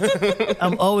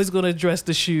 I'm always going to address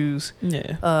the shoes.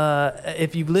 Yeah.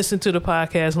 If you've listened to the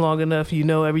podcast long enough, you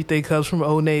know everything comes from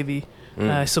Old Navy.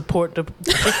 I support the.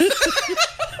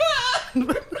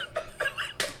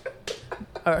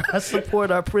 I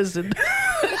support our prison.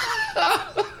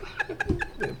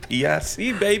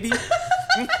 PIC, baby.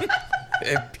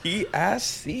 And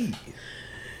PIC.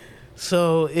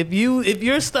 So if you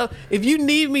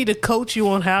need me to coach you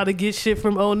on how to get shit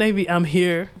from Old Navy, I'm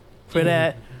here for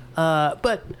that.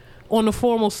 But on the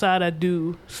formal side, I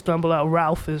do stumble out.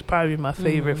 Ralph is probably my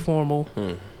favorite formal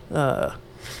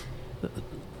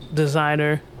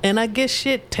designer, and I get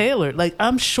shit tailored. Like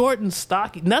I'm short and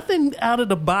stocky. Nothing out of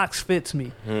the box fits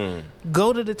me.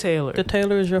 Go to the tailor. The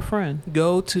tailor is your friend.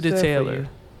 Go to the Good for tailor. you.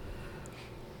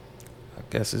 I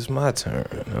guess it's my turn,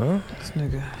 huh? This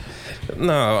nigga.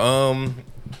 No,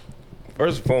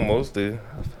 first and foremost, I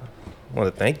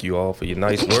want to thank you all for your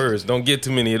nice words. Don't get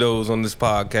too many of those on this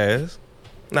podcast.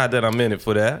 Not that I'm in it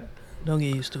for that. Don't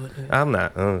get used to it. Man. I'm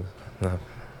not. No,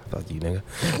 fuck you, nigga.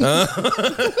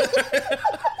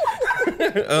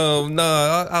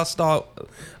 I'll start.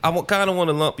 I kind of want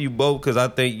to lump you both because I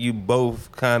think you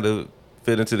both kind of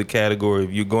fit into the category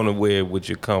of you're going to wear what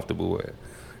you're comfortable with.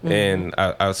 And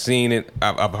I've seen it.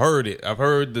 I've heard it. I've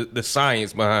heard the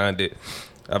science behind it.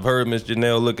 I've heard Miss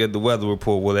Janelle look at the weather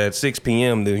report. Well, at 6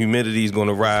 p.m. the humidity is going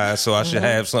to rise, so I should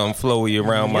have something flowy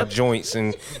around my joints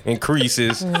and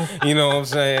creases. You know what I'm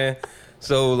saying?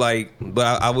 So like,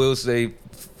 but I will say,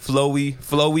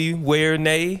 flowy wear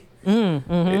nay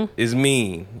is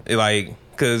mean. Like,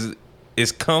 cause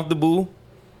it's comfortable,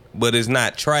 but it's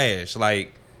not trash.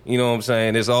 Like, you know what I'm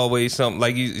saying? There's always something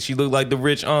like she looked like the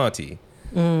rich auntie.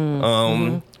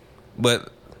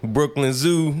 But Brooklyn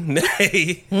Zoo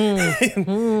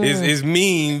is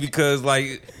mean because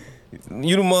like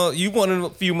you one of the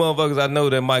few motherfuckers I know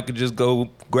that might could just go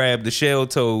grab the shell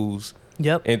toes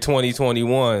in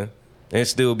 2021 and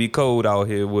still be cold out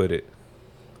here with it.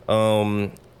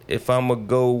 If I'm gonna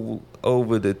go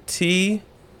over the T,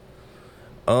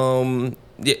 the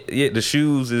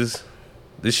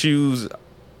shoes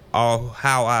are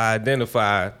how I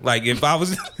identify. Like if I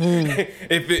was,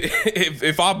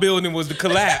 if our building was to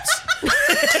collapse,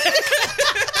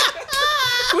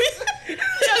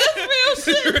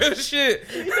 that's real shit.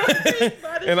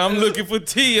 And I'm looking for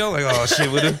T. I'm like, oh shit,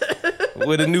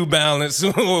 with a New Balance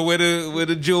or with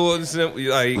a Jordan,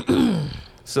 like.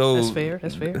 So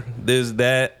that's fair. There's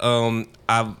that.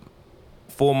 I've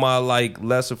for my like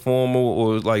lesser formal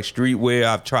or like streetwear,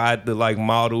 I've tried to like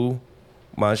model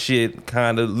my shit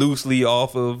kind of loosely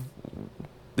off of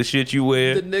the shit you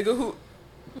wear. The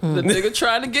nigga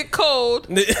trying to get cold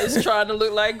is trying to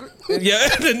look like the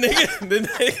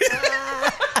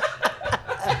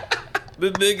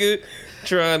nigga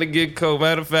trying to get cold.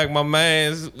 Matter of fact, my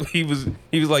man's he was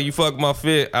like, you fucked my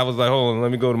fit. I was like, hold on,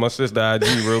 let me go to my sister IG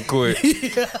real quick.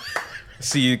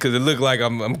 See, because it looked like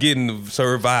I'm getting the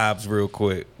Serve vibes real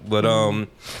quick. But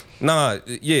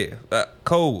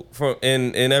cold from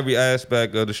in every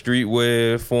aspect of the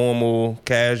streetwear, formal,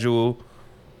 casual,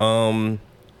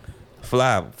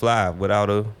 fly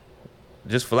without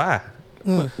just fly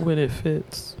when it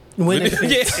fits. When it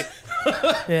fits.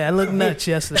 Yeah, I looked nuts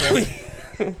yesterday.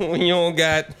 When you don't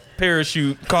got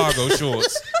parachute cargo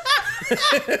shorts.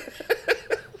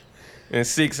 And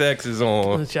 6X's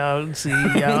on. But y'all see,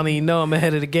 y'all don't even know I'm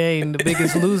ahead of the game. The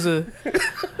Biggest Loser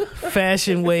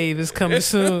fashion wave is coming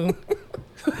soon.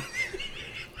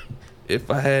 If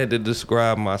I had to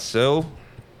describe myself,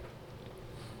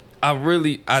 I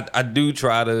do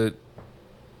try to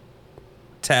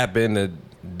tap into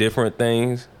different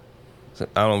things.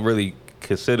 I don't really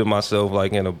consider myself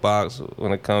like in a box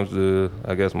when it comes to,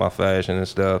 I guess, my fashion and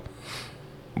stuff.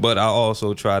 But I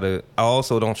also don't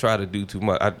try to do too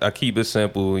much. I keep it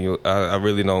simple. I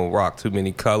really don't rock too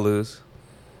many colors.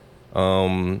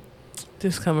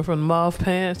 This coming from the mauve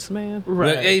pants, man.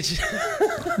 Right.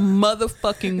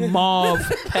 Motherfucking mauve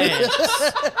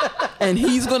pants. And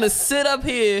he's gonna sit up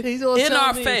here in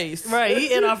our face. Right,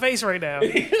 he in our face right now.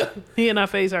 He in our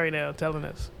face right now telling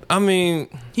us. I mean,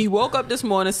 he woke up this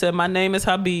morning and said, my name is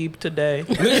Habib today.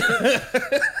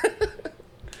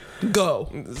 Go.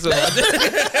 So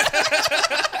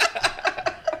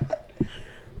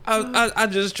I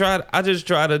just try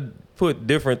to put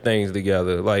different things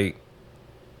together. Like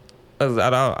I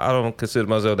don't consider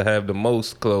myself to have the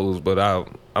most clothes, but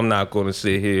I'm not going to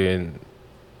sit here and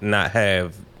not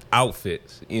have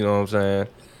outfits. You know what I'm saying?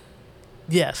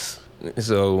 Yes.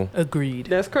 So agreed.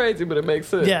 That's crazy, but it makes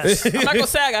sense. Yes. I'm not gonna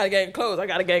say I got a gang clothes. I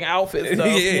got a gang outfits though.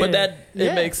 Yeah. But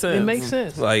it makes sense. It makes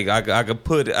sense. Like I could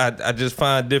put I just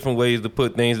find different ways to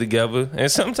put things together,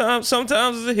 and sometimes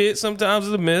it's a hit, sometimes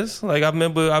it's a miss. Like I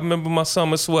remember my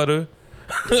summer sweater.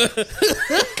 I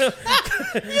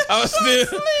was still.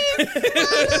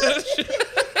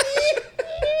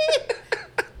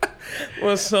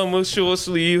 One summer short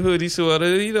sleeve hoodie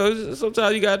sweater. You know,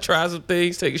 sometimes you gotta try some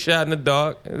things, take a shot in the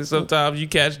dark, and sometimes you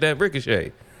catch that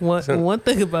ricochet. One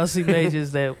thing about C Major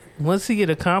is that once he get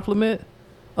a compliment,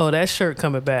 that shirt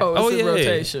coming back. It's a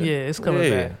rotation. Yeah, it's coming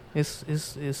back. It's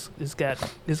got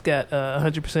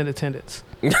 100% attendance.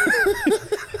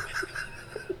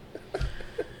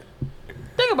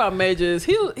 Thing about Major is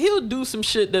he'll do some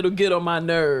shit that'll get on my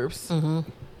nerves. Mm-hmm.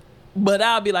 But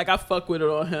I'll be like, I fuck with it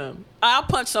on him. I'll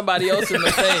punch somebody else in the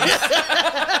face.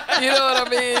 You know what I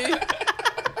mean?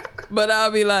 But I'll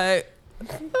be like,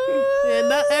 yeah,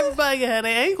 not everybody can have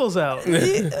their ankles out.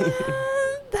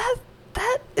 That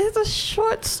is a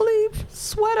short sleeve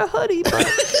sweater hoodie,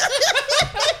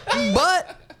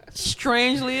 but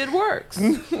strangely it works.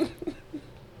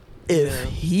 If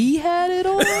he had it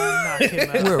on,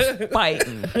 we're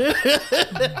fighting.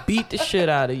 Beat the shit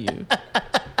out of you.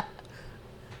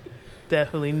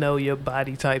 Definitely know your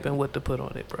body type and what to put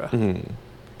on it, bro.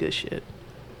 Good shit.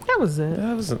 That was it.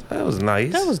 That was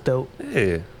nice. That was dope.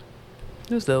 Yeah.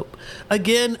 It was dope.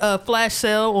 Again, flash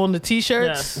sale on the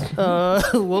t-shirts.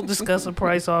 We'll discuss the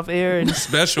price off air. And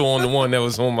Special on the one that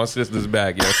was on my sister's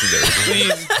back yesterday.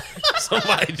 Please,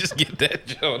 somebody just get that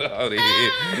joke out of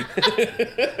here.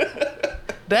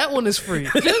 that one is free.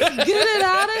 Just get it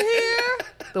out of here.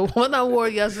 The one I wore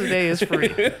yesterday is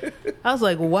free. I was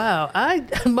like, wow,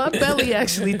 my belly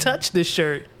actually touched this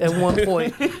shirt at one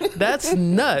point. That's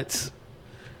nuts.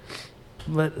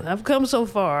 But I've come so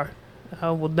far.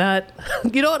 I will not.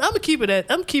 You know what? I'm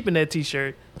keeping that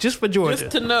t-shirt just for Georgia.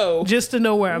 Just to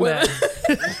know where I'm at.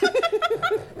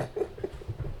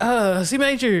 C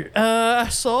Major, I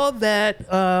saw that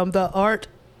the art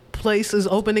place is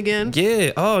open again.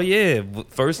 Yeah. Oh, yeah.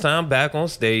 First time back on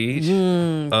stage.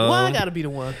 Well, I gotta be the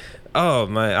one. Oh,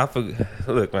 man. I forgot.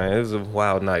 Look, man, it was a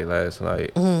wild night last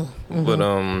night. Mm-hmm. But,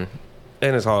 and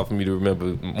it's hard for me to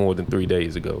remember more than 3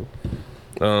 days ago.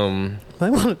 I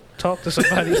want to talk to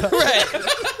somebody about right.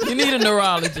 You need a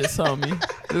neurologist, homie.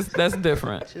 That's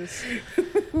different.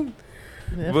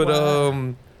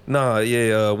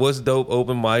 But What's Dope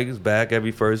open mic is back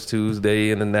every first Tuesday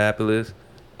in Annapolis.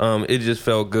 It just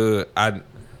felt good. I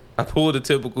pulled a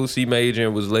typical C Major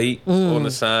and was late on the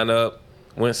sign up.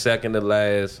 Went second to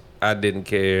last. I didn't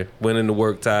care. Went into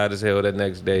work tired as hell that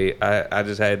next day. I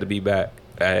just had to be back.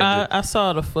 I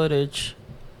saw the footage.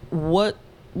 What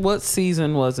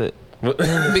season was it?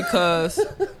 Because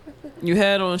you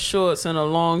had on shorts and a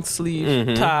long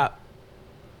sleeve top.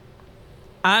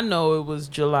 I know it was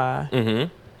July.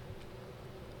 Mm-hmm.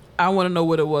 I want to know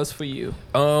what it was for you.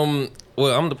 Well,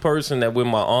 I'm the person that when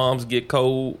my arms get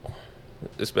cold,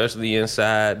 especially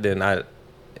inside, then I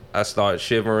start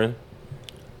shivering.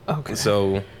 Okay.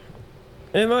 So,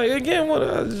 and like again,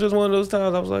 it's just one of those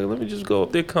times I was like, let me just go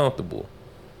up there comfortable.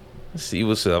 Let's see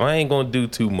what's up. I ain't gonna do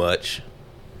too much.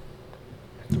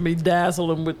 Be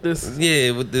dazzling with this.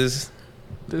 Yeah, with this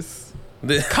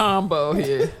combo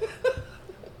here.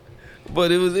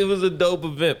 But it was a dope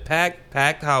event.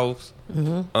 Packed house.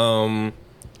 Mm-hmm.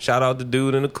 Shout out the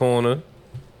dude in the corner.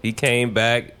 He came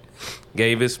back,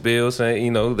 gave his spiel,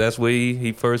 saying, that's where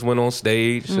he first went on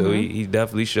stage. Mm-hmm. So he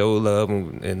definitely showed love,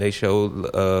 and they showed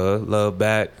love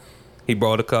back. He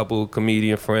brought a couple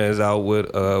comedian friends out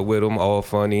with him, all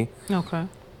funny. Okay.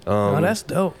 That's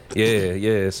dope.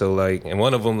 Yeah. So and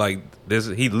one of them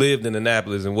he lived in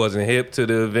Annapolis and wasn't hip to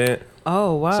the event.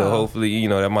 Oh wow. So hopefully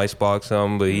that might spark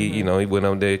something. But he went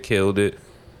up there, killed it.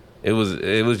 It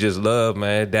was just love,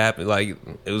 man.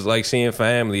 It was like seeing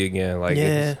family again.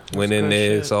 Went in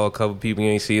there, saw a couple people you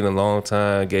ain't seen in a long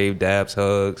time. Gave Daps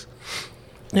hugs.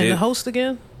 And the host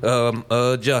again?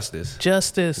 Justice.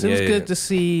 It was good to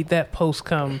see that post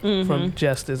come from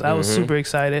Justice. I was super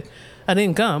excited. I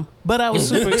didn't come, but I was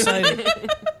super excited.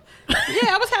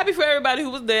 Yeah, I was happy for everybody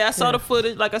who was there. I saw the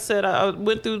footage. Like I said, I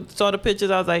went through, saw the pictures.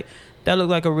 I was like, that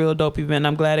looked like a real dope event.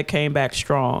 I'm glad it came back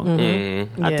strong.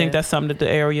 Mm-hmm. I think that's something that the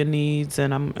area needs,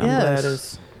 and I'm glad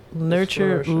it's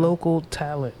nurture local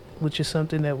talent, which is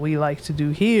something that we like to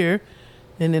do here.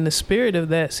 And in the spirit of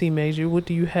that, C Major, what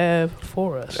do you have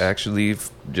for us? Actually,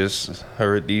 just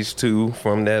heard these two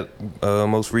from that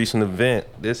most recent event.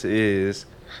 This is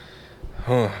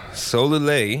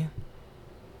Solalei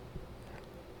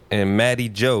and Matty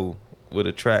Joe with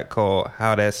a track called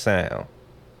How That Sound.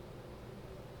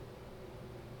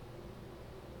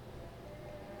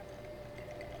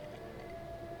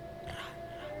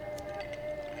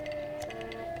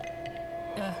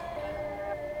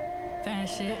 Fan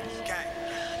shit.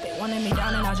 They wanted me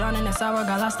down and I drowned in the sorrow.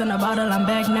 Got lost in the bottle, I'm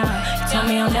back now. You told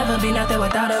me I'll never be nothing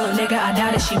without a little nigga. I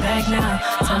doubt it, she back now.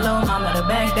 Tell little mama to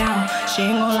back down. She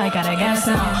ain't gon' like how that gas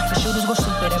sound. The shooters go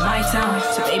stupid in my town.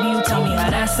 So baby, you tell me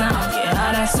how that sound. Yeah,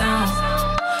 how that sound.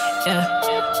 Yeah.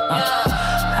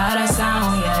 How that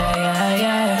sound.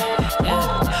 Yeah.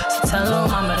 So tell little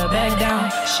mama to back down.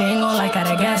 She ain't gon' like how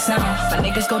that gas sound. My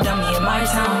niggas go dummy in my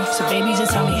town. So baby,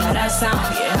 just tell me how that sound.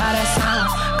 Yeah, how that sound.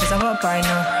 Cause I'm up right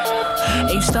now. And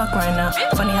you stuck right now.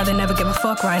 Funny how they never give a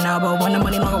fuck right now. But when the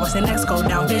money longer, watch the next go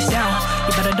down. Bitch down,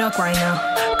 you better duck right now.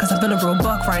 Cause I'm feeling real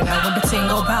buck right now. When the team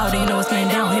go pow, they know it's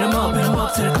man down. Hit 'em up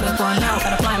to the clip run out.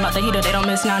 Gotta fly 'em out the heater, they don't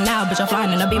miss now. Bitch, I'm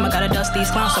flying in the beam, I gotta dust these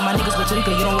clowns. So my niggas with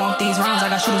tweaker, you don't want these rounds. I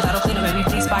got shooters that'll clean them, baby,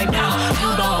 please pipe down.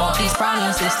 You don't want these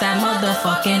problems, it's that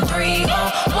motherfucking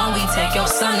 3-0. When we take your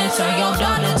son and turn your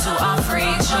daughter into our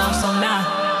freak show. So now,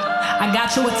 I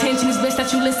got your attention, it's best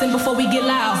that you listen before we get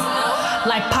loud.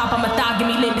 Like pop, I'm a thot, give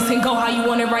me limits and go how you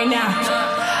want it right now.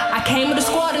 I came with the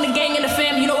squad and the gang and the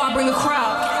fam, you know I bring a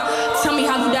crowd. Tell me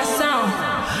how do that sound?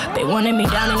 They They wanted me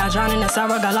down and I drowned in the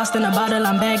sorrow. Got lost in a bottle,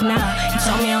 I'm back now. You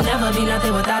told me I'll never be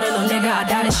nothing without a little nigga. I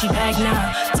doubt it, she back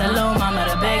now. Tell little mama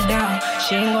to back down.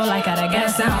 She ain't gon' like how that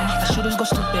gas sound. My shooters go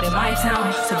stupid in my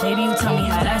town. So baby, you tell me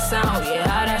how that sound. Yeah,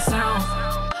 how that sound.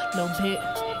 Little bit.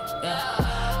 Yeah.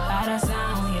 How that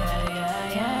sound.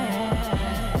 Yeah.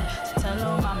 Tell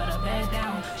little mama to back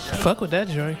down. Fuck with that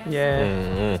joint.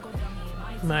 Yeah.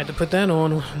 Might have to put that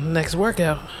on next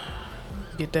workout.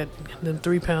 Get them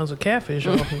 3 pounds of catfish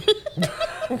off me.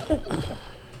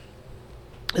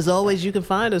 As always, you can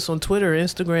find us on Twitter,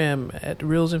 Instagram at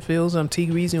Reels and Feels. I'm T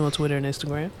Greasy on Twitter and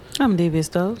Instagram. I'm Devious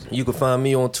Stokes. You can find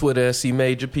me on Twitter at C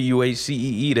Major,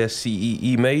 Puhcee. That's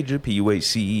CEE Major,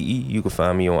 Puhcee. You can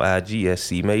find me on IG at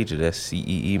C Major, that's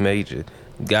CEE Major.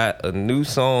 Got a new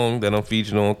song that I'm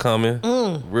featured on coming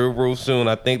real soon.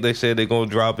 I think they said they're gonna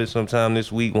drop it sometime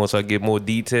this week once I get more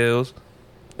details.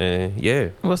 And yeah.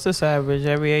 What's this average?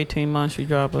 Every 18 months you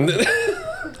drop a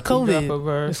COVID. You drop a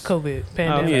verse. It's COVID.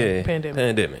 Pandemic.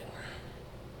 Pandemic.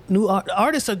 New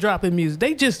artists are dropping music.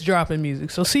 They just dropping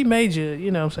music. So C Major, you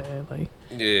know what I'm saying? Like,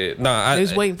 Yeah. Nah, they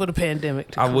was waiting for the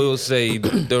pandemic to I come. will say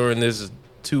during this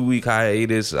 2-week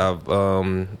hiatus,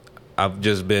 I've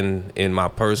just been in my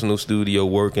personal studio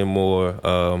working more.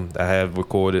 I have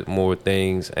recorded more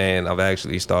things, and I've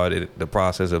actually started the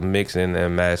process of mixing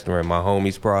and mastering my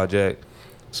homie's project.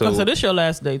 So this your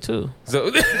last day too. So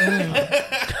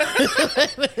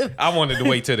I wanted to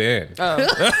wait till the end.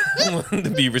 I wanted to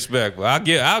be respectful. I'll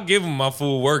give him my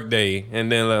full work day, and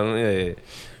then yeah.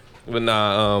 But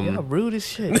nah, Y'all rude as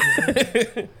shit.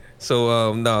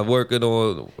 so working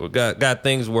on got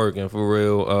things working for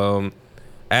real.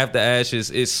 After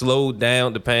Ashes, it slowed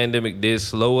down. The pandemic did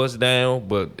slow us down,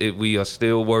 but we are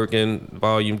still working.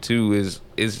 Volume 2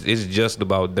 is just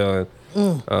about done.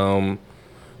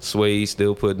 Sway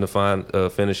still putting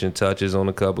the finishing touches on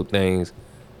a couple things,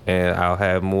 and I'll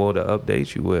have more to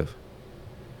update you with.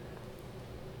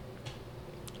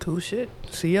 Cool shit.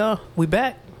 See y'all. We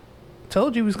back.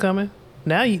 Told you we was coming.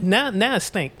 Now it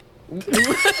stink.